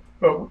thing, but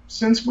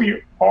since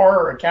we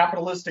are a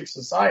capitalistic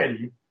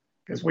society,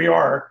 because we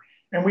are,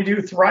 and we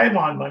do thrive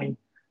on money,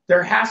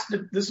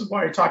 this is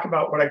why I talk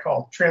about what I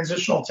call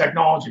transitional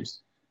technologies.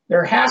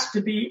 There has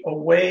to be a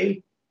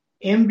way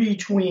in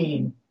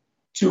between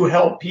to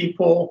help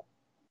people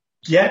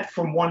get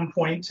from one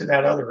point to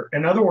that other.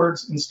 In other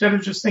words, instead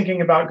of just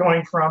thinking about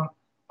going from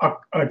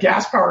a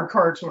gas-powered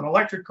car to an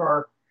electric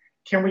car,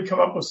 can we come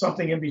up with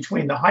something in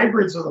between? The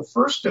hybrids are the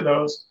first of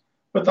those,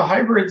 but the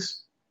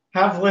hybrids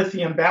have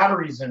lithium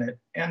batteries in it,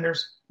 and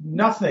there's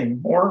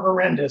nothing more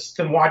horrendous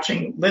than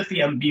watching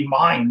lithium be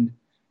mined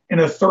in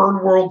a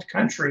third world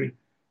country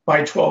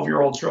by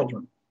 12-year-old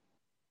children.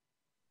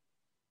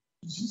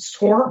 It's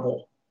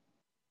horrible.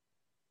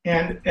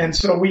 And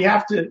so we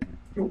have to,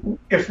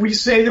 if we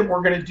say that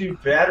we're going to do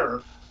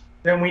better,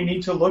 then we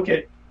need to look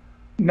at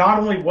not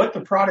only what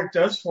the product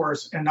does for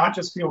us and not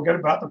just feel good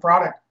about the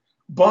product,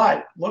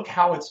 but look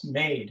how it's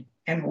made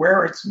and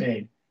where it's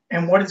made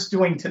and what it's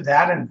doing to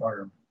that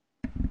environment.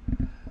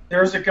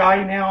 There's a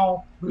guy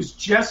now who's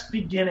just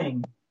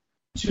beginning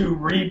to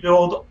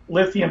rebuild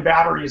lithium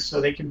batteries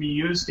so they can be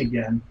used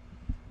again.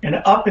 And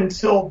up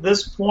until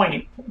this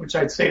point, which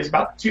I'd say is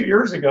about 2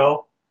 years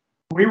ago,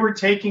 we were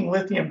taking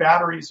lithium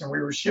batteries and we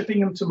were shipping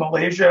them to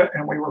Malaysia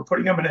and we were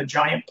putting them in a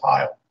giant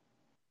pile.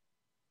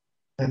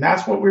 And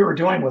that's what we were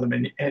doing with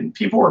them. And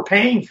people were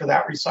paying for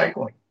that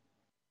recycling.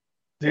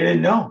 They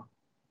didn't know.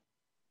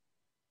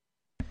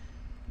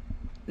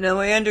 Now,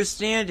 my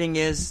understanding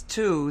is,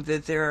 too,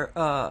 that they're,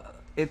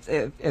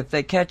 if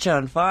they catch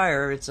on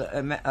fire, it's a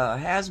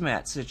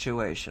hazmat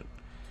situation.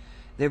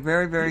 They're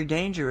very, very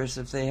dangerous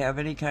if they have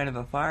any kind of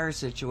a fire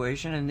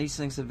situation, and these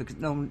things have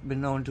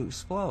been known to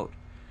explode.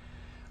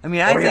 I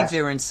mean, I think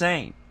they're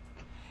insane.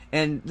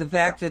 And the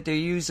fact that they're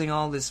using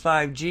all this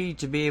 5G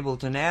to be able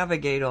to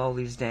navigate all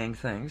these dang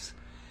things,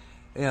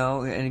 you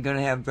know, and going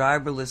to have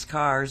driverless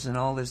cars and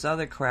all this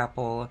other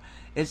crapola,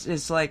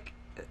 it's like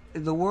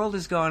the world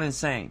has gone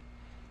insane.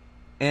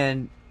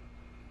 And,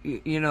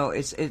 you know,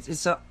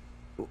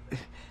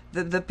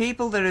 the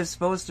people that are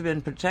supposed to have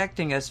been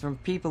protecting us from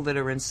people that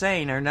are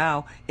insane are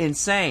now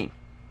insane.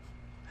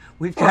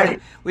 We've got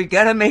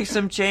to make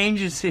some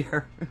changes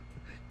here.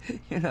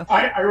 You know,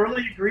 I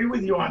really agree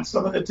with you on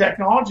some of the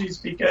technologies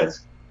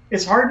because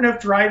it's hard enough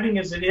driving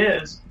as it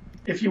is.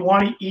 If you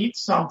want to eat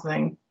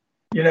something,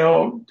 you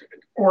know,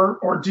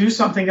 or do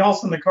something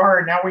else in the car,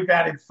 and now we've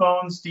added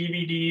phones,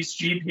 DVDs,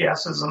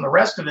 GPSs, and the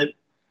rest of it.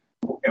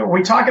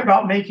 We talk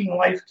about making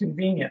life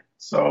convenient.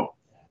 So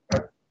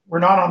we're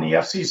not on the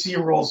FCC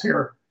rules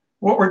here.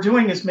 What we're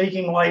doing is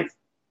making life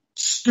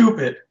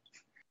stupid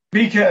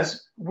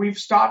because we've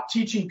stopped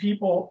teaching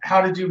people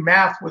how to do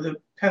math with a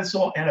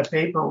pencil and a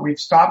paper. We've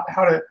stopped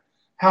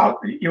how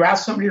you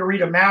ask somebody to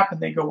read a map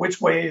and they go,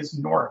 which way is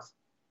north?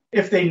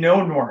 If they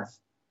know north.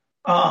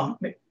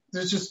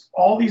 There's just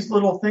all these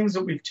little things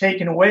that we've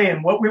taken away.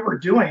 And what we were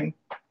doing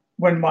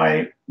when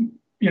I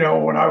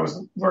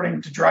was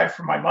learning to drive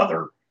for my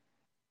mother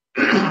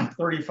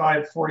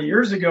 35, 40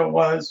 years ago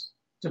was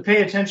to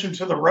pay attention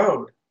to the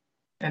road.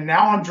 And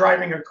now I'm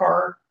driving a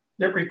car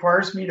that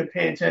requires me to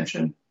pay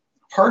attention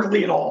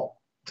hardly at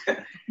all.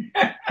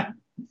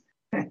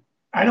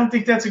 I don't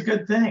think that's a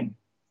good thing.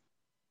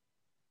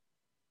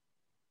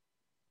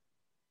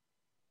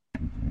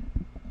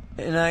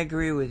 And I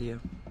agree with you.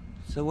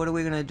 So what are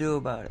we going to do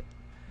about it?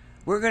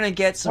 We're going to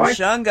get some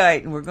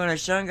Shungite, and we're going to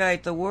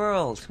Shungite the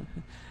world.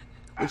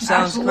 Which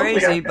sounds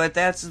crazy, but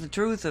that's the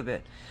truth of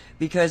it.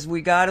 Because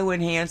we got to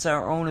enhance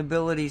our own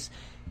abilities.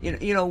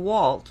 You know,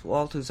 Walt,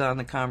 who's on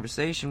the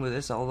conversation with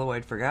us, although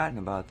I'd forgotten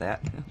about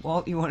that.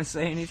 Walt, you want to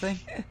say anything?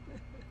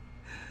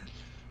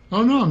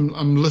 Oh, no,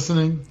 I'm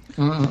listening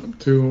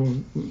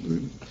to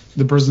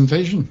the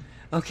presentation.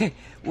 Okay.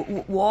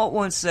 Walt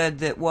once said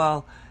that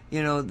while,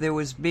 you know, there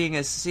was being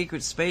a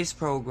secret space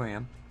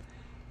program,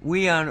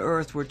 we on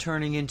Earth were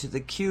turning into the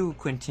Q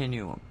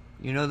continuum.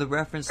 You know the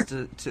reference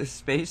to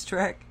Space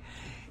Trek?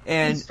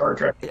 And Star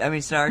Trek. I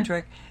mean, Star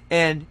Trek.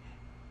 And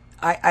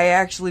I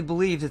actually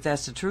believe that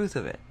that's the truth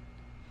of it.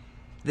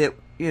 That,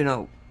 you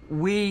know,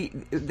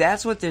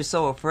 that's what they're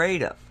so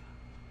afraid of,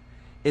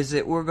 is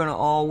that we're going to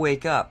all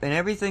wake up. And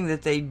everything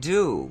that they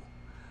do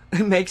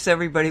makes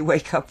everybody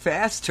wake up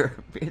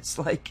faster. It's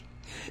like,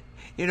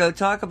 you know,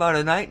 talk about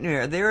a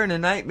nightmare. They're in a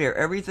nightmare.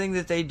 Everything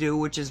that they do,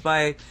 which is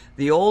by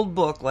the old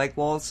book, like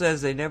Walt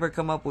says, they never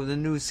come up with a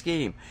new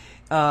scheme,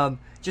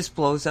 just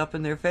blows up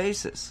in their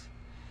faces.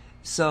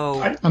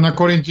 So, and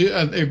according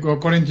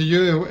to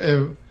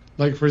you,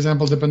 like for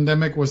example, the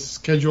pandemic was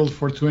scheduled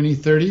for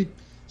 2030,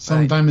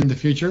 sometime in the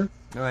future.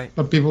 Right.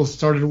 But people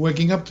started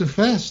waking up too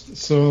fast,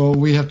 so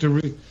we have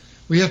to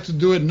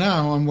do it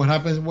now. And what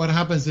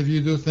happens if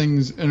you do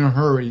things in a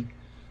hurry?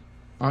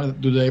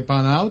 Do they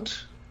pan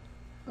out?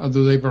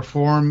 Do they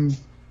perform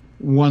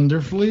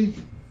wonderfully,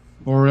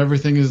 or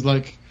everything is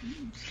like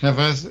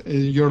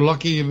You're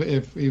lucky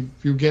if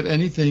you get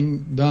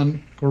anything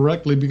done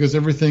correctly, because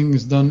everything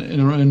is done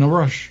in a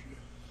rush.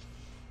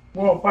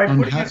 Well, by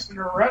putting us in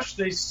a rush,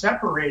 they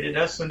separated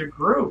us into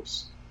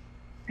groups.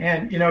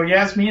 And,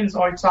 Yasmin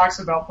always talks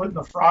about putting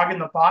the frog in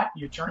the pot.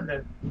 You turn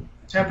the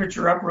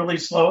temperature up really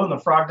slow, and the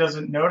frog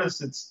doesn't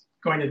notice it's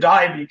going to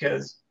die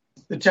because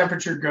the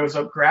temperature goes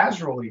up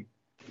gradually.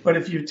 But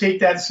if you take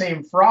that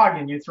same frog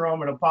and you throw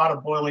him in a pot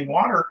of boiling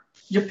water,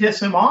 you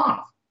piss him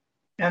off.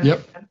 And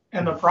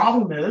the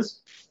problem is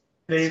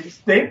they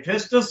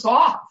pissed us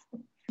off.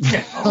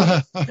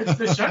 It's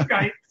the shut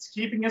guy that's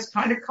keeping us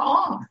kind of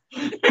calm.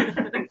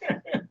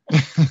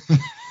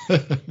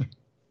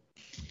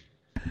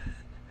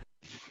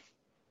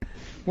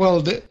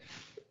 Well,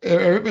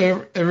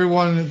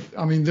 everyone.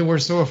 I mean, they were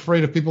so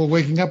afraid of people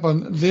waking up,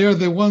 and they are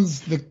the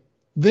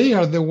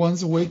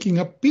ones waking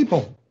up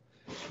people.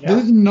 Yeah.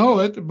 They didn't know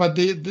it, but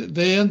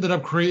they ended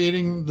up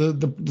creating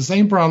the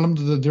same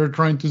problems that they're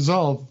trying to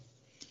solve.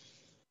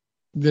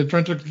 They're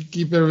trying to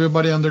keep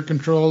everybody under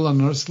control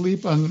and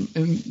asleep, and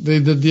they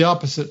did the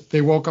opposite. They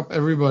woke up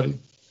everybody.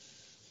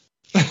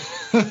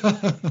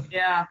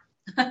 Yeah,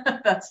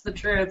 that's the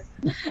truth.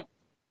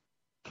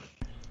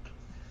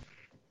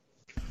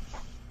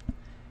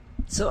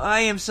 So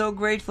I am so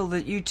grateful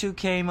that you two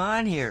came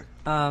on here.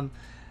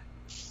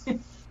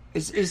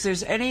 Is there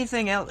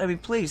anything else? I mean,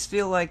 please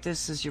feel like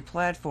this is your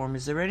platform.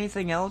 Is there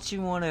anything else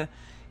you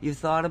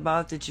thought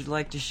about that you'd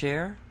like to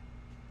share?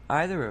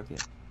 Either of you.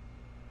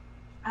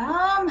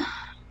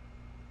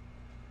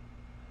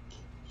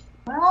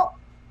 Well,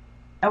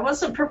 I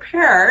wasn't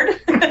prepared.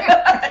 Do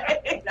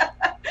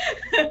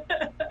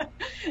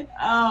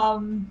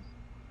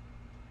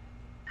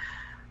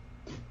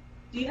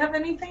you have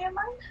anything in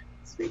mind,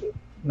 sweetie?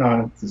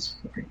 No, this.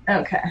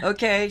 Okay.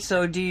 Okay,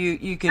 so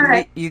you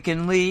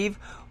can leave,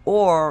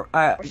 or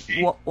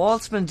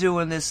Walt's been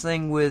doing this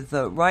thing with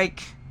the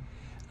Rife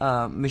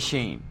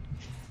machine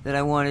that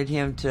I wanted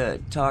him to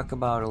talk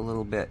about a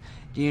little bit.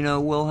 Do you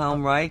know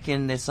Wilhelm Reich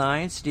and the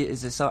science?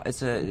 Is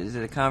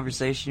it a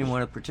conversation you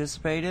want to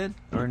participate in,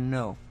 or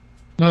no?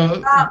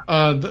 No.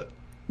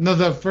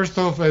 First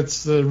off,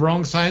 it's the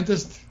wrong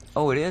scientist.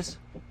 Oh, it is.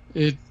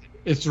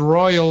 It's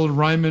Royal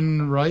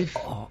Ryman Rife.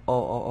 Oh.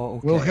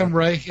 Okay. Wilhelm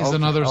Reich is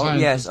another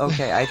scientist. Yes.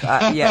 Okay.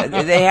 Yeah,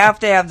 they have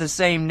to have the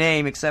same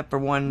name except for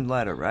one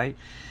letter, right?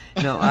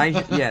 No.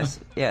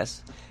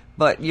 Yes.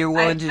 But you're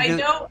willing to do. I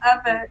know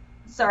of it.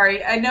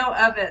 Sorry, I know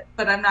of it,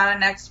 but I'm not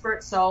an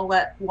expert, so I'll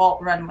let Walt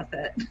run with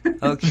it.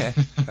 Okay.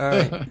 All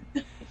right.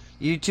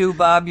 You too,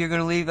 Bob. You're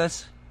going to leave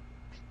us.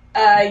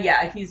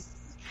 Yeah, he's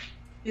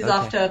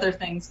off to other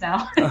things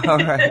now. All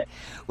right.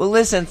 Well,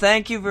 listen,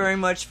 thank you very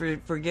much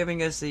for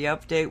giving us the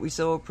update. We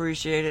so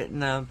appreciate it,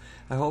 and I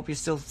hope you're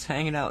still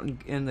hanging out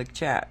in the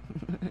chat.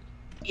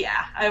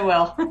 Yeah, I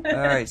will. All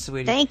right,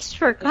 sweetie. Thanks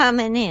for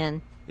coming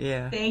in.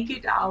 Yeah. Thank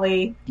you,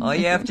 Dolly. All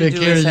you have to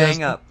do is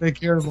hang up.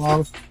 Take care,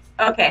 Bob.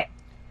 Okay.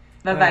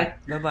 Bye-bye.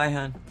 Right. Bye-bye,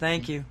 hon.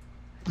 Thank you.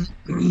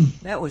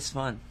 That was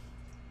fun.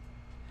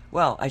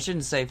 Well, I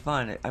shouldn't say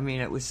fun. I mean,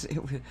 it was.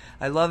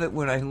 I love it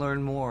when I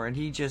learn more. And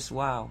he just,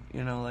 wow,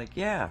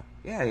 yeah.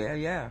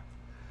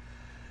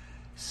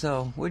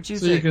 So, what'd you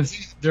think? So you can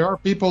see there are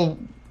people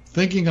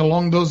thinking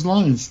along those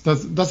lines.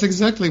 That's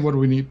exactly what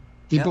we need.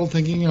 People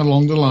thinking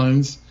along the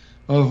lines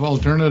of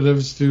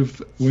alternatives to,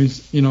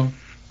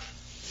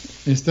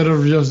 instead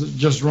of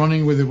just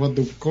running with what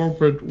the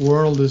corporate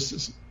world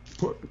is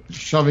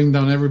shoving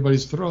down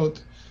everybody's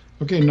throat.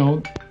 Okay,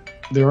 no,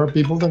 there are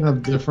people that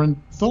have different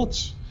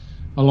thoughts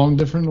along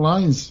different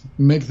lines.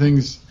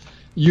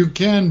 You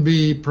can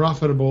be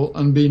profitable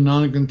and be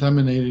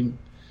non-contaminating.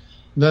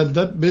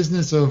 That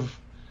business of,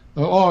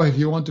 if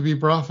you want to be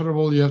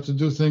profitable, you have to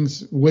do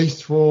things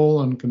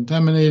wasteful and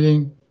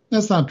contaminating.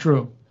 That's not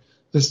true.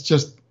 It's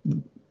just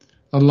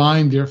a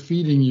line they're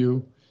feeding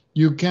you.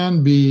 You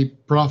can be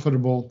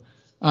profitable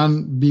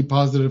and be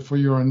positive for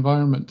your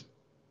environment.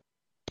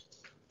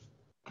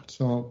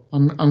 So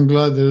I'm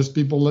glad there's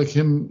people like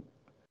him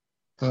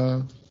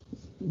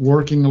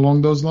working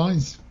along those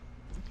lines.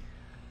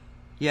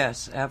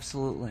 Yes,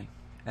 absolutely.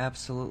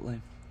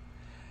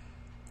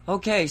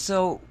 Okay,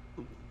 so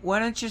why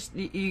don't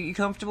you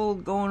comfortable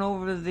going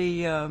over to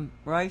the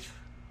Rife?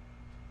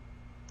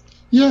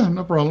 Yeah,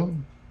 no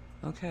problem.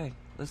 Okay,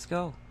 let's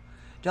go.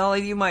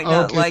 Dolly, you might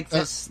not like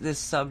this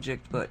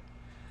subject, but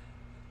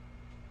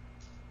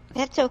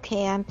that's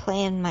okay. I'm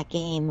playing my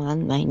game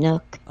on my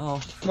Nook.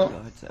 Oh,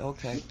 God.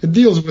 Okay. It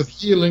deals with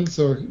healing,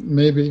 so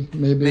maybe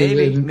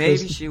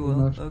she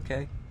will.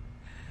 Okay.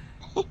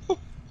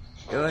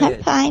 Go ahead.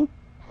 I'm fine.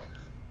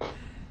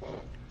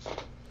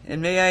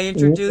 And may I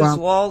introduce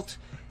Walt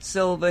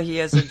Silva? He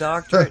has a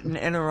doctorate in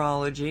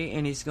enterology,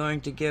 and he's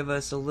going to give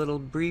us a little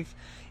brief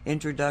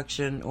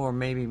introduction, or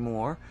maybe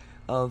more,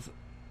 of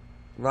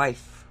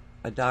Rife,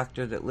 a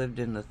doctor that lived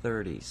in the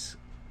 30s,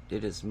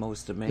 did his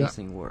most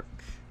amazing work.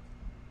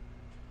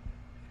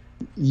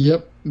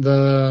 Yep.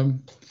 The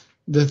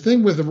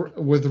thing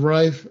with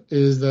Rife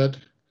is that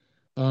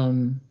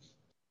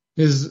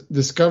his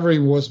discovery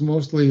was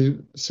mostly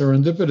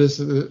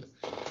serendipitous.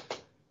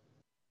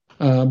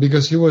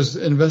 because he was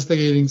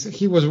investigating.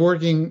 He was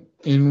working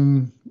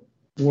in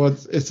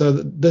it's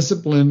a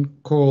discipline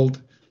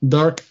called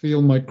dark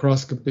field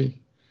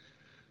microscopy,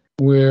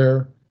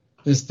 where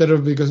instead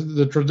of, because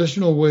the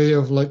traditional way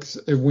of like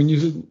when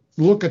you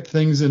look at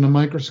things in a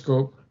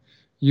microscope,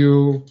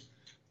 you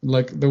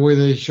like the way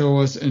they show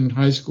us in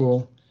high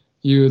school,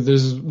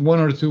 there's one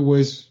or two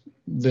ways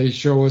they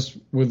show us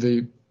with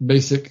the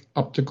basic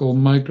optical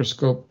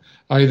microscope.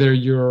 Either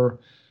you're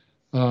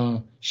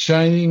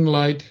shining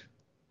light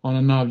on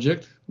an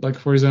object, like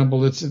for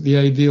example, it's the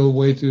ideal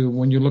way to,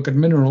 when you look at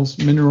minerals.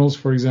 Minerals,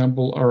 for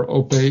example, are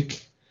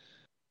opaque,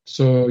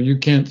 so you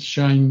can't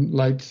shine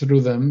light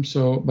through them.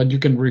 But you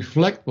can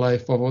reflect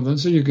light off of them,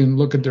 so you can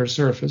look at their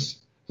surface.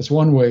 That's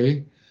one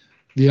way.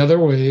 The other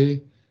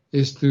way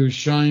is to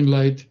shine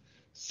light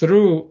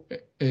through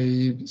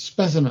a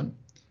specimen.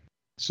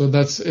 So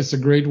it's a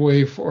great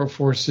way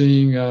for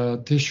seeing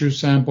tissue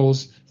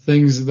samples,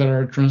 things that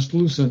are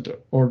translucent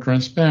or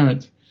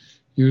transparent.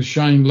 You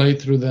shine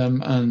light through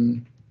them,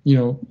 and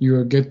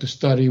you get to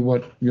study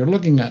what you're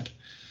looking at.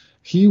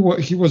 He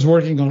was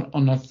working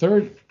on a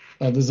third.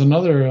 There's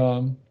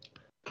another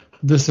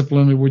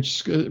discipline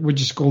which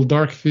is called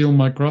dark field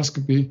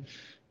microscopy,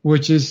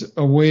 which is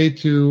a way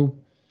to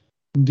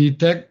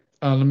detect.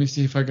 Let me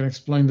see if I can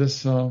explain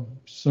this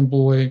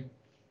simple way.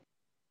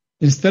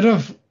 Instead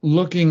of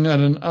looking at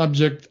an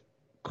object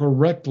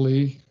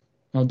correctly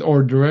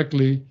or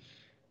directly,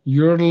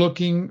 you're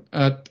looking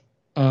at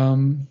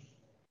how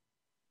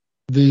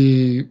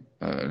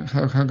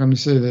can we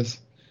say this?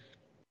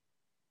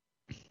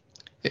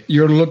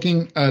 You're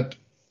looking at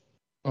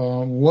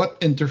what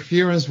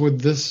interference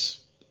with this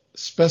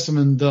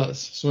specimen does.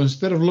 So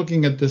instead of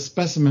looking at the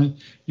specimen,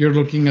 you're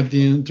looking at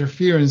the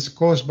interference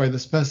caused by the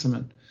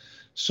specimen.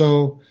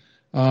 So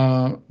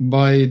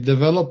by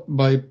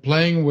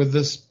playing with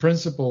this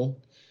principle,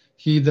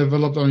 he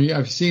developed.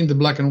 I've seen the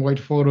black and white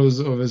photos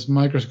of his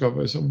microscope.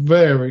 It's a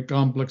very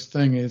complex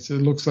thing. It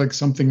looks like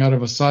something out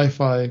of a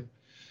sci-fi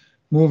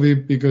movie,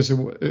 because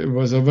it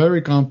was a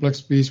very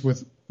complex piece.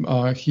 With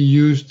he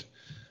used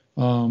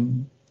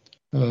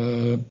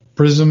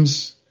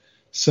prisms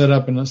set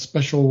up in a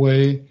special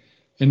way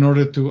in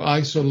order to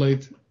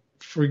isolate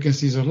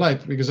frequencies of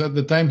light, because at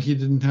the time he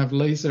didn't have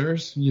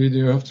lasers.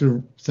 You have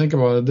to think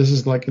about it. This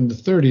is like in the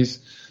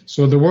 30s,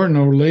 so there were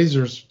no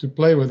lasers to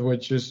play with,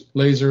 which is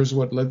lasers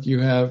what let you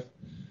have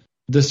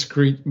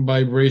discrete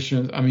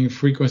vibrations,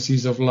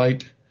 frequencies of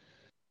light.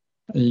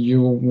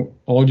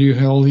 All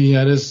he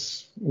had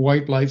is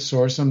white light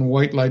source, and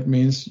white light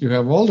means you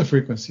have all the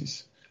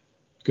frequencies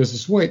because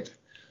it's white.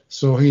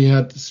 So he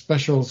had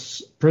special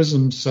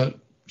prisms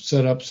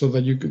set up so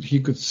that he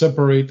could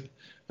separate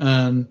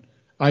and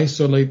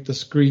isolate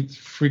discrete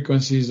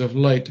frequencies of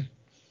light,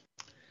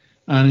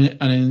 and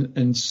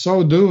in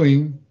so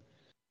doing,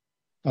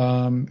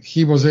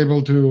 he was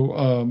able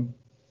to,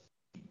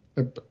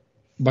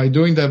 by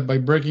doing that, by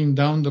breaking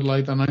down the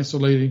light and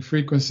isolating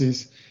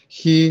frequencies,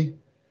 he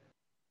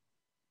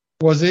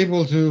was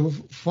able to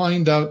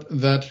find out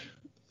that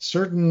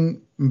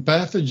certain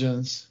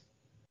pathogens,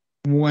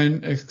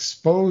 when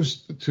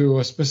exposed to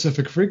a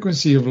specific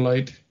frequency of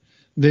light,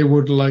 they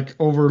would like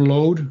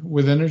overload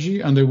with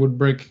energy and they would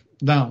break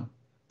down.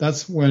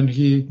 That's when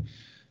he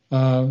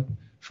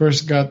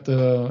first got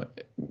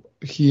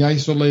he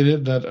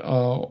isolated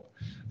that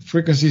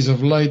frequencies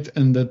of light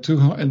in the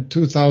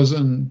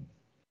 2000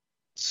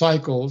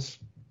 cycles,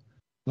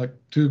 like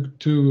 2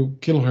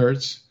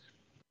 kilohertz,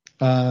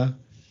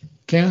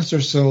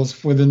 cancer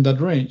cells within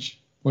that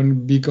range.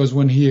 Because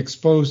when he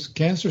exposed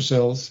cancer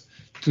cells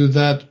to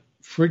that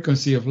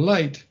frequency of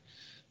light,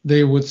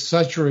 they would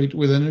saturate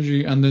with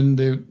energy, and then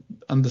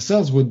the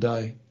cells would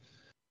die.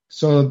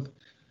 So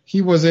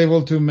he was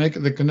able to make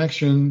the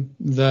connection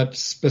that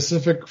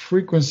specific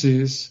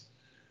frequencies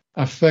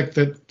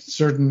affected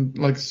certain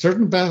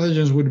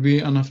pathogens would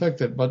be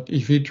unaffected, but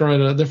if he tried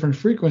a different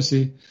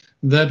frequency,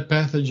 that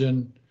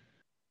pathogen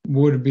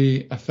would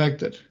be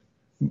affected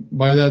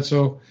by that.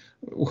 So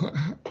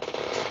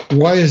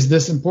why is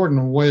this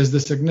important? Why is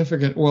this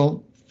significant?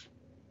 Well,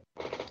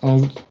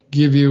 I'll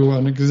give you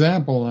an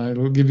example. I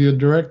will give you a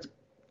direct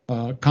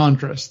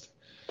contrast.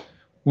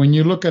 When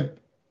you look at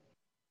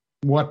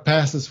what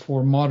passes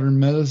for modern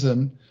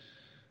medicine,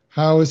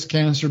 how is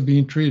cancer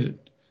being treated?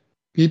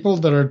 People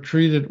that are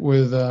treated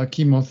with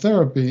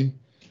chemotherapy,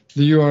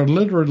 you are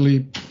literally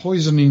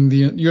poisoning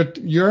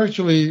you're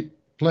actually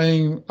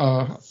playing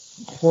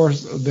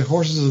the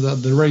horses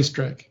at the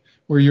racetrack,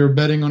 where you're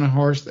betting on a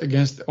horse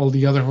against all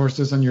the other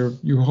horses, and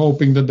you're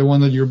hoping that the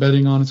one that you're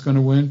betting on is going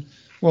to win.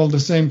 Well, the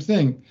same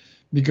thing,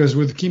 because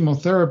with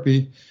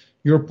chemotherapy,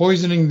 you're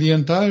poisoning the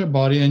entire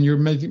body, and you're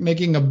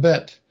making a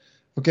bet.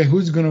 Okay,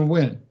 who's going to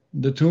win,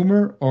 the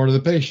tumor or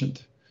the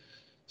patient?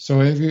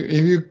 So if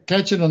you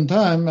catch it on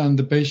time and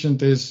the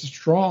patient is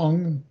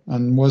strong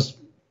and was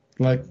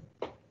like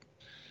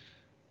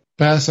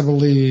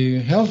passably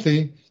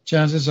healthy,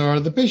 chances are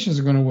the patient's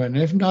going to win.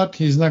 If not,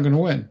 he's not going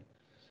to win.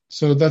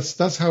 So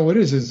that's how it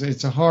is.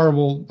 It's a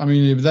horrible.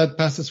 If that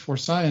passes for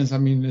science,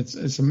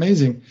 it's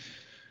amazing.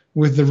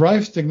 With the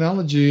Rife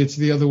technology, it's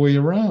the other way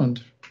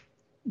around.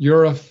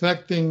 You're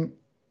affecting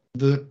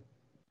the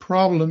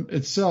problem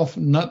itself,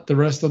 not the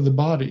rest of the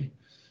body.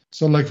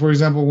 So, like, for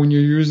example, when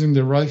you're using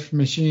the Rife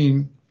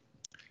machine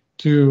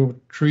to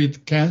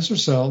treat cancer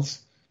cells,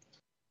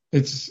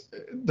 it's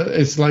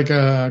like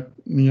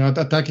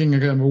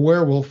attacking a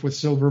werewolf with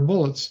silver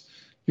bullets.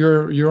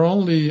 You're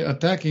only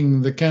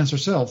attacking the cancer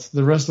cells.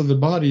 The rest of the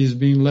body is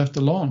being left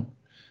alone,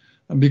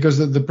 because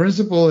the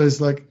principle is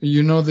like,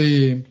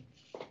 they've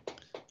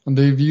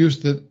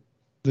used it.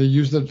 They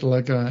used it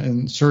like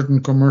in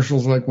certain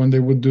commercials, like when they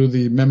would do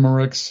the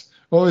Memorex.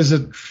 Oh, is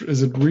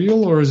it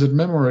real or is it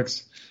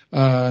Memorex?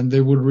 And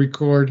they would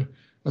record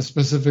a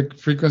specific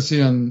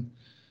frequency, and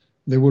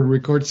they would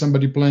record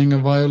somebody playing a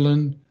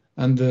violin,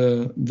 and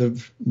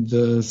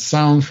the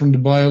sound from the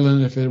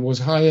violin, if it was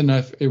high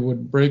enough, it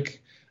would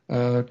break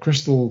a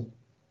crystal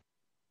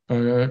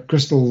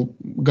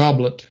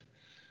goblet,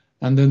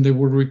 and then they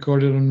would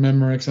record it on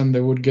Memorex, and they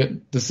would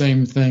get the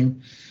same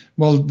thing.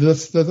 Well,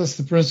 that's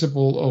the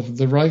principle of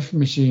the Rife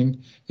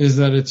machine, is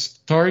that it's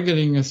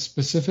targeting a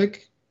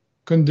specific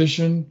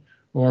condition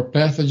or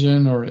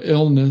pathogen or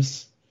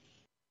illness,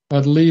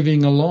 but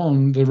leaving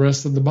alone the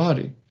rest of the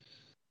body.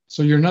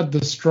 So you're not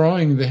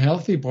destroying the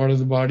healthy part of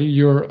the body,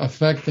 you're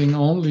affecting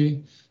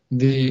only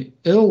the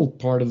ill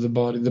part of the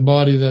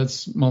body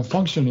that's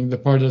malfunctioning, the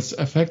part that's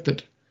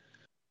affected.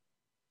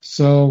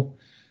 So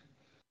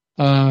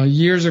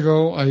years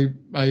ago, I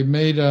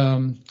made, I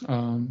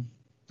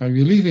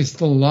believe he's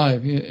still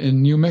alive,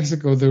 in New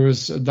Mexico. There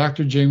was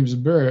Dr. James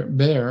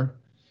Bear,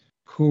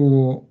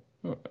 who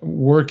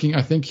working,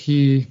 I think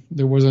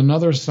there was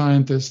another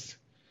scientist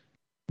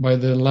by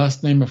the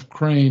last name of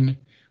Crane,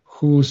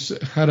 who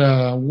had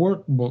a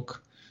workbook,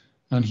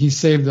 and he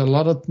saved a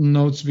lot of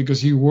notes because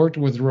he worked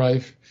with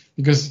Rife.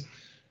 Because,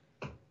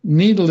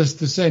 needless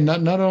to say,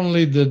 not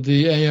only did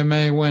the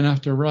AMA went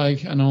after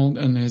Reich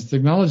and his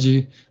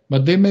technology,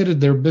 but they made it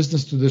their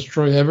business to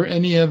destroy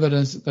any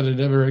evidence that it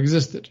ever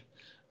existed.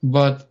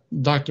 But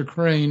Dr.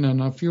 Crane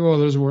and a few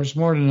others were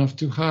smart enough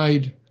to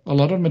hide a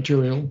lot of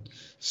material,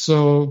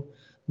 so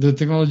the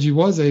technology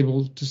was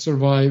able to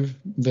survive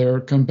their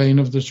campaign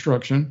of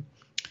destruction.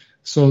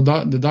 So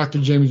the Dr.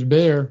 James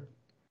Bear,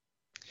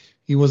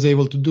 he was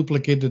able to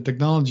duplicate the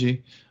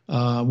technology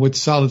with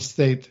solid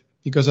state,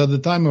 because at the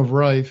time of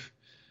Rife,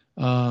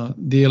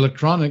 the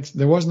electronics,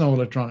 there was no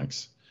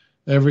electronics.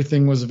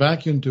 Everything was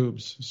vacuum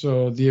tubes.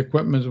 So the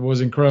equipment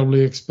was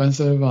incredibly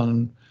expensive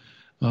and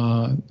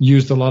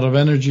used a lot of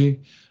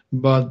energy.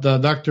 But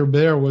Dr.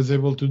 Bear was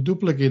able to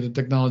duplicate the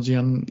technology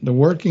and the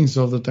workings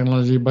of the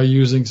technology by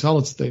using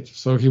solid state.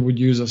 So he would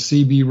use a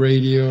CB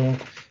radio,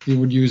 he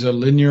would use a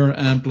linear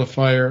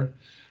amplifier,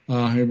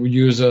 he would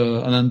use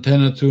an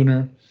antenna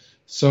tuner.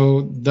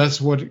 So that's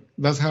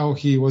how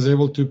he was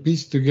able to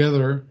piece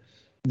together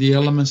the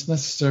elements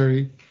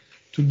necessary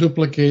to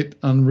duplicate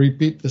and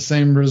repeat the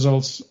same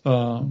results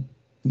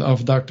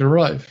of Dr.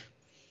 Rife.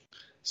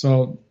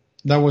 So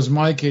that was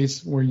my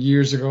case, where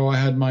years ago I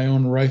had my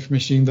own Rife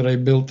machine that I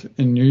built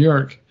in New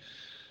York.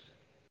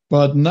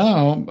 But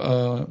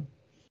now,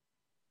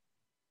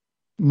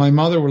 my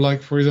mother,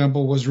 for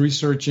example, was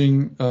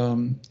researching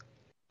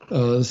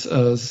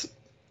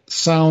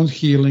sound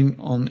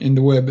healing in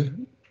the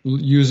web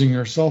using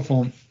her cell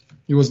phone.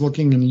 He was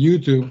looking in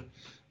YouTube.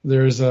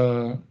 There's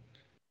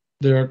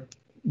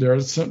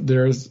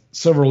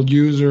several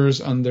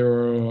users, and there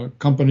are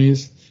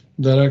companies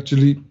that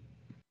actually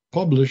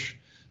publish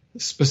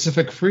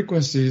specific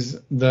frequencies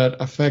that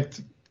affect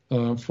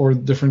for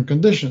different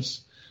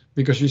conditions,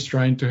 because she's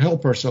trying to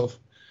help herself.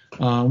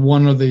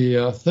 One of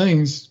the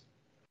things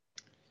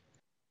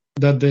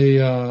that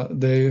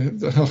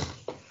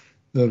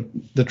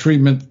the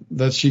treatment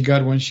that she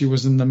got when she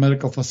was in the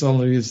medical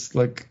facility is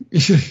like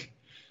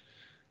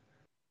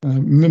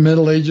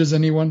Middle Ages,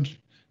 anyone?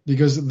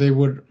 Because they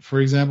would, for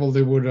example,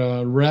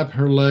 wrap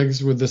her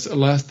legs with this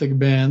elastic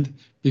band,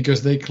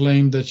 because they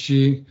claimed that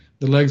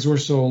the legs were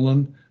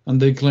swollen, and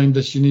they claimed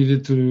that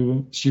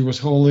she was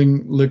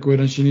holding liquid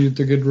and she needed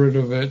to get rid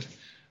of it.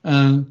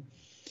 And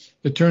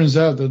it turns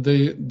out that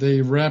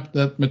they wrapped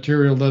that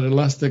material, that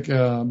elastic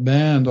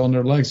band on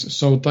their legs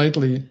so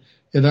tightly,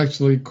 it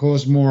actually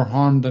caused more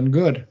harm than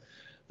good.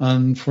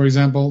 And for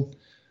example,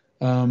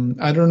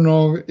 I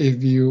don't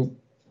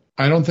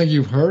think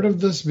you've heard of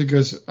this,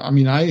 because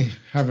I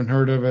haven't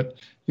heard of it.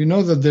 You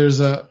know that there's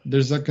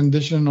a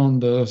condition on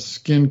the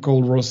skin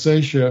called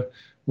rosacea,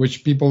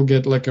 which people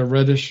get like a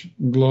reddish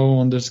glow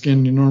on the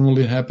skin. It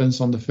normally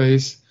happens on the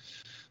face.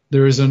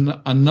 There is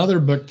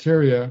another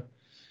bacteria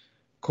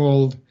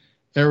called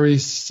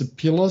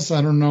erysipelas.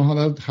 I don't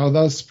know how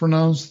that's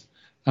pronounced,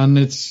 and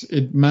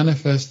it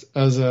manifests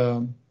as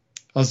a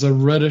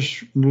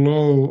reddish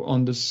glow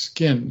on the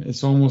skin.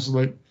 It's almost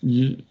like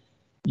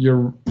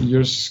your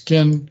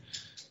skin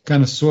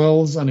kind of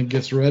swells and it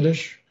gets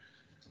reddish,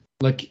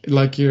 like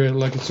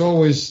it's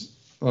always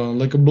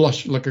like a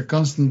blush, like a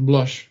constant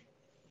blush.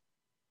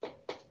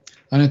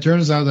 And it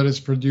turns out that it's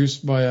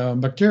produced by a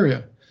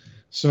bacteria.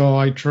 So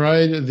I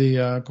tried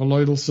the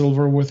colloidal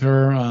silver with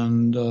her,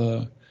 and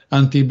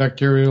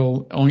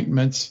antibacterial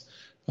ointments.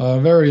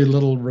 Very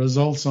little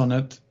results on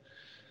it.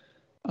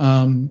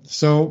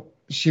 So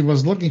she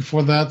was looking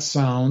for that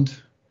sound,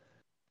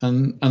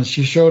 and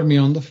she showed me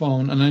on the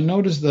phone, and I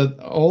noticed that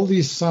all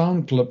these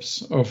sound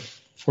clips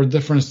for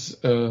different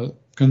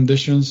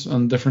conditions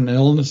and different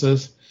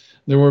illnesses,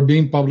 they were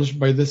being published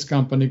by this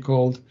company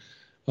called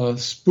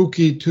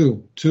Spooky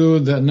 2,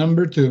 the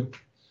number 2,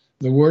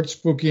 the word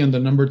spooky and the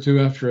number 2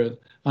 after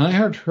it. And I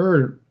had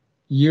heard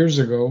years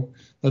ago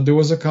that there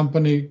was a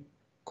company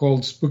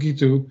called Spooky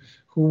 2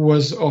 who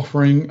was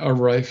offering a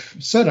Rife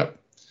setup.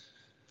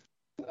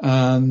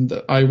 And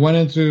I went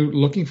into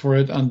looking for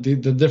it, and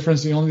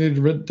the only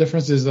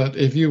difference is that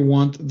if you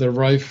want the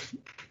Rife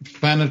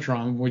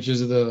Fanatron, which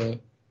is the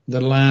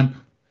lamp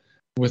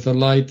with a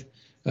light,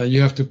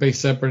 you have to pay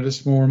separate.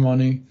 It's more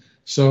money.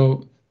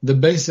 So the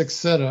basic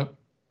setup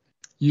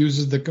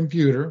uses the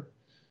computer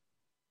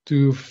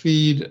to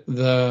feed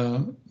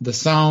the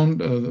sound,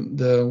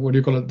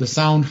 the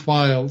sound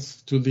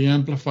files to the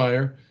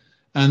amplifier,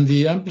 and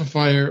the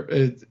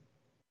amplifier,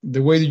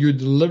 the way you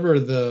deliver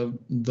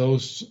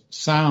those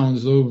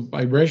sounds, those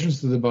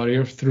vibrations to the body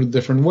are through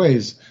different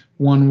ways.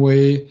 One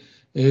way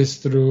is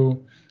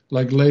through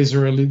like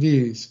laser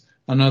LEDs.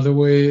 Another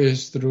way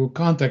is through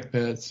contact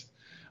pads.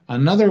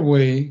 Another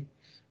way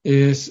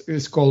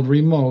is called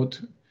remote,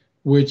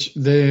 which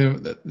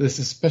there's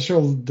a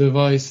special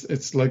device.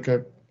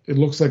 It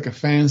looks like a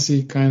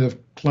fancy kind of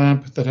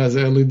clamp that has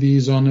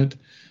LEDs on it,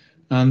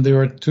 and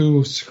there are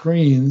 2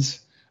 screens.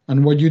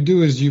 And what you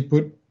do is you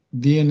put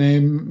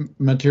DNA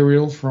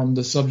material from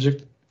the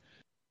subject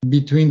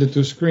between the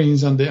 2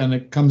 screens, and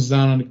it comes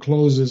down and it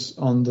closes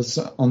on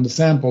the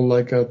sample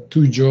like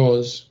 2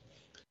 jaws.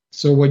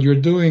 So what you're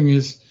doing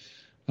is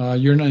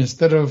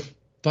instead of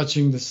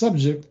touching the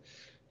subject,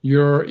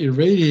 you're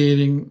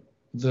irradiating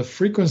the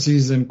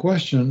frequencies in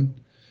question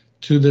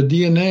to the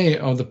DNA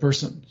of the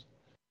person.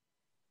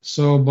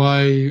 So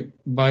by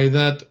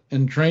that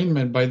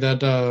entrainment, by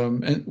that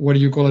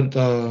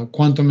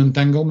quantum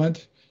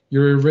entanglement,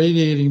 you're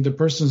irradiating the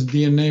person's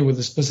DNA with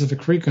the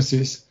specific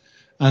frequencies,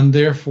 and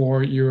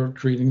therefore you're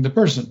treating the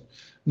person.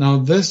 Now,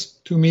 this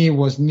to me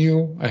was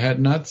new. I had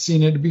not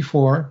seen it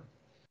before.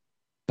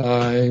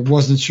 I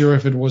wasn't sure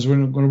if it was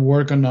going to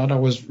work or not. I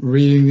was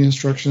reading the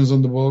instructions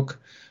on the book.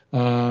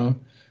 I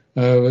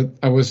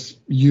was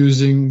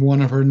using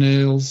one of her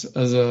nails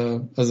as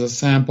a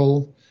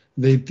sample.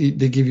 They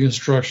give you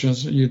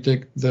instructions.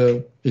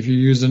 If you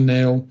use a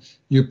nail,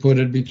 you put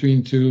it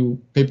between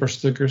 2 paper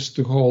stickers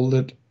to hold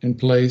it in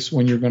place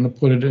when you're going to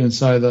put it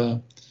inside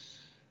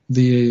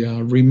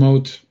the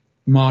remote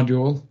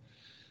module.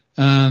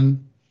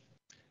 And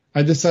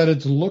I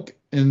decided to look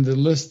in the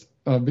list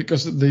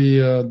because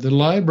the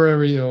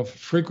library of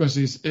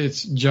frequencies,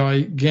 it's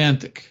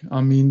gigantic.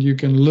 I mean, you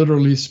can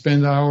literally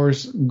spend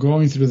hours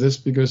going through this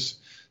because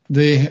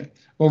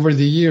over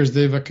the years,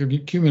 they've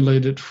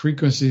accumulated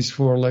frequencies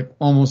for like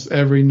almost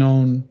every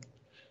known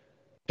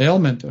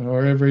ailment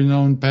or every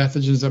known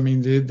pathogens. I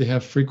mean, they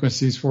have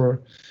frequencies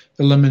for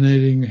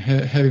eliminating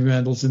heavy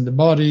metals in the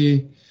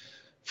body,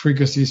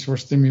 frequencies for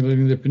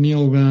stimulating the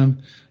pineal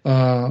gland.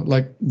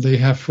 Like they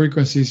have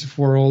frequencies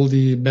for all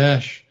the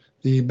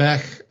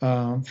Bach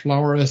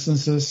flower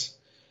essences.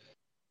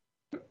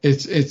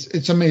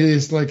 It's amazing.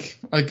 It's like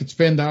I could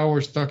spend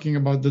hours talking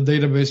about the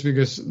database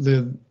because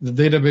the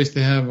database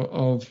they have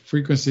of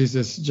frequencies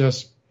is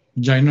just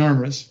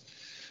ginormous.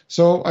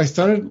 So I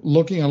started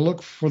looking. I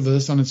looked for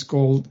this, and it's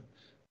called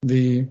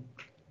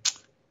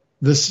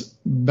this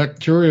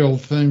bacterial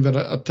thing that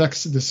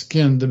attacks the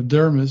skin, the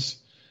dermis.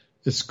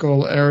 It's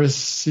called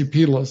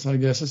erysipelas, I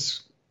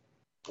guess.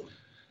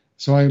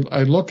 So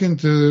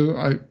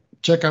I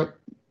check out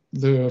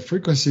the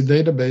frequency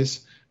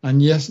database, and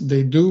yes,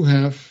 they do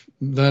have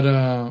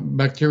that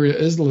bacteria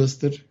is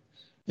listed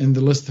in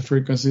the list of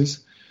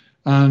frequencies.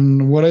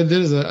 And what I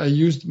did is I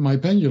used my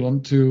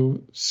pendulum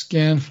to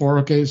scan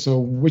for, so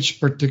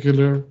which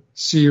particular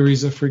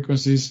series of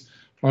frequencies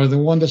are the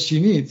one that she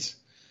needs.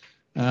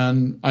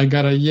 And I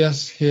got a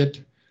yes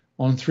hit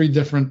on 3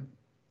 different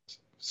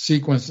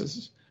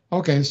sequences.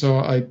 So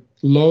I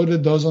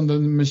loaded those on the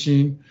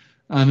machine,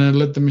 and I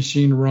let the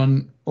machine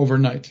run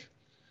overnight,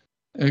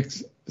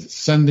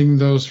 sending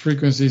those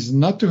frequencies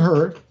not to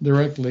her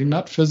directly,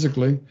 not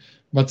physically,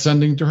 but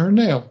sending to her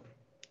nail.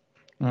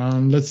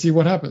 Let's see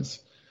what happens.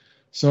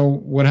 So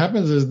what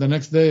happens is the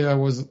next day I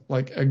was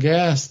like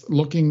aghast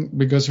looking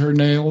because her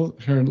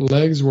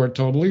legs were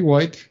totally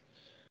white.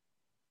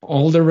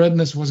 All the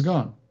redness was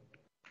gone.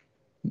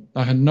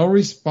 I had no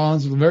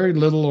response, very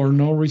little or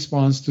no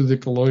response to the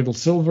colloidal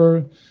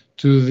silver,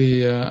 to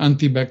the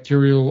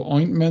antibacterial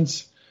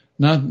ointments.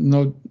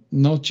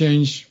 No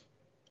change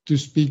to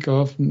speak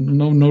of,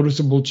 no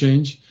noticeable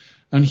change.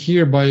 And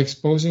here, by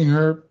exposing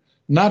her,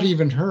 not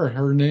even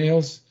her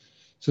nails,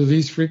 to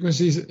these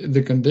frequencies,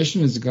 the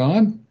condition is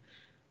gone.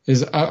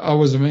 I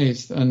was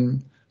amazed.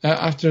 And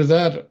after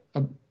that,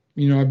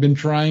 I've been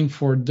trying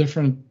for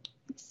different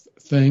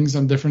things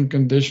and different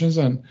conditions,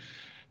 and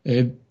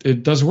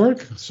it does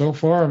work. So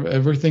far,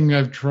 everything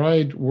I've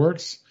tried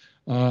works.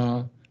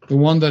 The the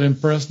one that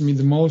impressed me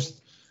the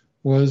most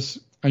was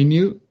I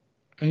knew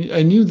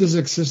this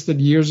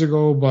existed years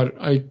ago,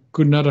 but I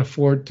could not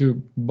afford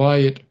to buy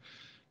it.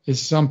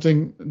 It's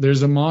something,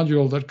 there's a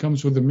module that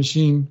comes with the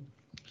machine,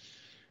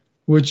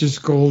 which is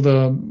called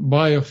a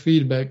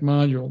biofeedback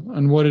module.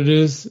 And what it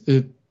is,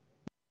 the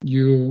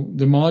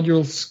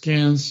module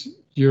scans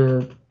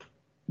your,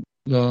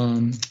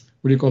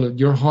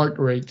 your heart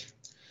rate.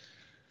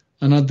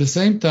 And at the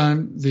same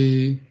time,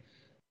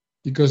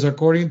 because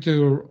according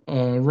to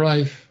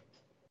Rife,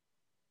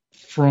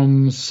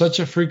 from such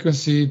a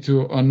frequency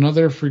to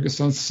another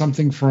frequency,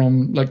 something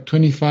from like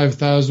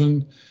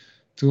 25,000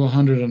 to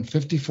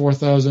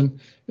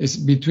 154,000, is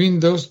between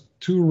those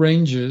two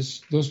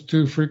ranges, those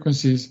two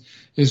frequencies,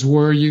 is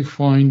where you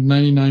find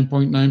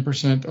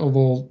 99.9% of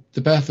all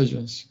the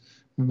pathogens,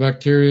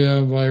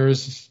 bacteria,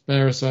 viruses,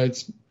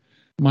 parasites,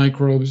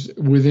 microbes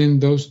within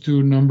those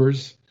two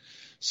numbers.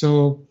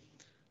 So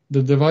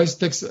the device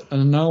takes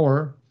an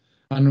hour,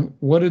 and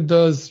what it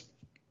does,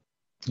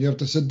 you have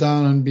to sit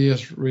down and be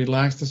as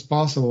relaxed as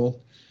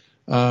possible.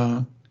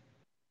 The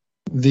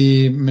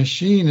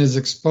machine is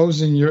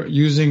exposing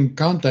using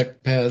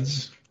contact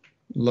pads,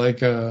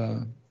 like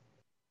TENS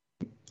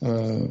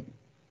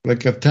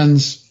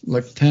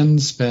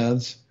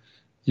pads.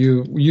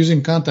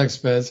 Using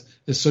contact pads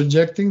is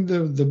subjecting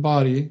the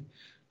body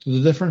to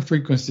the different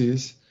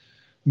frequencies,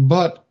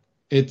 but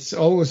it's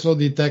also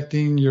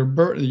detecting your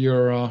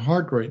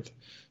heart rate.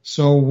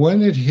 So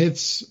when it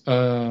hits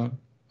a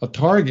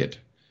target,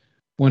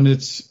 when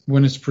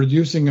it's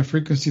producing a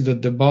frequency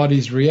that the body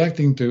is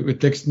reacting to, it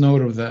takes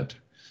note of that.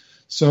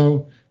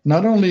 So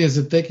not only is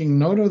it taking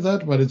note of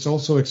that, but it's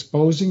also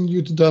exposing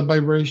you to that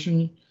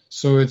vibration.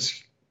 So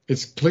it's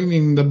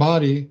cleaning the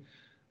body,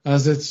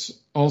 as it's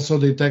also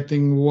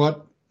detecting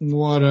what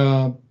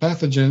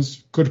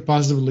pathogens could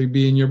possibly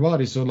be in your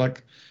body. So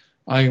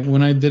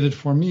when I did it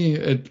for me,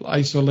 it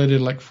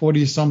isolated like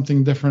 40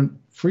 something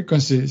different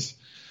frequencies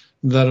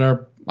that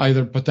are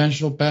either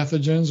potential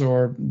pathogens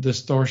or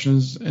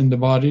distortions in the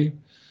body.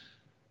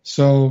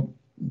 So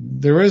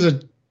there is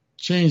a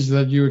change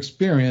that you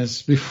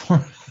experience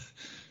before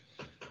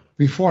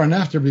and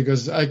after,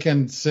 because I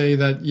can say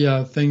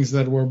that, things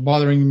that were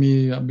bothering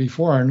me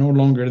before are no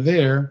longer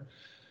there.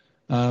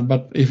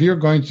 But if you're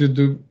going to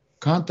do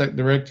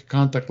direct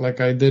contact like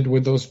I did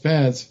with those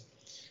pads,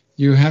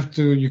 you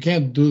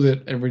can't do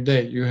that every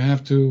day. You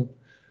have to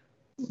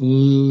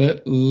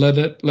let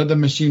the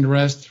machine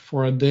rest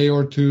for a day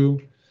or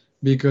two,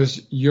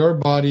 because your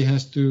body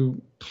has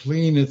to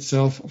clean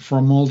itself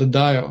from all the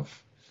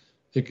die-off.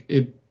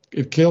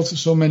 It kills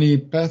so many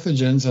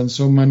pathogens and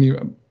so many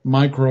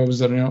microbes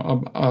that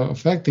are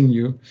affecting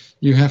you.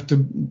 You have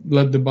to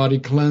let the body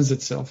cleanse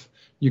itself.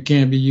 You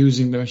can't be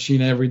using the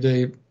machine every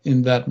day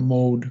in that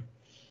mode.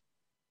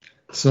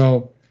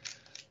 So,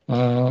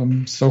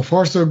 so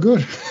far so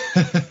good.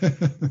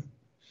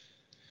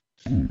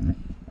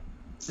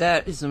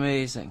 That is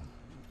amazing.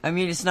 I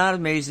mean, it's not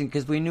amazing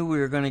because we knew we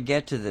were going to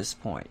get to this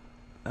point.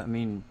 I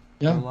mean,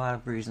 for a lot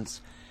of reasons.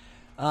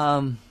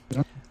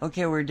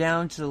 Okay, we're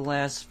down to the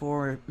last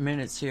 4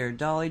 minutes here.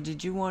 Dolly,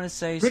 did you want to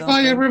say something?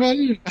 Goodbye,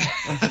 everybody.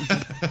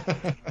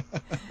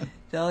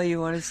 Dolly, you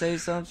want to say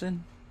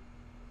something?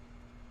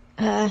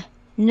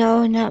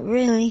 No, not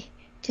really.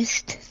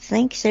 Just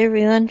thanks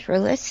everyone for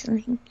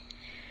listening.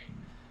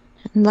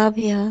 Love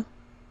you.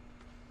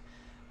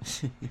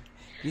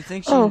 You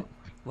think she...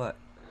 What?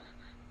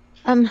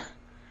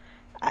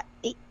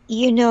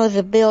 You know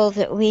the bill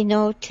that we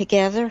know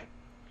together?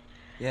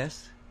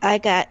 Yes. I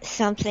got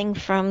something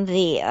from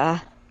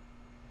the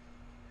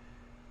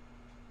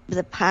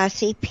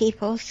posse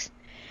peoples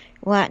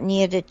wanting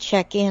you to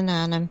check in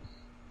on them.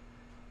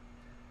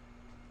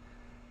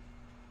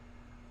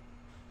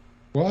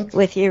 What?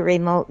 With your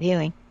remote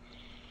viewing.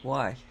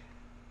 Why?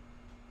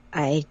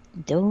 I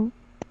don't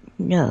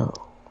know.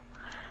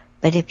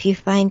 But if you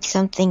find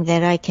something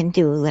that I can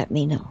do, let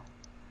me know.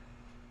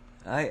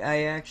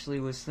 I actually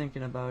was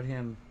thinking about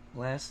him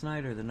last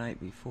night or the night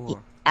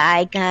before.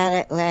 I got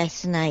it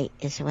last night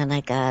is when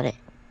I got it.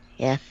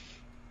 Yeah.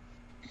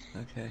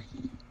 Okay.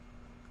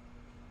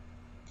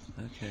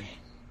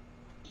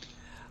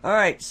 All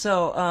right,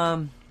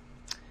 so,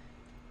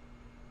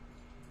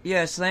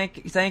 yes,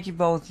 thank you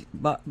both,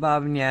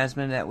 Bob and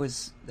Yasmin. That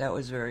was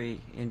very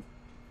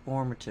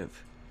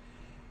informative.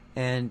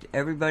 And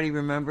everybody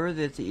remember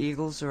that the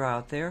Eagles are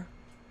out there.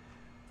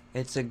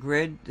 It's a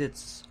grid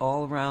that's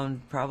all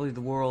around probably the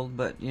world,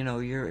 but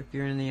if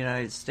you're in the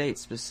United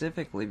States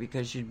specifically,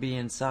 because you'd be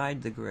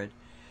inside the grid,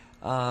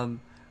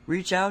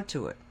 reach out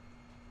to it.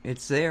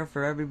 It's there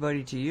for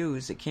everybody to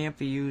use. It can't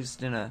be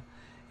used in a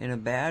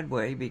bad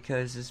way,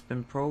 because it's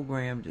been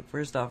programmed.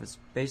 First off, its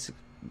basic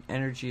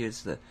energy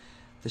is the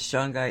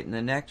shungite and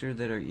the nectar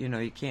that are,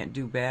 you can't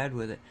do bad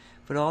with it.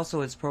 But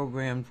also it's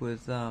programmed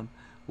with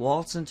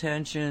Walt's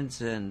intentions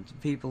and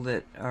people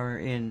that are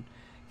in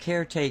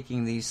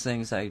caretaking these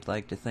things, I'd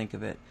like to think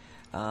of it.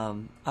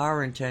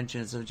 Our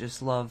intentions of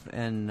just love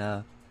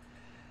and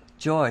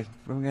joy.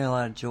 We're bringing a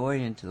lot of joy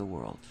into the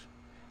world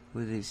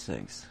with these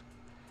things.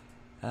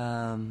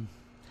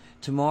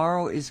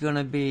 tomorrow is going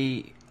to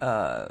be,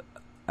 I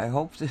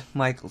hope that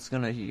Michael's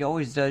going to, he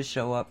always does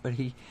show up, but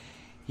I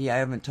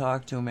haven't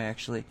talked to him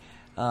actually.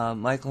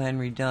 Michael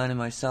Henry Dunn and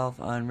myself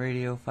on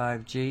Radio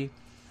 5G,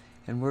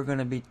 and we're going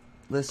to be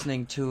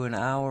listening to an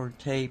hour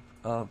tape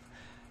of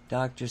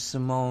Dr.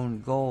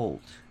 Simone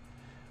Gold,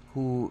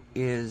 who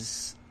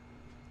is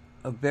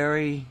a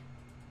very,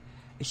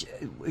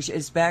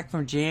 it's back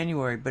from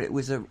January, but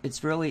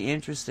it's really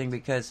interesting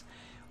because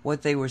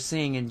what they were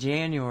seeing in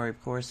January,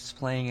 of course, is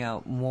playing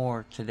out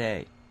more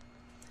today.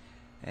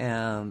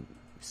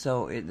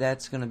 So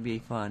that's going to be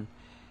fun.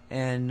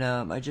 And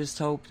I just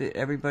hope that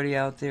everybody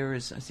out there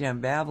is, see, I'm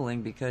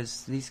babbling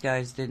because these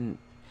guys didn't,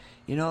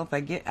 you know,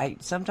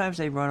 sometimes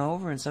they run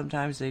over and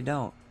sometimes they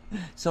don't.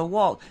 So,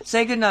 Walt,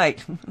 say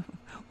goodnight.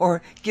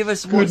 Or give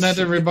us more. Good night,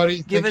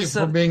 everybody. Thank you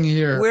for being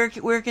here.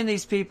 Where can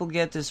these people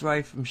get this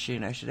Rife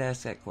machine? I should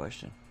ask that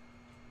question.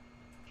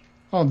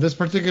 Oh, this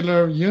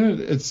particular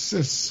unit,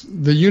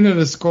 the unit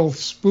is called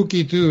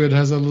Spooky 2. It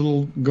has a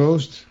little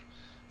ghost.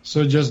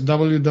 So just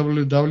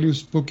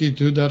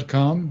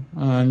www.spooky2.com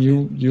and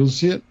you'll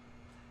see it.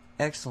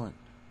 Excellent.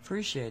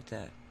 Appreciate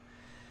that.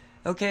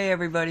 Okay,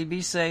 everybody,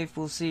 be safe.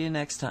 We'll see you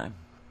next time.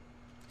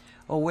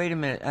 Oh, wait a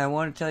minute. I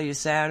want to tell you,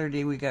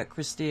 Saturday we got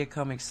Christia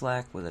coming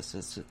slack with us.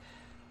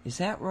 Is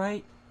that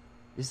right?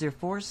 Is there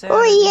 4 Saturdays?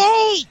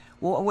 Oh, yay!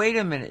 Well, wait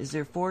a minute. Is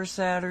there 4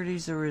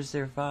 Saturdays or is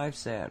there 5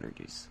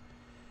 Saturdays?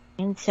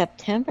 In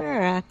September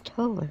or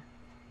October?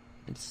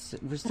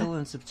 We're still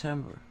in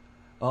September.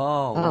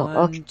 Oh, one,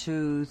 okay.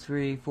 2,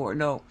 3, 4.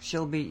 No,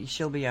 she'll be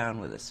on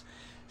with us.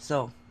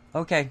 So,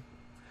 okay.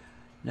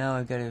 Now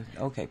I've got to.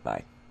 Okay,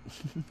 bye.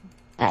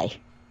 Bye.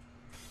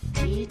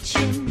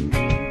 Teaching,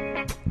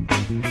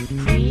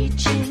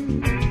 preaching,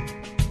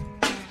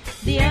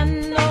 the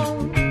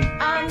unknown,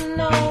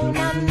 unknown,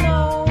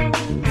 unknown.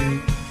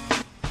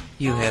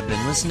 You have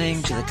been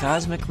listening to the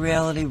Cosmic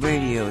Reality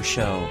Radio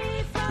Show,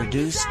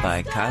 produced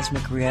by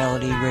Cosmic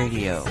Reality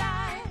Radio.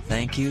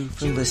 Thank you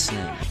for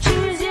listening.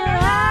 Choose your